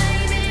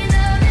tame. In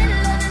the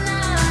middle of the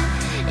night,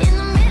 in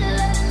the middle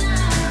of the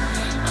night,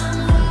 I'm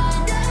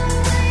wide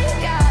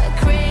awake, I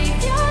crave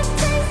your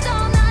taste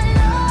all night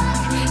long,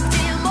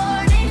 till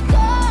morning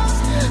comes.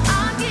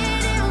 I'm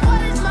getting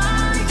what is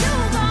mine, you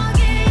gon'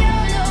 get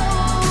yours,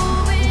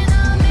 oh. In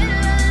the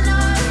middle of the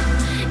night,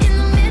 in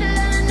the middle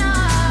of the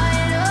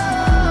night, oh.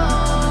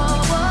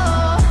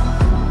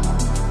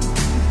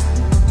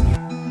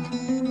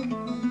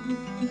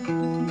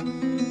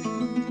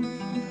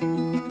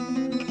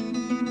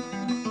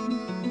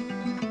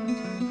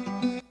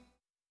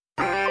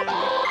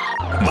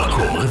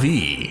 מקום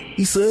רביעי,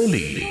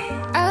 ישראלי.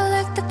 I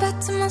like the fact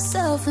to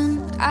myself and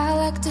I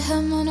like to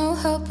have my no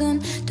help and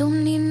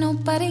don't need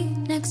nobody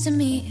next to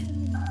me.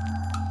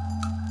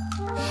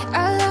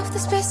 I love the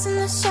space in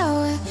the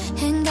shower,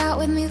 hang out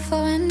with me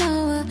for an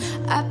hour.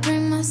 I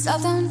bring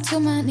myself down to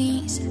my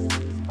knees.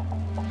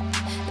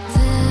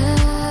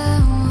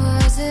 There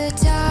was a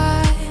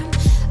time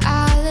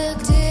I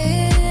looked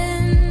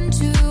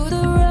into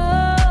the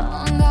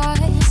wrong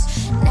eyes.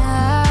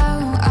 Now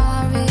I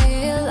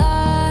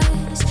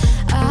realize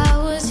I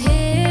was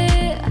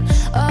here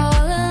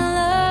all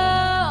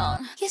alone.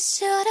 You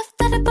should have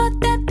thought about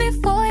that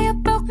before you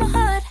broke my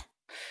heart.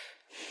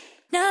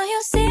 Now you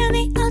see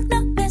me, I'm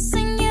not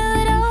missing you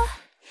at all.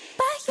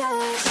 But you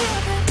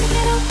should have took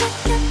it all back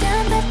and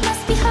down, that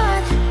must be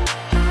hard.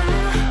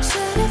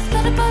 Should have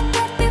thought about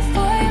that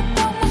before you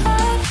broke my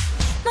heart.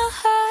 My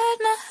heart,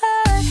 my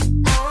heart.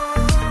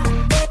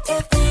 Did you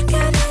think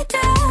I'd be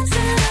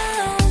dancing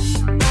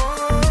alone?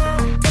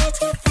 Did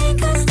you think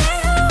I'd stay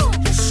home?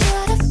 You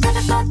should have thought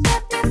about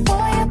that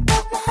before you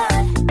broke my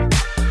heart.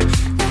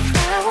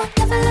 No, I won't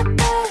never look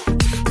back.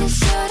 You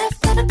should have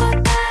thought about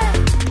that.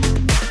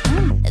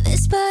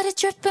 This body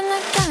dripping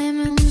like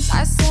diamonds.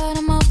 I set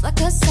him off like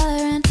a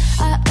siren.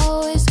 I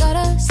always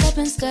gotta slip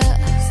and step.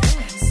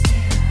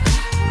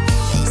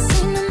 They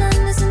say no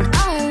man is an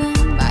island,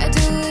 but I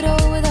do it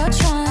all without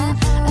trying.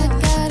 I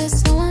got it,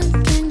 no one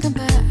can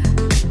compare.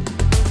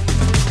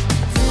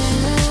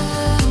 There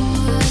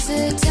was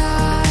a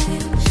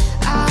time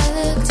I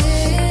looked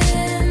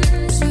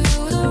into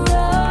the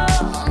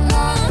wrong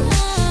one.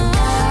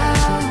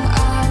 Now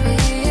I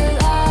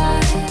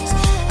realize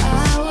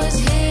I was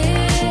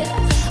here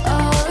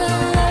all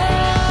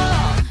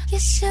alone. You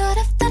should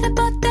have thought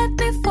about that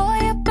before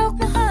you broke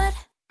my heart.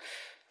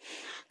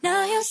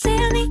 Now you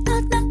see me,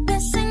 I'm not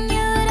missing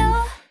you at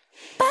all.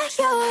 But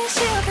you wish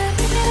you could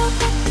take it all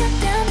back and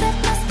down, that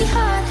must be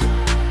hard.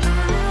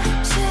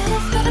 Should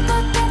have thought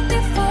about that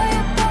before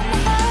you broke my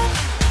heart.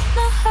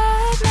 My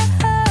heart, my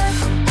heart.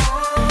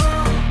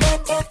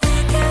 Did you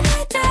think I'd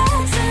be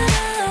dancing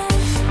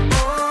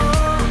alone?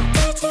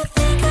 Did you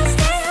think I'd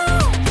stay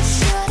home? You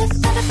should have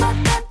thought about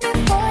that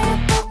before you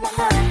broke my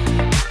heart.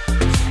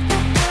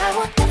 No, I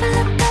won't never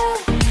look back.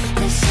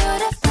 You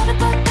should have thought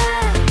about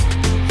that.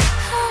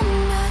 I'm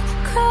not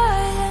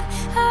crying,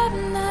 I'm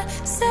not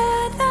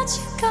sad that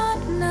you're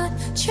gone, not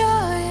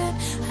trying.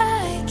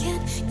 I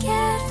can't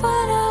get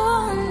what I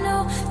want, no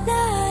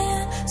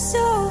lying.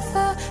 So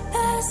far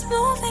past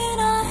moving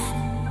on.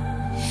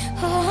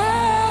 Oh,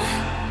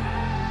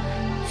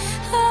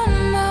 I'm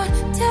not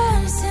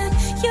dancing,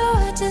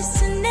 you're just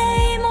a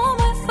name on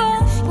my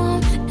phone.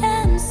 Won't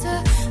answer,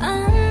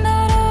 I'm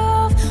better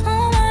off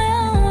on my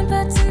own.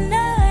 But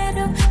tonight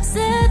I'm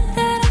sad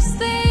that I'm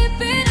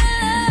sleeping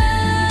alone.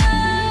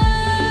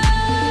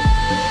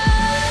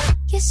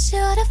 You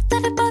should have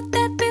thought about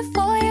that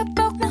before you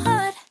broke my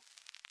heart.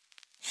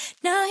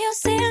 Now you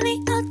see me,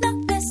 I'm not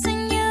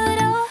missing you at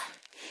all.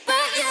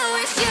 But you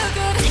wish you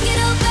could take it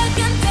all back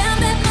and down,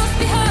 that must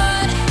be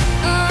hard.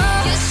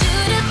 You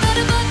should have thought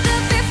about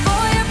that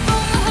before you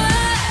broke my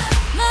heart.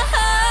 My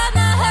heart,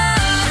 my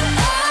heart.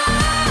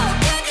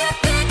 Did you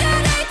think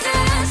I'd be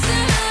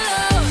dancing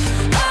alone?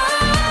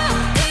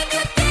 Did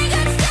you think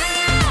I'd stay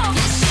home?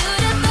 You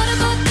should have thought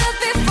about that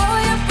before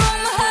you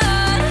broke my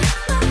heart.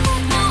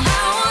 No,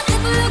 I won't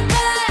ever look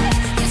back.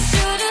 You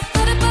should have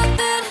thought about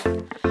that.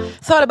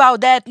 It's all about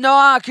that,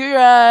 נועה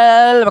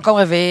קירל, מקום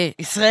רביעי,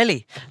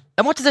 ישראלי.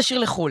 למרות שזה שיר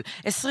לחול.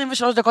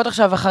 23 דקות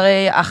עכשיו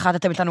אחרי אחת,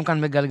 אתם איתנו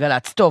כאן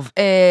בגלגלץ. טוב,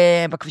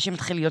 בכבישים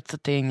מתחיל להיות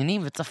קצת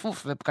עניינים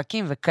וצפוף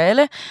ופקקים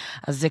וכאלה,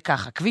 אז זה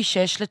ככה, כביש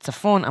 6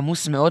 לצפון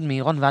עמוס מאוד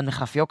מעירון ועד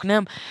מחלף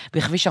יוקנעם,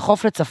 בכביש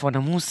החוף לצפון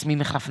עמוס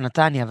ממחלף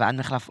נתניה ועד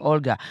מחלף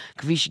אולגה,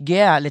 כביש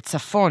גאה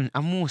לצפון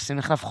עמוס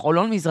ממחלף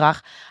חולון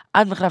מזרח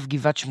עד מחלף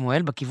גבעת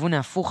שמואל, בכיוון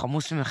ההפוך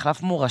עמוס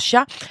ממחלף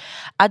מורשה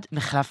עד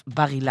מחלף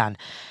בר אילן.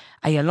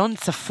 איילון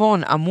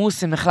צפון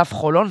עמוס ממחלף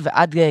חולון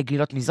ועד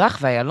גלילות מזרח,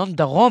 ואיילון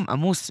דרום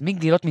עמוס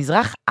מגלילות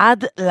מזרח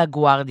עד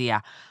לגוארדיה.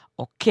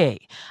 אוקיי,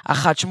 1-800-891-8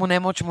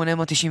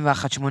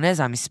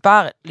 זה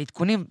המספר,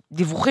 לעדכונים,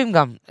 דיווחים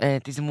גם,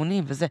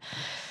 תזמונים וזה.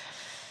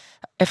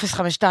 052-90-2002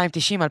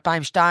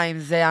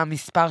 זה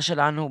המספר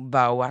שלנו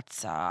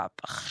בוואטסאפ.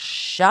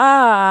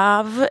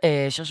 עכשיו,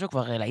 שרשו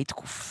כבר להיט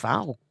תקופה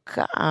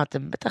ארוכה,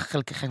 אתם בטח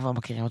חלקכם כבר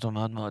מכירים אותו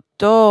מאוד מאוד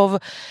טוב,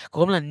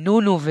 קוראים לה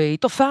נונו והיא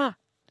תופעה.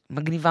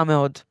 מגניבה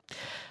מאוד.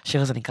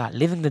 השיר הזה נקרא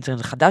Living the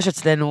Dream, חדש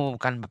אצלנו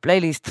כאן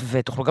בפלייליסט,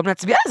 ותוכלו גם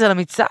להצביע על זה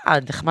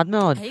למצעד, נחמד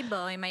מאוד. היי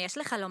בוי, מה יש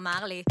לך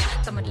לומר לי?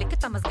 אתה מדליק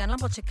את המזגן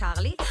למרות שקר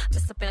לי?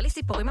 מספר לי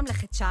סיפורים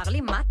ממלכת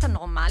צ'רלי? מה אתה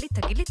נורמלי?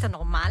 תגיד לי, אתה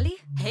נורמלי?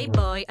 היי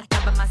בוי, אתה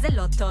במה זה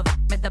לא טוב.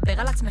 מדבר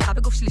על עצמך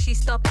בגוף שלישי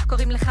סטופ.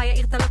 קוראים לך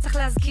יאיר, אתה לא צריך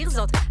להזכיר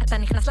זאת. אתה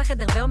נכנס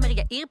לחדר ואומר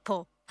יאיר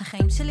פה.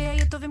 החיים שלי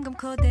היו טובים גם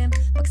קודם,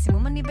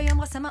 מקסימום אני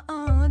ביום רסה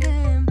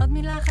מהאודם. עוד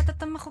מילה אחת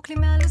אתה מחוק לי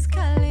מהלוס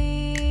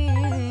קלי.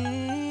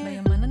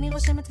 ביומן אני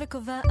רושמת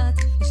וקובעת,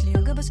 יש לי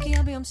יוגה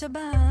בשקיעה ביום שבת.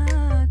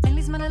 אין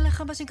לי זמן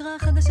עליך בשגרה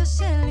החדשה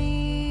שלי.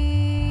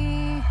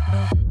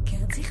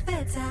 בוקר צריך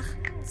בצח,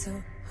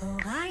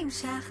 צהריים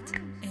שחט,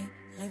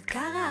 ערב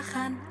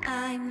קרחן,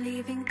 I'm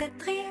living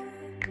the dream.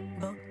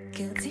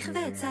 קרציך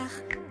וצח,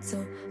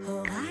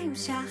 צהריים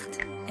שחט,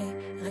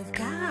 ערב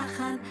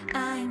קרחן,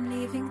 I'm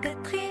living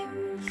the dream.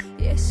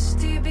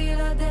 ישתי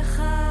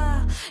בלעדיך,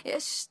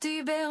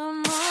 ישתי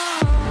ברמות.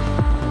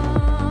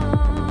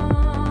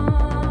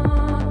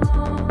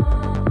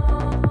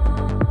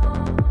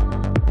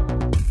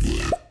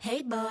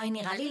 היי בוי,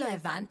 נראה לי לא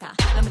הבנת,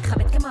 לא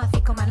מתחבט כמו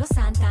אפיקומן לא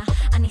סנטה,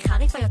 אני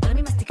חריפה יותר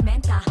ממסטיק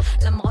מנטה,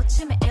 למרות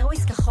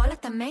שמאירוויס כחול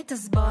אתה מת,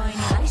 אז בוי,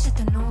 נראה לי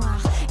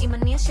שתנוח, אם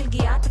אני של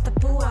גיאה אתה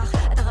תפוח,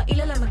 אתה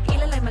רעיל עליי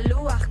מגעיל עליי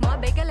מלוח, כמו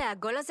הבייגל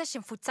העגול הזה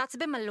שמפוצץ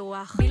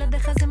במלוח,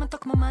 בלעדיך זה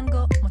מתוק כמו מנגו,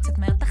 מוצאת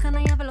מהר את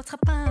החנייה ולא צריכה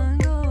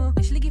פנגו,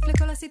 יש לי גיף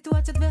לכל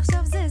הסיטואציות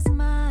ועכשיו זה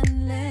זמן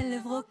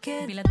ללב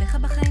רוקד, בלעדיך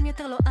בחיים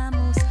יותר לא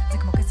עמוס, זה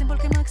כמו קסם בול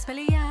כמו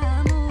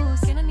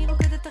אקספליאמוס, כן אני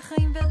רוקד את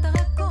החיים ואתה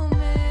רק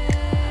אומר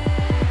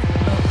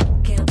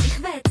קרציך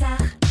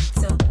וצח,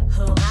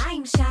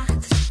 צהריים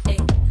שחט,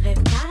 ערב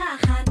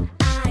קרחן,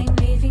 I'm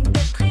living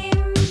the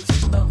dream.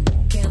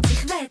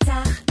 קרציך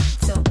וצח,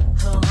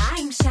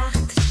 צהריים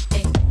שחט,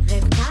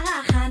 ערב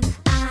קרחן,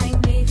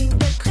 I'm living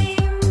the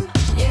dream.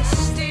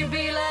 ישתי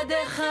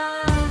בלעדיך,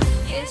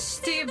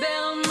 ישתי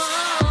ברמות.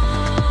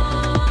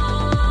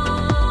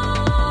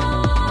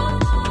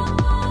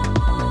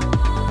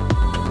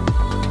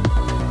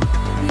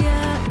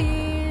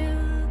 יאיר,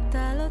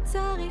 אתה לא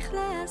צריך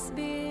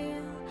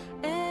להסביר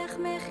איך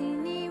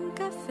מכינים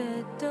קפה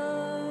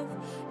טוב.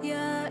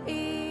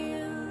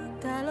 יאיר,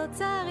 אתה לא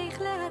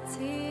צריך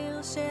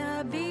להצהיר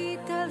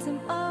שהביטלס הם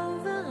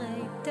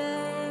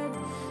overrated.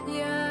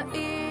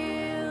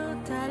 יאיר,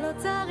 אתה לא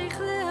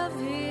צריך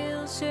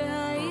להבהיר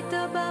שהיית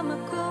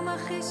במקום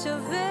הכי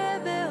שווה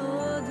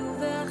בהודו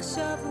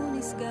ועכשיו הוא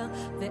נסגר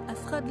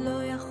ואף אחד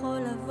לא יכול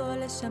לבוא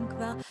לשם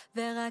כבר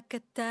ורק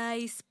אתה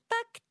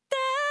הספקת.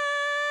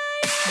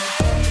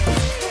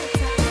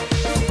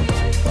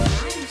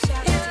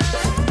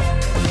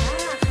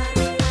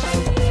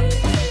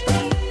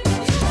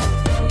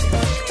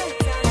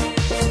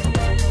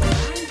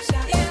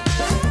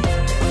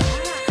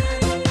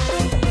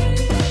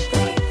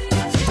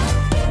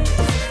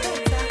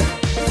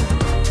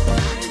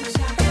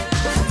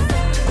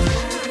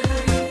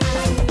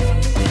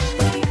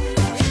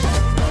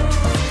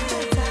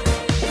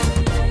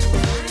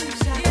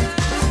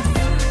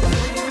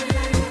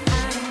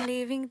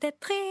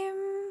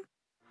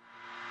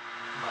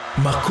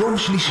 מקום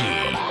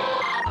שלישי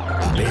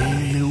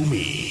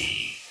בינלאומי.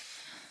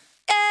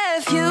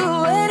 If you,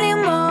 any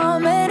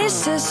mom, any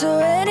sister,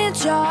 any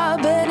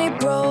job, any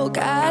broke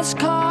ass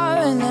car,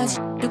 and that's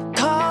the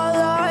call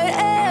art.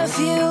 If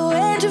you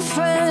and your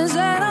friends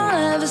that I'll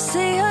never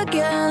see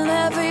again,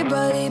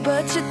 everybody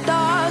but your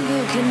dog,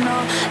 you can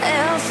all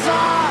F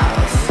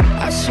off.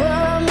 I swear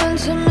I meant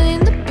to mean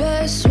the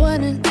best when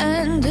it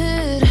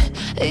ended.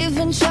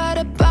 Even tried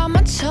to bite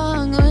my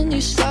tongue when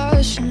you started.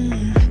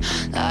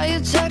 Now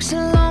you're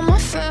texting all my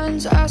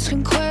friends,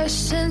 asking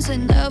questions. They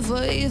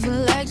never even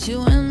liked you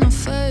in the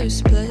first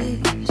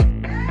place.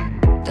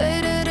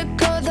 Dated a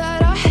girl that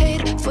I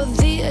hate for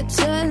the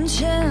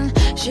attention.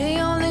 She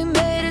only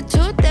made it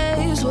 2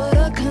 days, what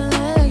a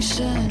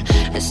connection.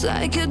 It's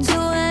like you'd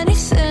do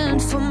anything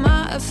for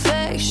my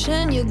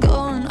affection. You're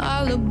going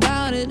all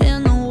about it in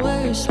the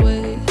worst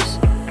ways.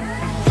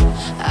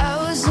 I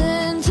was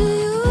into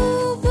you,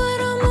 but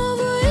I'm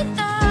over it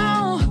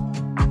now.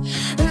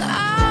 And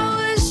I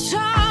was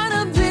trying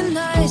to be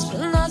nice,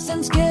 but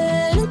nothing's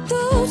getting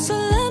through, so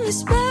let me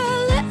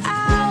spell it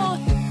out.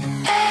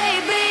 A,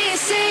 B,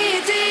 C,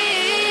 D,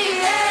 E,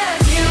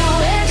 F. You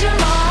and your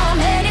mom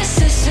and your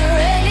sister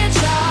and your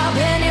job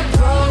and your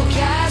broke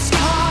ass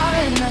car,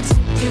 and that's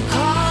you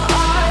call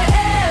art.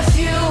 F.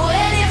 You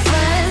and your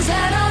friends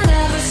that I'll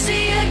never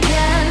see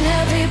again.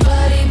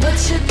 Everybody but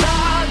your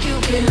dog, you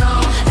can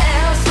all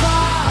F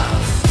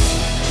off.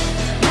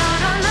 Na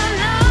na na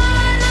na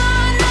na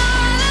na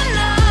na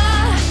na.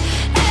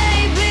 A,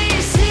 B,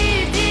 C,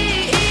 D,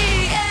 E,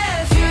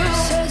 F. You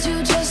said you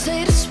just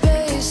needed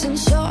space, and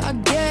so I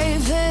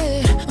gave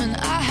it. When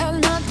I had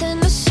nothing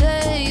to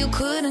say, you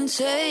couldn't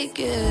take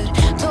it.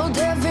 Told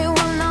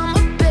everyone I'm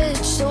a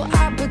bitch, so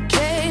I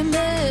became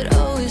it.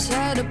 Always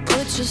had to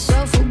put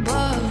yourself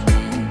above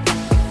me.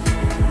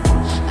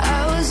 I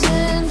was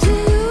into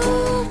you,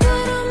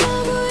 but I'm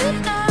over it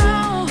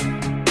now.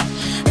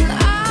 And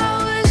I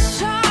was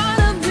trying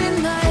to be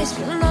nice,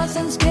 but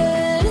nothing's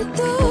getting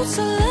through,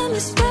 so let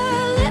me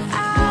spell it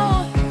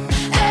out.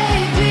 A,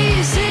 B,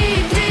 C,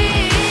 D,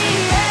 E,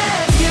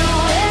 F. You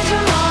and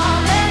your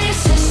mom and your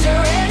sister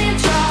and your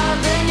job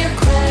and your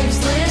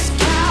Craigslist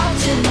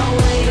couch and the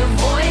way your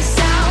voice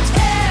sounds.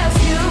 F.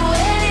 You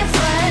and your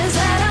friends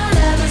that I'll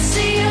never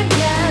see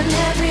again.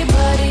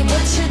 Everybody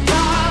but your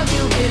dog,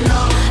 you can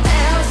all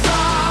F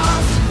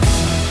off.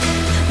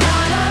 Na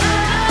na na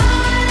na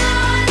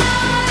na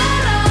na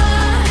na.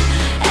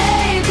 A,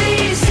 B,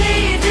 C,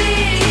 D,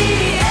 E,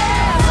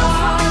 F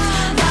off.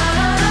 Na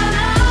na na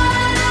na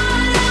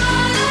na na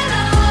na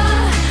na.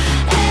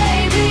 A,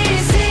 B,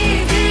 C,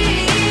 D,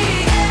 E,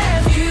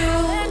 F. You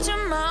and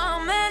your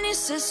mom and your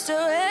sister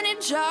and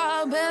your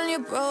job and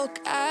your broke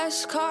ass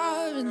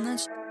car, and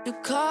that's you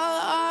call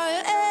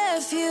art.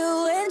 F. You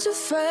bunch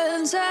of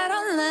friends that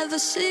I'll never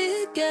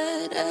see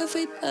again.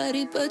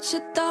 Everybody but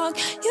your dog,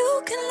 you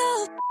can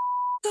love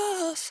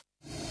off.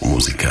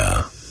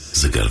 מוזיקה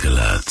זה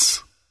גלגלצ.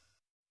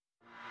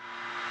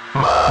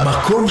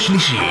 מקום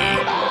שלישי.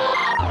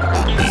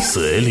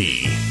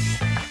 ישראלי.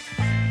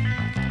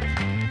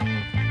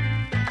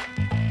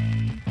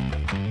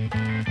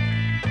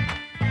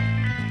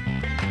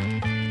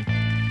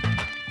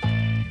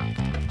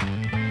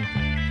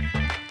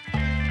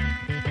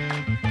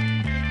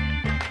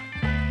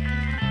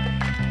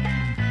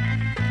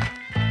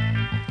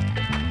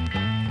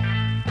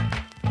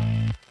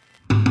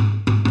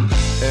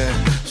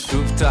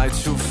 טייט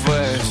שוב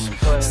פרש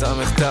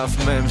סמך תף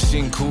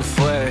שינקו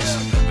פרש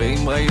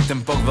ואם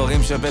ראיתם פה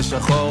גברים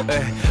שבשחור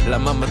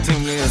למה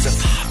מתאים לי איזה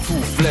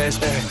פלש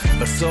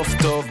בסוף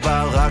טוב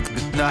בא רק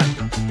בתנאי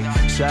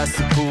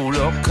שהסיפור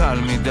לא קל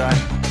מדי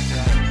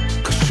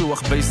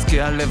קשוח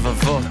בעסקי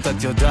הלבבות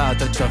את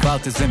יודעת את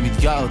שברת איזה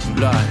מתגרת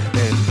אולי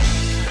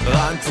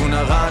רן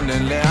תונה רן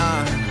אין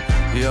לאן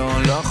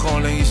לא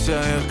יכול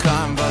להישאר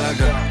כאן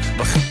בלגן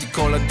בכיתי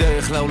כל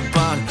הדרך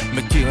לאולפן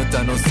מכיר את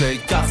הנושא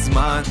ייקח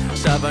זמן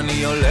עכשיו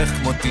אני הולך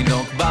כמו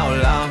תינוק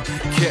בעולם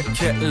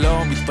כן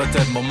לא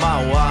מתפתד כמו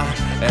וואו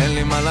אין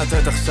לי מה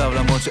לתת עכשיו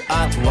למרות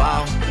שאת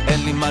וואו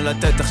אין לי מה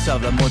לתת עכשיו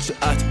למרות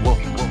שאת וואו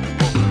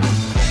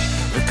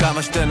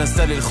וכמה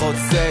שתנסה ללחוץ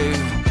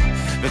סייב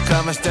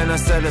וכמה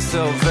שתנסה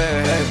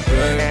לסובב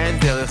אין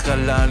דרך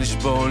קלה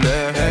לשבור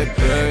לב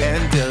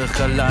אין דרך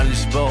קלה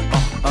לשבור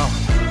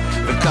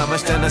וכמה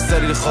שתנסה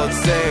ללחוץ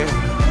סייב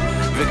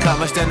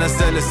וכמה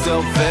שתנסה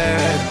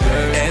לסובב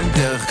אין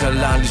דרך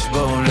קלה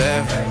לשבור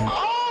לב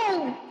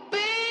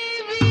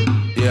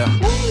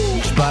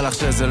נשבע לך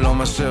שזה לא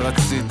מה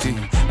שרציתי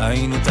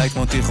היינו טי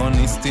כמו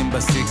תיכוניסטים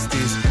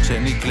בסיקסטיז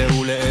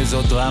שנקלעו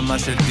לאיזו דרמה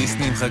של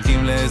דיסני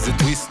מחכים לאיזה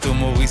טוויסט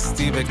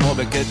הומוריסטי וכמו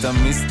בקטע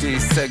מיסטי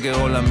סגר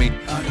עולמי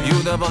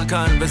יהודה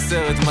ברקן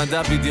בסרט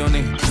מדע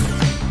בדיוני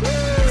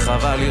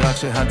חבל לי רק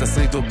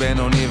שהתסריט הוא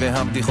בינוני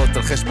והבדיחות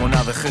על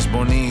חשבונה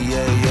וחשבוני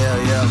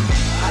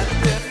אל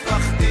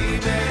תפחדי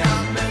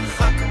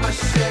מהמרחק מה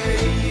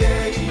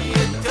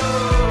שיהיה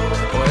טוב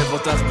אוהב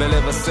אותך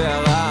בלב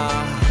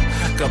הסערה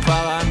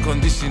כפרה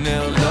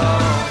אנקונדישיונר לא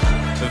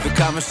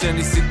וכמה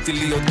שניסיתי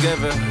להיות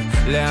גבר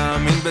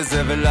להאמין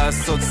בזה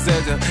ולעשות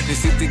סדר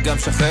ניסיתי גם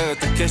שחרר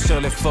את הקשר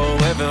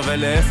לפוראבר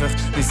ולהפך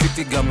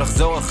ניסיתי גם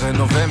לחזור אחרי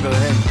נובמבר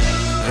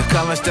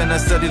וכמה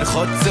שתנסה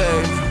ללחוץ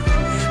סייב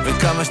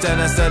וכמה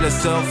שתנסה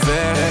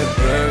לסובב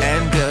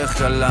אין דרך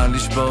קלה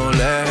לשבור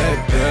לב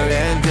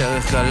אין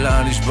דרך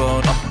קלה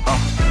לשבור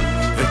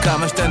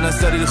וכמה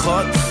שתנסה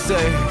ללחוץ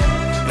סייב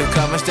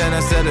וכמה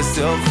שתנסה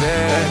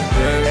לסובב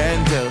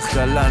אין דרך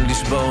קלה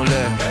לשבור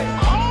לב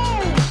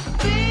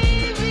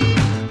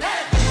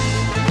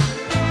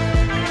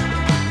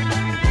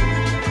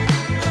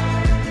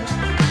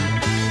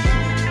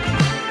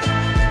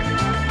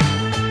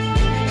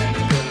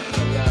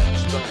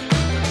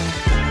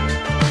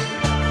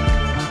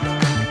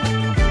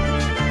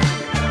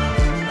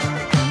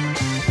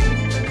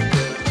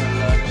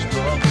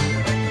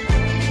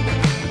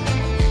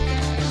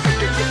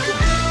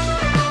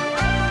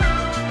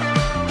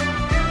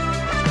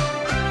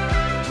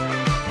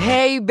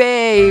היי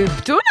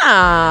בייב,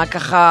 טונה,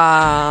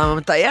 ככה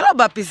מטייל לו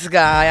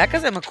בפסגה, היה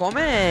כזה מקום,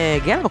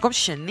 הגיע למקום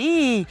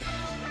שני,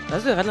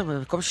 ואז הוא ירד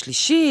למקום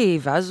שלישי,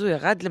 ואז הוא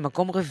ירד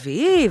למקום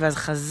רביעי, ואז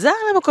חזר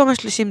למקום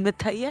השלישי,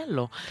 מטייל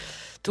לו.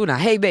 טונה,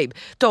 היי בייב.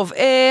 טוב,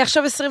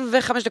 עכשיו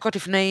 25 דקות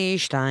לפני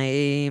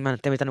 2,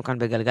 אתם איתנו כאן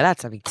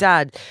בגלגלצ,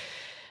 המצעד.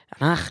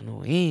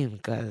 אנחנו עם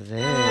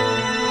כזה...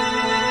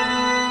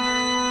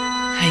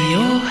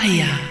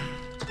 היה.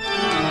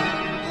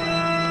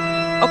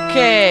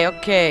 אוקיי,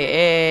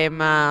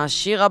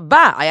 השיר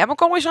הבא היה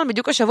מקום ראשון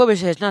בדיוק השבוע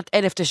בשנת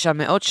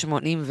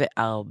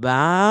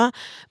 1984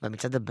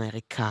 במצעד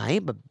האמריקאי,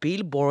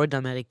 בבילבורד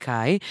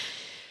האמריקאי,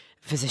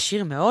 וזה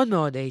שיר מאוד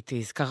מאוד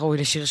 80s, ככה ראוי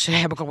לשיר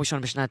שהיה מקום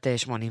ראשון בשנת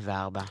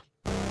 84.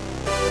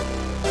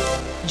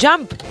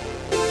 ג'אמפ,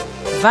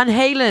 ון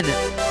היילן.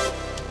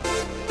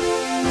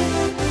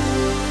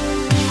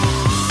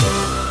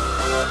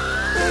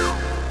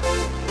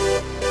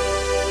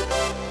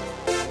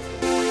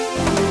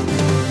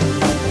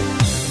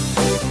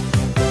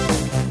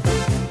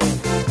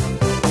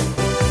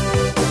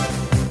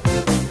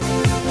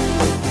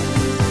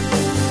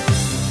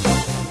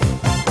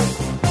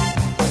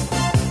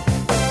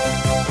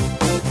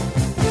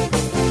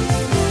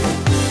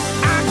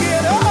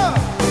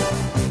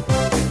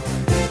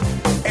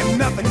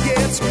 Nothing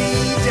gets me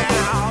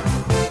down.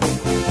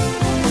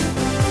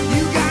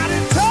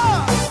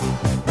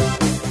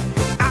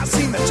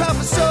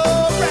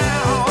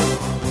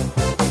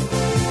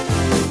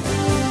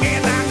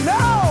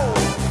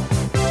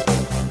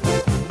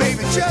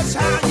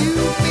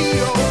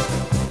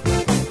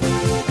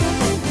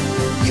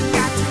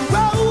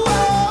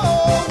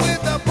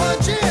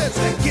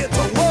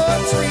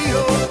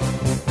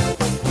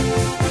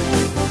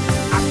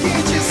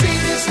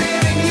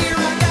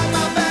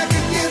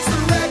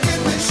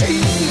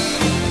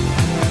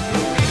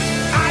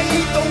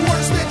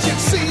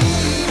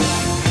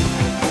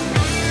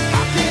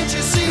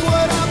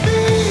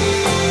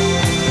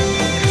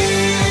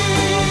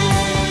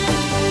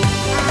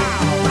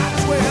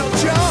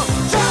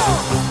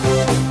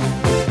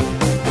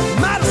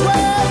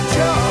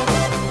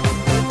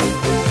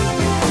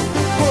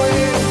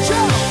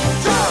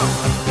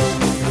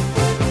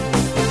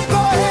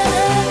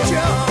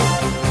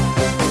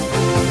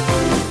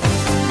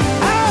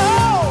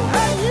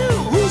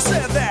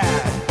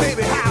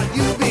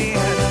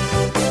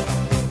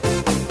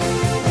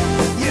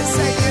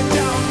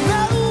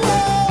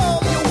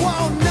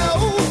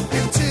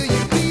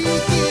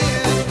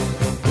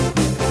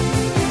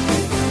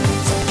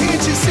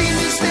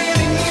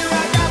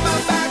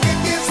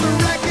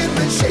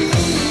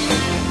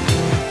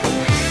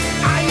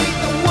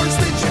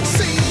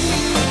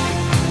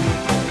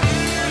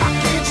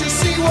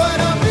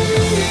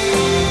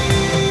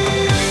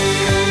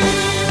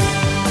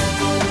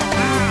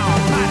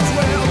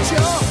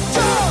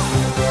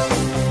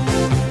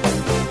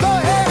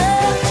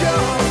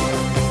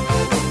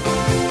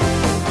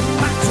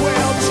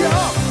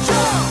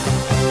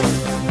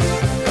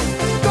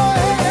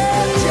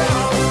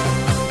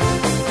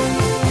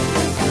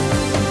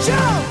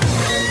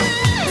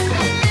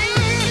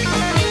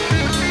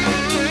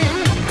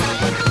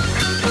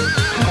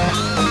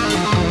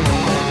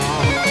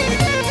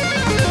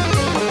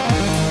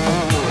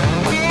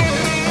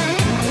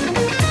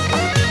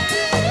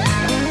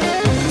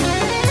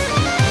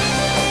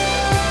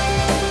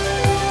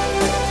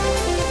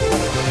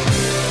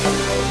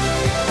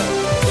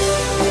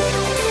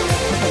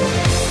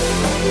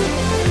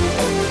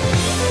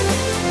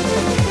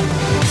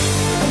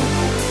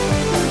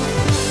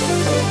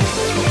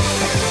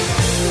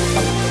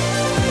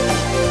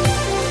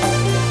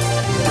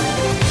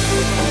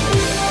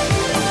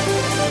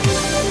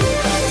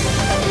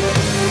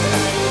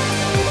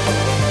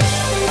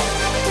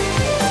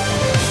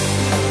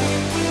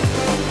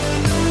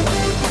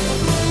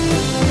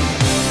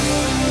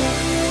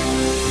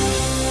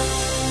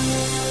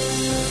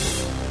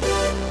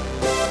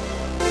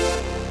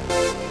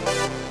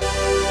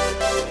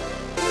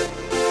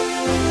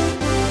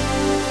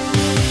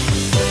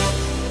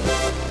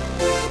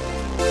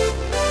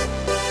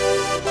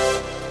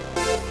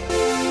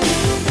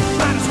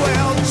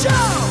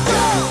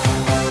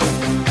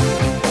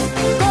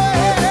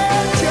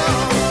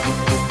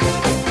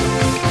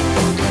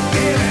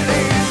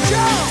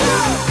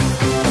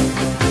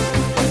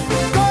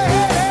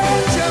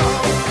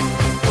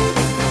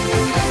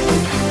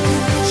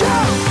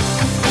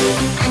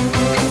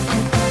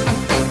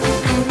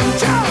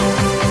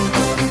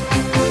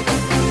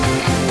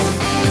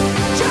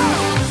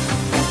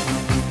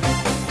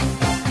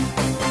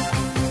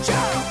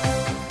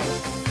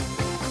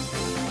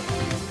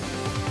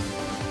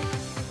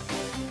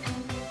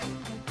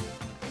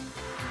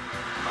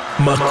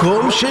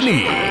 מקום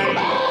שני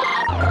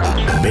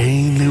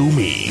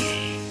בינלאומי.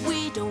 We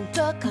don't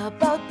talk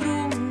about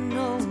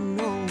Bruno,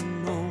 no,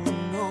 no,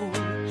 no.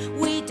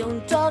 We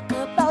don't talk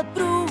about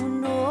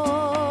Bruno.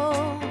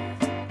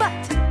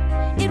 But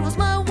it was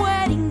my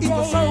wedding day. It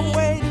was our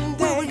wedding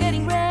day. We were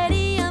getting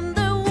ready and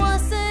there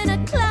wasn't a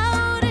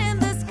cloud in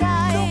the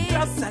sky. No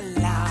clouds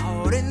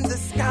allowed in the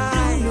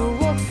sky. Bruno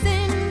walks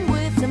in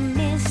with a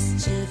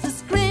mischievous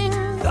grin.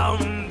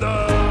 Thunder.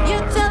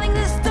 You're telling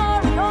this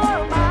story or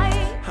am I?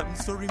 I'm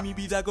sorry,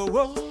 maybe that go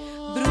wrong.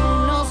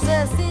 Bruno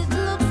says it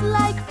looks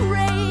like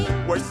rain.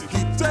 Why did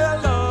he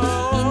tell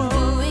us? In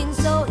doing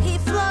so, he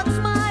floods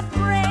my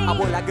brain. I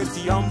will get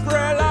the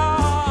umbrella.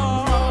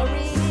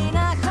 Buried in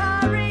a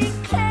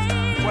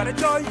hurricane. What a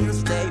joy you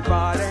stay,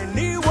 but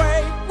anyway,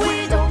 We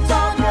don't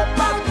talk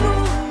about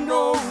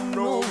Bruno,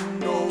 no,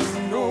 no,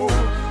 no.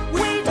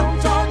 We don't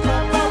talk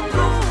about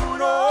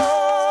Bruno.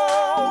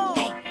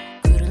 Hey,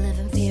 grew to live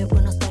in fear,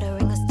 Bruno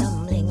stuttering or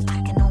stumbling. I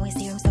can always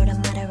hear him sort of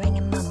muttering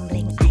and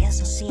mumbling. I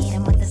associate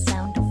him with the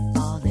sound of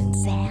falling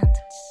sand.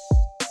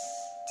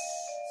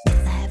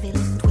 It's a heavy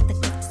lift with a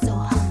gift so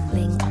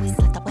humbling. Always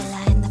left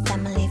abuela in the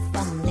family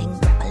fumbling,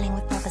 grappling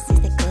with prophecies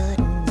they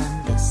couldn't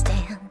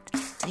understand.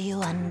 Do you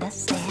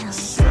understand?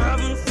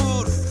 7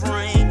 foot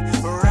frame,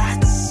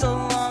 rats so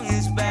long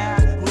his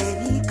back. When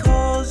he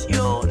calls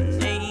your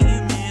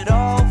name, it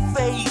all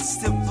fades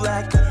to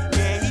black.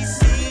 Yeah, he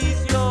sees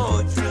your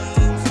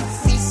dreams, he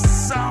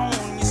feasts on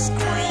your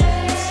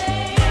screams.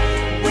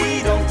 We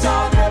don't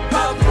talk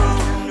about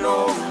Bruno,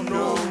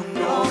 no,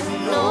 no,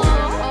 no.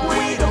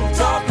 We don't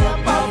talk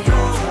about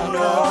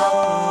Bruno.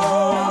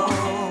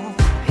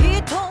 He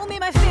told me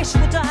my fish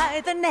would die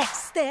the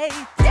next day.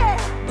 Dead.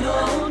 No,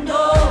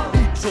 no.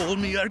 Told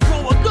me I'd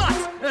grow a gut,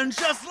 and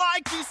just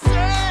like he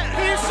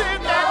said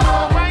that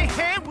my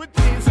hair would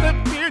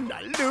disappear.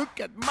 Now look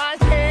at my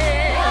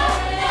hair.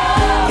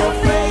 Your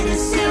fate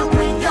is sealed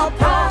when your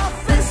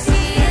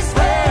prophecy is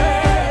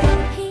read.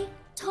 He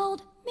told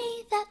me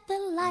that the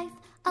life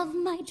of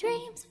my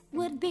dreams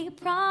would be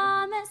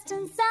promised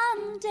and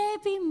someday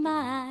be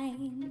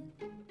mine.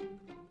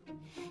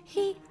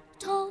 He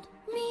told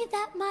me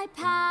that my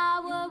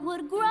power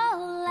would grow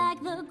like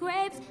the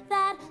grapes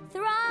that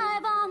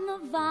thrive on the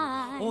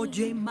vine.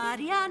 Oye,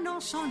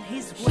 Mariano's on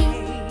his He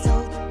way.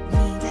 told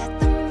me that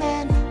the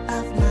man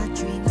of my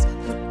dreams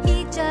would be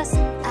just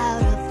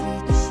out of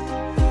reach,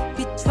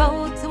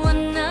 betrothed to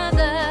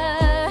another.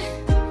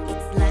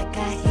 It's like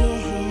I hear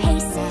him. Hey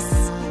sis,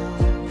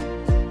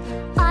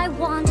 I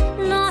want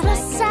not a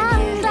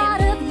sound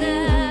out of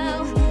you.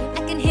 I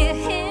can hear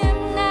him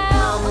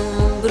now.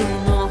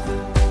 Bruno,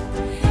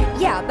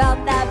 yeah, about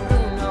that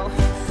Bruno.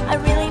 I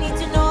really need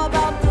to know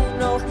about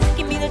Bruno.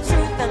 Give me the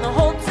truth and the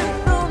whole truth,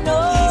 Bruno.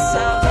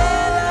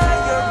 Isabella,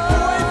 your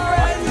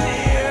boyfriend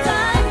here.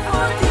 Time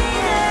for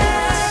dinner.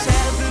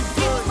 7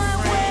 foot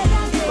frame,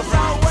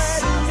 our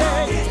wedding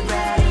day.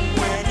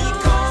 When he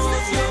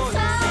calls your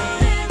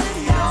name,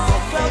 it all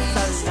floats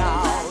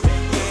aloud.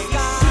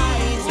 Yeah,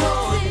 he sees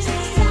your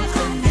dreams,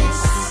 and this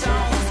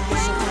song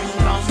screams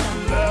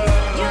thunder.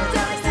 You're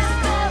telling this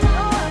story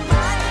or am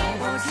I?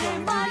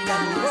 Somebody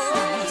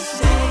understands.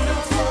 7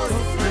 foot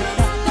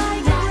frame,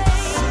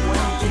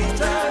 when he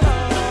tells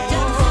us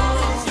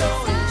your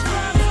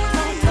dreams, it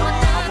all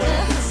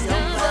floats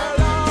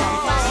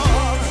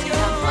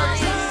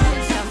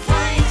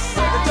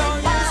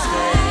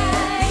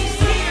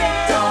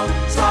Don't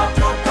talk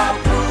about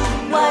Bruno.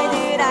 Why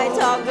did I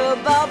talk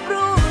about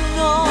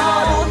Bruno?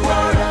 Not a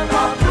word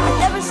about Bruno. I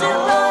never should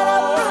have thought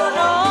of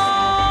Bruno.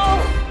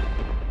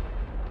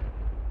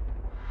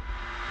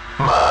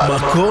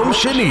 מקום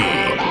שני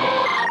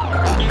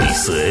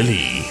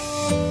ישראלי.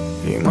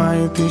 אם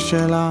הייתי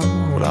שלה,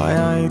 אולי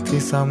הייתי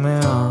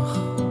שמח.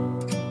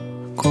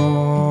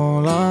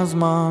 כל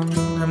הזמן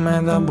הם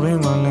מדברים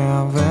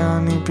עליה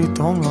ואני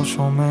פתאום לא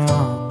שומע.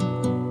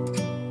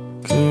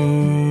 כי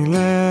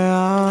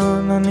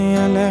לאן אני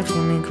אלך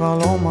אם היא כבר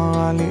לא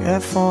מראה לי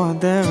איפה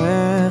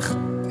הדרך?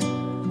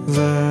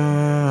 זה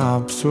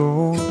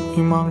אבסורד,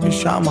 היא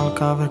מרגישה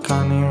מלכה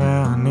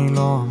וכנראה אני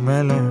לא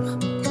המלך.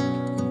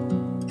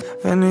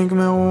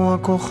 ונגמרו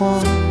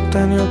הכוחות,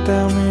 תן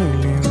יותר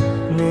מילים,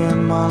 לי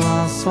אין מה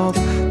לעשות,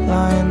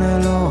 לה אין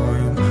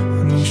אלוהים.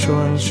 אני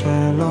שואל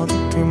שאלות,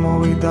 היא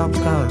מורידה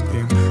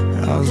בגדים,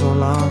 ואז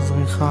עולה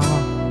זריחה.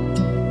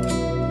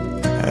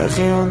 איך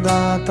היא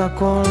יודעת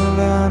הכל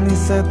ואני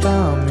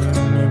סתמים,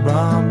 היא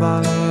באה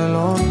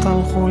בלילות,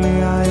 הלכו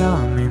לי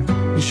הימים,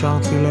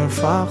 נשארתי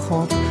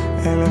לפחות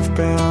 1000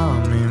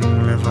 פעמים,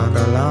 לבד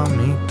על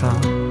המיטה.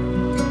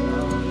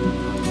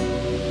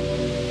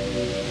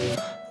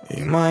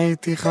 אם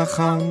הייתי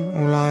חכם,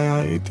 אולי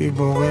הייתי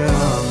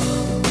בורח.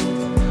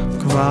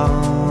 כבר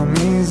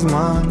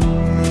מזמן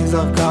היא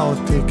זרקה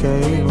אותי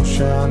כאילו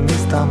שאני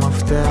סתם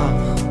מפתח.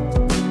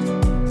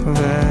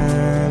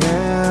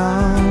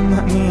 ולאן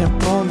אני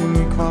אפול אם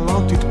היא כבר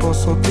לא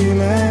תתפוס אותי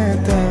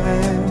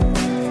לטרף?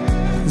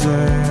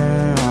 זה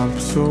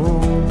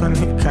אבסורד,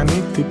 אני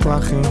קניתי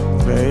פרחים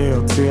והיא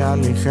הוציאה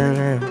לי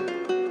חרב.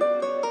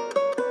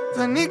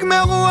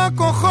 ונגמרו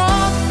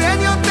הכוחות, אין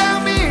יותר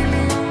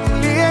מילים,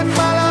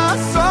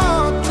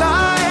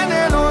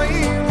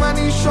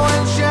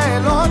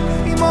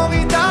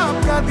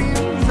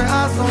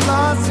 ואז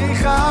עולה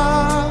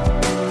שיחה.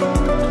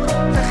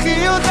 איך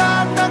היא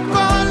יודעת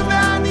הכל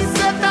ואני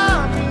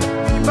סתם,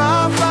 היא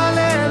באה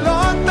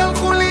בלילות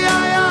הלכו לי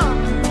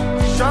הים,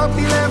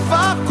 נשארתי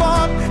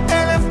לפחות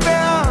 1000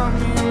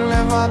 פעמים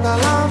לבד על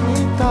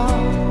המיטה.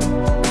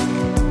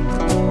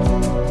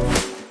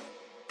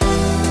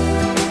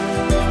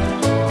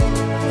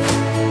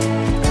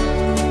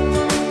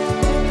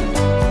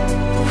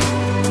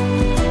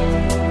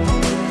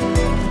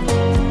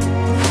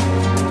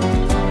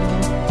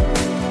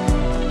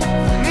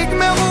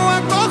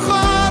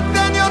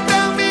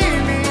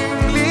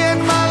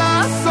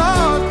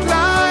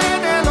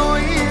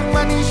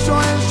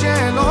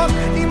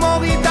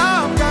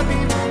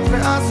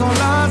 אז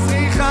עולה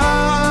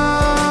שיחה.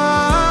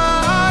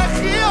 איך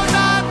היא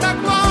יודעת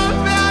הכל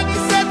ואני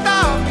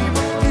סתמים,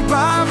 היא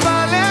באה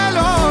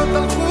בלילות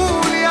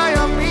הלכו לי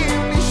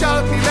הימים,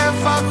 נשארתי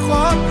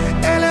לפחות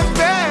 1000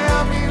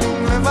 פעמים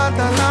לבד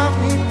על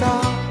המיטה.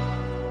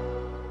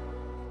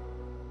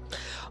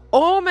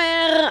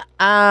 עומר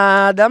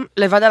האדם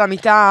לבד על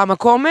המיטה,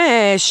 מקום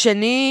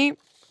שני,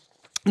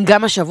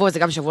 גם השבוע, זה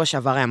גם שבוע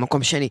שעבר היה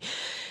מקום שני.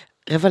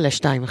 1:45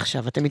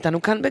 עכשיו, אתם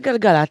איתנו כאן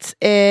בגלגלץ,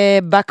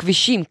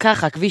 בכבישים,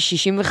 ככה, כביש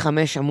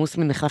 65 עמוס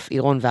ממחלף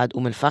עירון ועד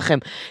אום אל-פחם,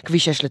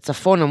 כביש 6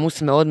 לצפון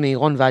עמוס מאוד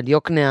מעירון ועד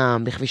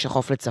יוקנעם, בכביש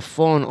החוף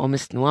לצפון,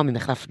 עומס תנועה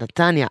ממחלף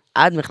נתניה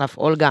עד מחלף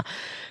אולגה,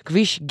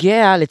 כביש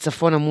גאה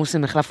לצפון עמוס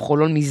ממחלף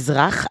חולון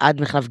מזרח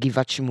עד מחלף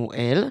גבעת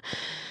שמואל,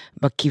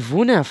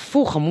 בכיוון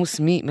ההפוך עמוס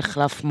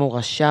ממחלף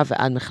מורשה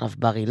ועד מחלף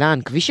בר אילן,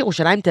 כביש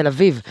ירושלים תל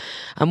אביב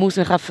עמוס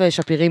מחלף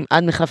שפירים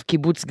עד מחלף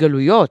קיבוץ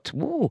גלויות,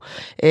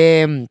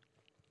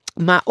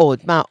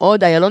 מה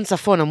עוד? איילון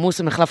צפון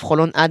עמוס ממחלף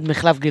חולון עד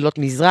מחלף גלילות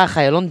מזרח,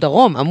 איילון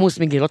דרום עמוס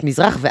מגלילות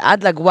מזרח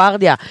ועד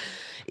לגוארדיה.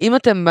 אם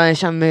אתם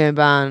שם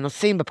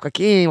בנושאים,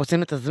 בפקקים,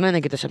 רוצים את הזמן,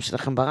 נגיד השם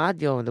שלכם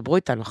ברדיו, דברו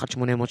איתנו,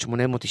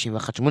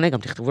 1-800-891-8, גם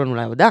תכתבו לנו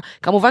להודעה,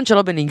 כמובן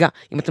שלא בנהיגה,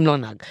 אם אתם לא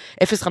נהג,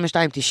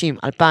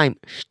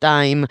 052-90-2002,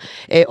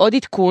 עוד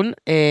עדכון,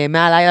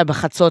 מהלילה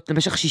בחצות,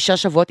 למשך 6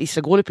 שבועות,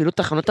 ייסגרו לפעילות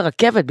תחנות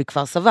הרכבת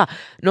בכפר סבא,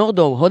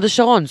 נורדו, הוד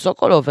השרון,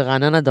 סוקולוב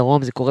ורעננה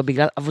דרום, זה קורה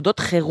בגלל עבודות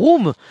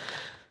חירום,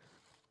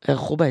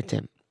 ערכו בהתאם.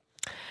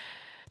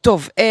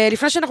 טוב,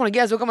 לפני שאנחנו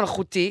נגיע הזוג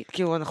המלאכותי,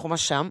 כי אנחנו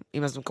ממש שם,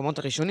 עם המקומות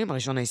הראשונים,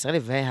 הראשון הישראלי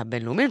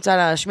והבינלאומי, אני רוצה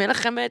להשמיע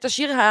לכם את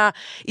השיר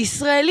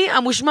הישראלי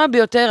המושמע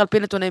ביותר על פי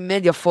נתוני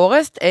מדיה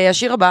פורסט.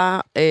 השיר הבא,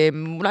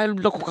 אולי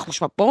לא כל כך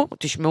מושמע פה,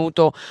 תשמעו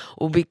אותו,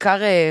 הוא בעיקר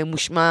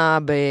מושמע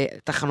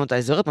בתחנות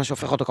האזוריות, מה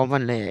שהופך אותו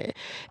כמובן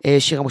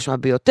לשיר המושמע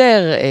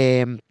ביותר,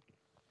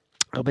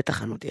 הרבה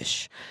תחנות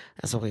יש,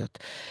 אזוריות.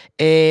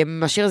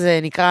 השיר הזה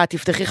נקרא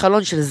תפתחי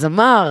חלון של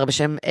זמר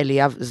בשם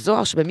אליאב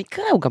זוהר,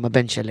 שבמקרה הוא גם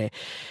הבן של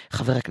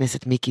חבר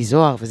הכנסת מיקי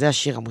זוהר, וזה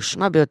השיר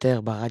המושמע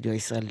ביותר ברדיו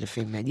הישראלי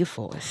לפי מדיה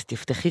פורסט,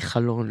 תפתחי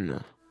חלון.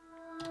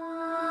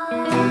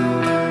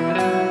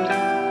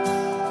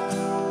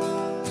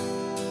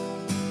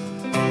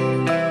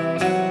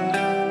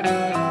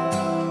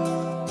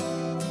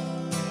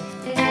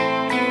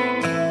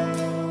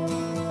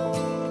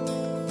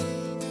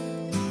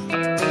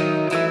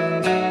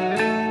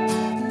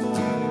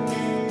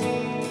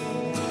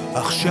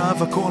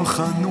 עכשיו הכל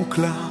חנוק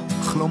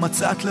לך, לא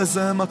מצאת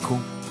לזה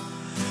מקום,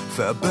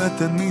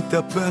 והבטן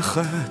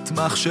מתהפכת,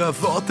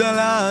 מחשבות על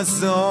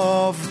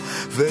לעזוב,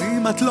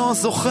 ואם את לא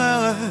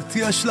זוכרת,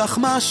 יש לך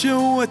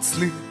משהו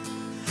אצלי,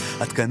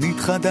 את קנית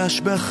חדש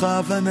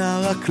בכוונה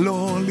רק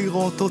לא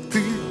לראות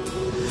אותי,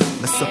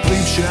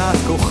 מספרים שאת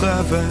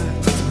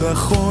כוכבת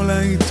בכל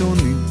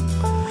העיתונים,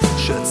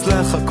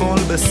 שאצלך הכל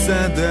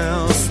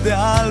בסדר,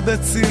 סדל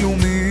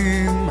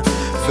בצילומים,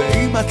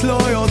 ואם את לא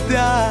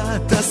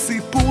יודעת,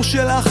 הסיפור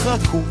שלך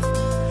רקוב,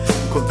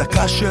 כל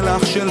דקה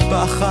שלך של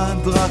פחד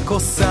רק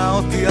עושה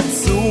אותי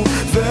עצוב,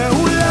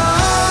 ואולי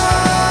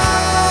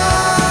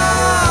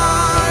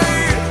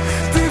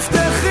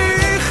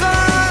תפתחי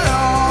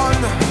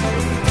חלון,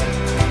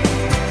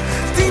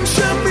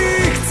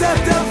 תנשמי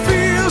קצת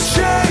אוויר,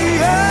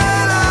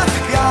 שיהיה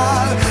לך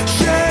קל,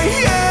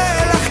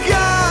 שיהיה לך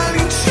קל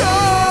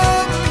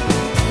לנשום,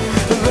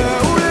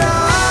 ואולי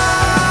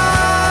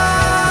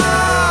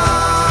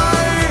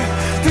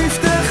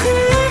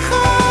תפתחי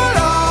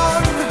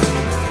חלון,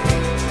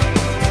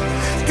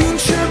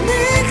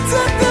 תנשמי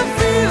קצת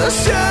אוויר,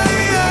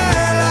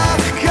 שיהיה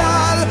לך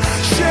קל,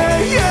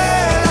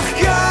 שיהיה לך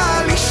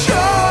קל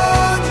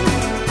לישון.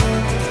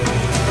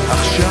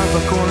 עכשיו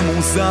הכל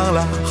מוזר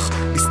לך,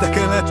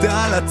 מסתכלת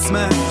על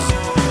עצמך,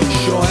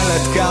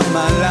 שואלת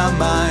כמה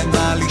למה, אין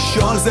מה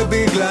לשאול, זה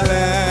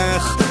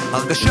בגללך,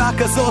 הרגשה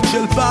כזאת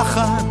של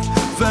פחד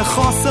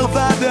וחוסר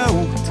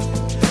ודאות,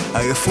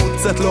 עייפות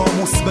קצת לא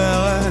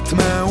מוסברת,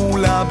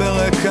 מעולה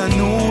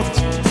ברקנות,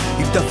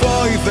 אם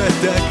תבואי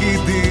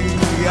ותגידי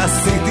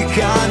עשיתי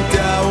כאן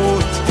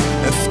טעות,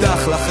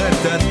 אפתח לך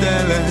את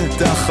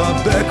הדלת,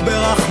 אחבק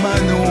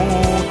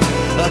ברחמנות,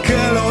 רק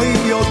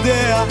אלוהים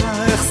יודע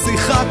איך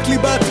שיחקת לי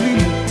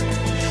בתמימות,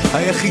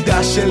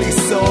 היחידה שלי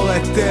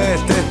שורטת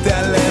את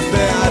הלב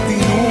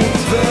בעדינות,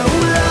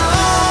 ואולי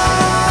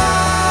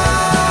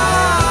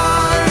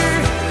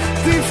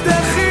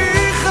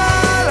תפתחי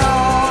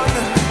חלון,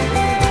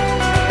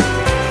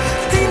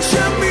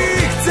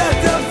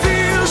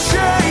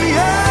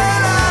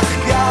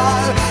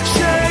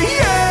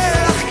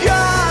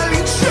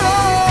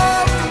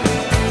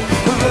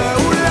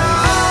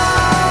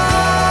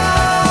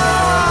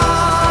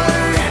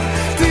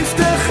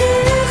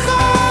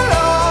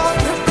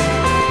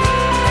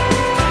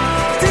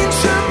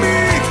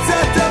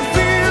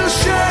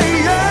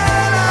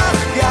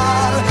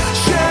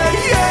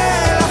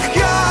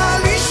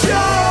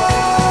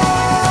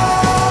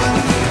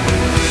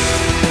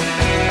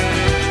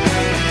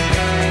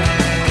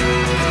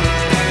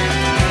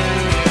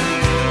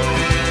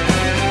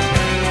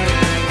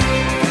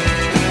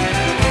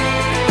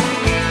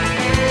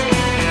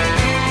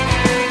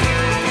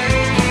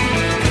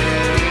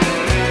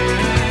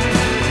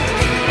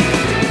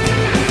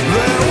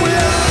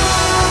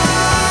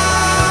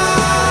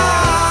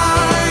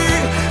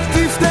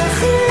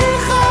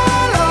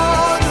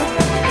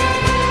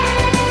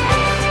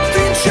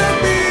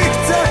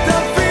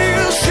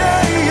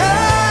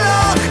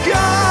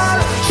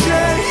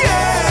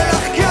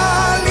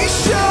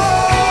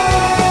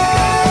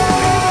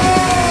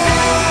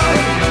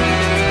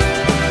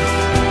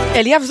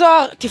 אליאב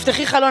זוהר,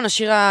 תפתחי חלון,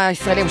 השיר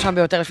הישראלי שם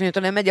ביותר לפני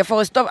נתוני מדיה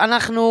פורסט. טוב,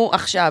 אנחנו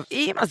עכשיו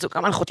עם הזוג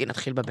המלכותי,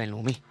 נתחיל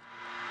בבינלאומי.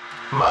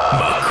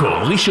 מקום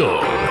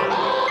ראשון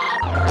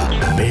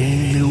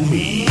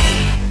בינלאומי.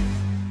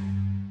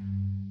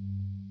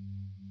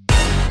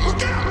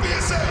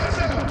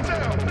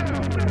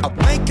 I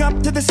wake up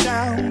to the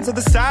sounds of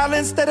the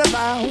silence that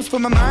allows for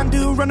my mind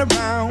to run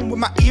around with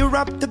my ear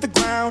up to the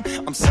ground.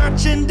 I'm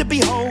searching to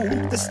behold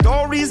the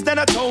stories that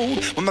I told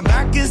when my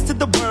back is to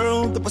the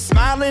world that was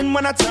smiling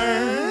when I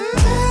turned.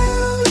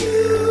 Tell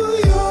you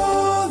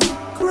you're the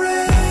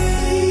greatest,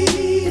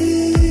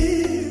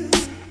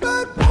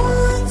 but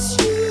once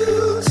you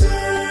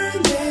turn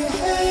they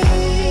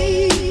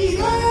hate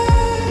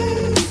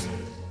us.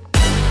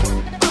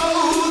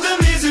 Oh, the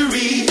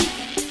misery.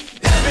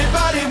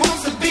 Everybody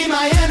wants to be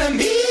my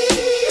enemy.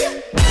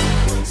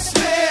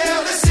 Smell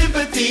the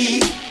sympathy.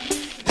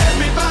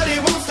 Everybody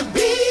wants to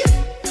be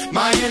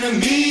my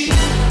enemy.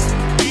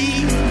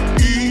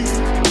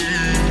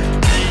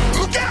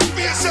 Look out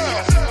for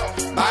yourself.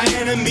 My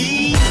enemy.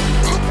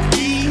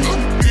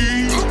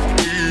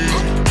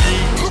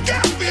 Look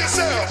out for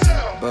yourself.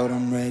 But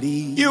I'm ready.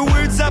 Your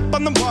words up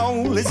on the wall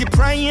as you're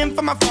praying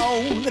for my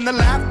phone, and the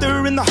laughter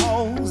in the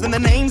halls and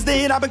the names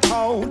that I've been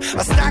called.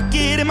 I stack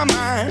it in my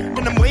mind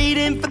and I'm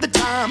waiting for the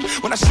time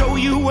when I show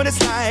you what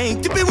it's like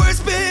to be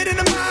worse fit in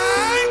the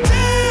mind.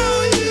 Tell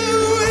you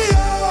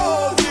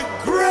you're the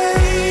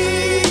greatest,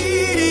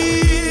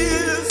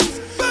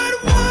 but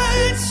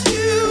once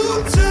you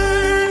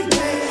turn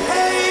they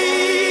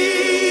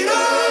hate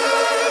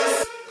us.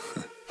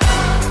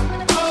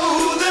 Oh,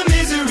 the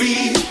misery.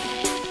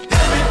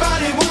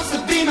 Everybody wants to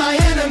be my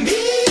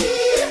enemy.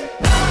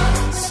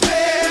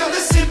 Spare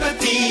the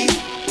sympathy.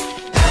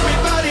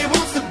 Everybody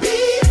wants to be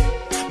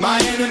my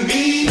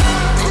enemy.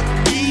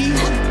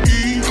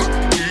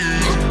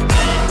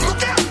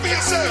 Look out for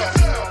yourself.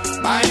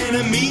 My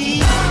enemy.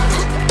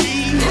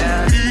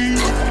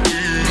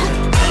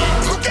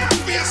 Look out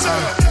for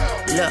yourself.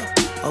 Look,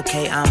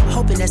 okay, I'm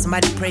hoping that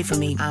somebody pray for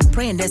me. I'm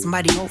praying that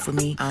somebody hope for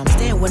me. I'm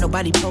staying where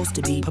nobody supposed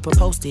to be.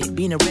 Posted,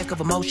 being a wreck of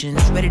emotions.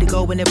 Ready to go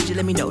whenever you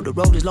let me know. The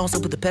road is long, so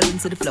put the pedal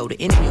into the flow. The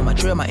enemy on my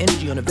trail, my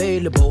energy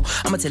unavailable.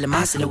 I'ma tell him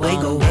I still away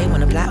go. Hey,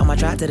 when I fly on my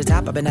drive to the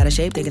top, I've been out of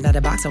shape, thinking out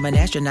the box. I'm an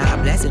astronaut. I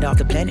blasted off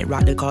the planet,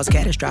 rock that caused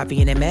catastrophe,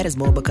 and it matters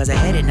more because I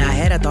had it. Now I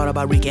had, I thought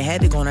about wreaking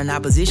havoc on an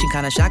opposition,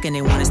 kinda shocking.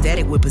 They want a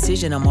static with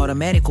precision. I'm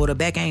automatic,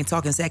 quarterback. I ain't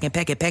talking second,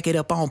 pack it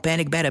up on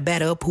panic,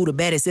 batter up. Who the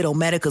baddest? It don't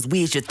matter, cause we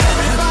is just.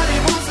 Everybody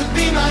wants to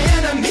be my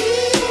enemy.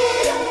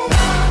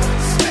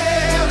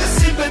 Spare the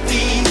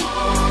sympathy.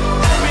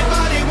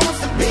 Everybody wants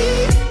to be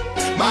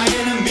my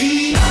enemy.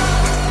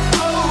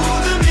 Oh,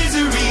 the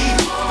misery.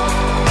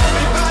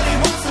 Everybody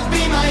wants to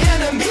be my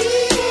enemy.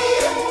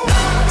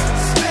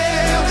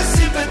 Spare the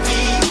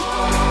sympathy.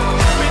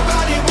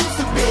 Everybody wants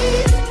to be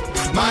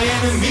my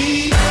enemy.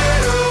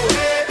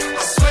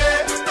 I swear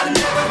I'll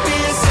never be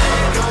a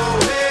sad no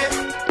way.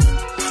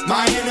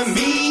 My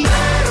enemy.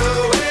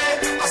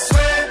 I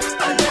swear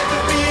I'll never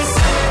be a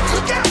sad.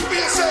 Look out for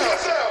yourself.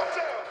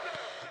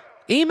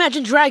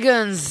 Imagine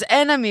Dragons,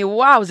 Enemy,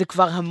 וואו, זה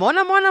כבר המון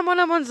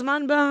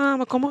זמן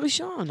במקום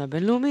הראשון,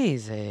 הבינלאומי,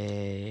 זה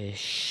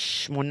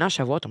 8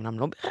 שבועות, אמנם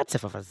לא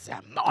ברצף, אבל זה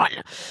המון.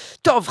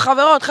 טוב,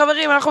 חברות,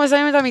 חברים, אנחנו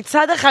מסיימים את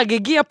המצעד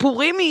החגיגי,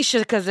 הפורימי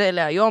שכזה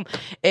להיום.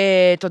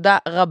 תודה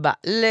רבה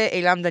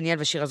לאילם דניאל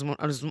ושיר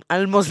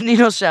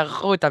אלמוזנינו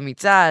שערכו את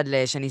המצעד,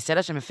 לשני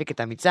סלע שמפיק את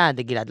המצעד,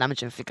 לגלעד למד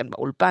שמפיק כאן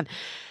באולפן,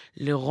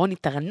 לרוני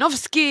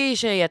טרנובסקי,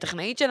 שהיא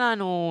הטכנאית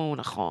שלנו,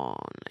 נכון,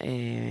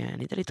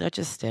 אני דלית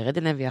רצ'שטר,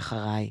 עדן נבי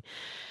אחריי,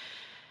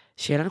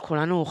 שיהיה לנו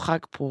כולנו חג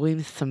פורים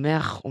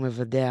שמח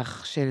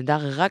ומבדח, שנדע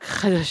רק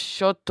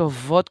חדשות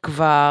טובות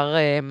כבר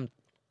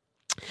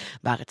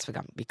בארץ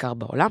וגם בעיקר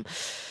בעולם.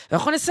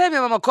 ואנחנו נסיים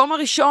עם המקום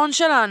הראשון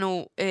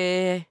שלנו,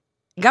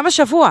 גם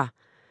השבוע,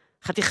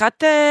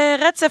 חתיכת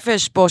רצף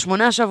יש פה,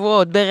 8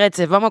 שבועות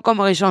ברצף,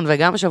 במקום הראשון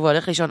וגם השבוע,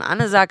 הולך לישון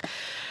אנזק,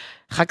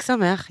 חג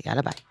שמח,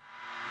 יאללה ביי.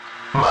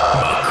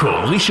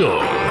 מקום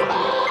ראשון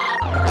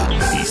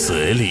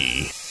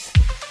ישראלי.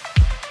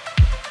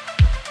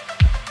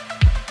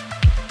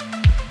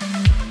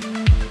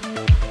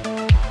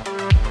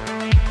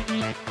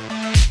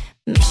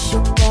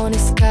 מישהו פה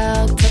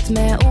נזכר קצת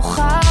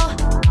מאוחר,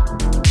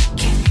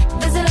 כן,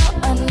 וזה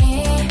לא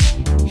אני,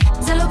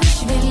 זה לא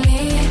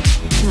בשבילי.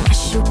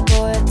 משהו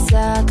פה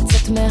יצא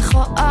קצת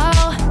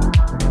מכוער,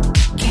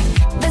 כן,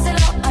 וזה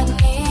לא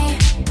אני,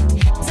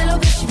 זה לא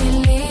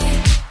בשבילי.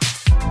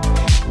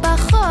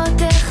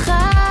 פחות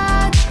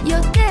אחד,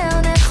 יותר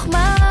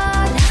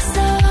נחמד,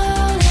 לחזור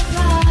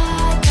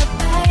לבד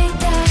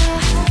הביתה.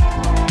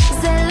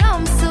 זה לא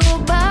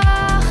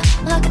מסובך,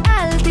 רק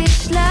אל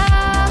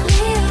תשלח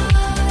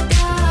להיות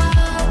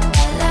עד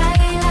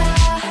בלילה.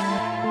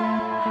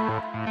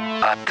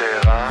 את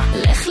ערה?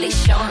 לך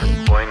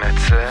לישון, בואי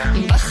נצא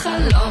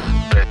בחלום,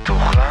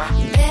 בטוחה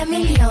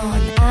במיליון,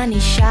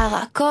 אני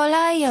שרה כל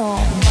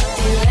היום. בוא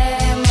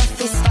תראה מה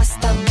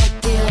פספסת, בוא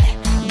תראה,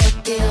 בוא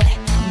תראה,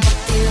 בוא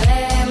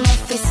תראה מה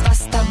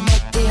פספסת, בוא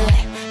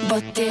תראה, בוא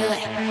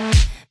תראה.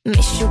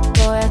 מישהו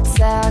פה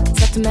יצא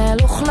קצת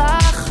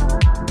מלוכלך.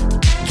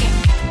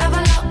 אבל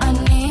לא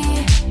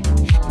אני,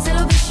 זה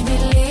לא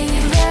בשבילי,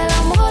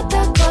 ולמרות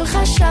הכל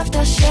חשבת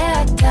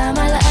שאתה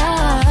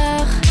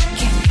מלאך.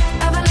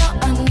 אבל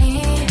לא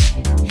אני,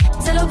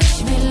 זה לא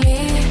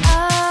בשבילי.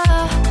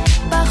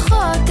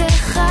 פחות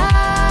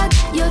אחד,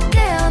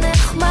 יותר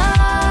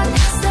נחמד,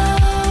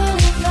 לחזור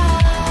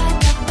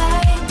לבד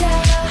הביתה.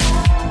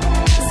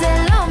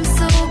 זה לא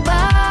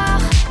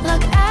מסובך,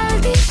 רק אל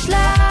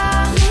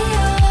תשלח לי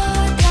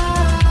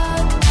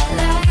הודעות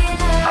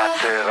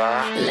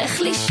בלילה. לך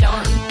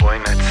לישון, בואי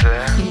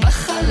נצא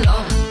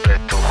בחלום,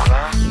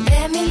 בטוחה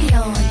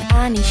במיליון,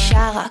 אני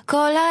שרה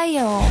כל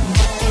היום.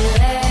 בוא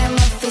תראה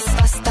מה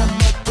פספסת,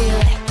 בוא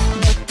תראה,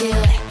 בוא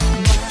תראה,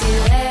 בוא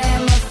תראה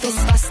מה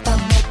פספסת,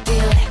 בוא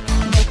תראה,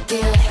 בוא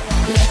תראה,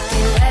 לא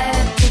תראה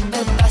אותי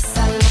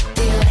בבסה, לא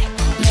תראה,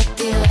 לא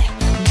תראה,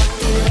 בוא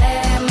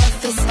תראה מה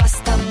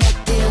פספסת, בוא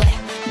תראה,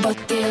 בוא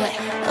תראה,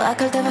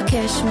 רק אל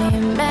תבקש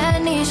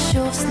ממני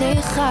שוב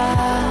סליחה,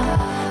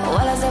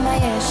 וואלה זה מה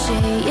יש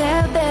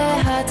שיהיה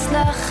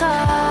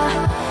בהצלחה,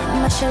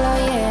 מה שלא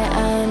יהיה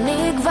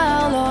אני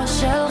כבר לא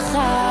שלך,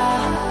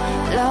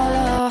 לא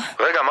לא.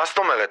 רגע, מה זאת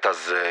אומרת? אז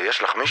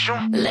יש לך מישהו?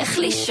 לך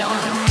לישון,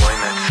 בואי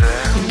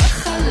נצא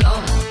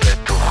בחלום,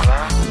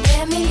 בטוחה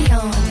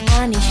במיליון,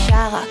 אני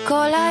שרה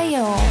כל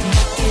היום.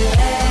 בוא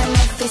תראה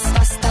מה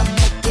פספסת,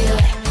 בוא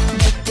תראה,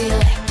 בוא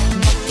תראה,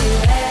 בוא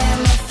תראה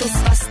מה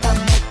פספסת,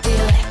 בוא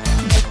תראה,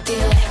 בוא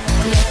תראה,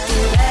 לא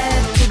תראה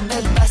אותי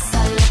בבסה,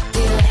 לא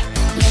תראה,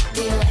 לא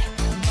תראה,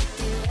 בוא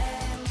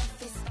תראה מה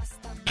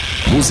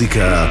פספסת.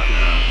 מוזיקה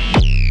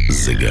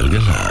זה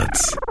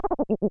גלגלצ.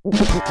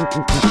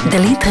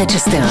 דלית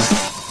רצ'שטר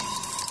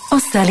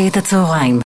עושה לי את הצהריים.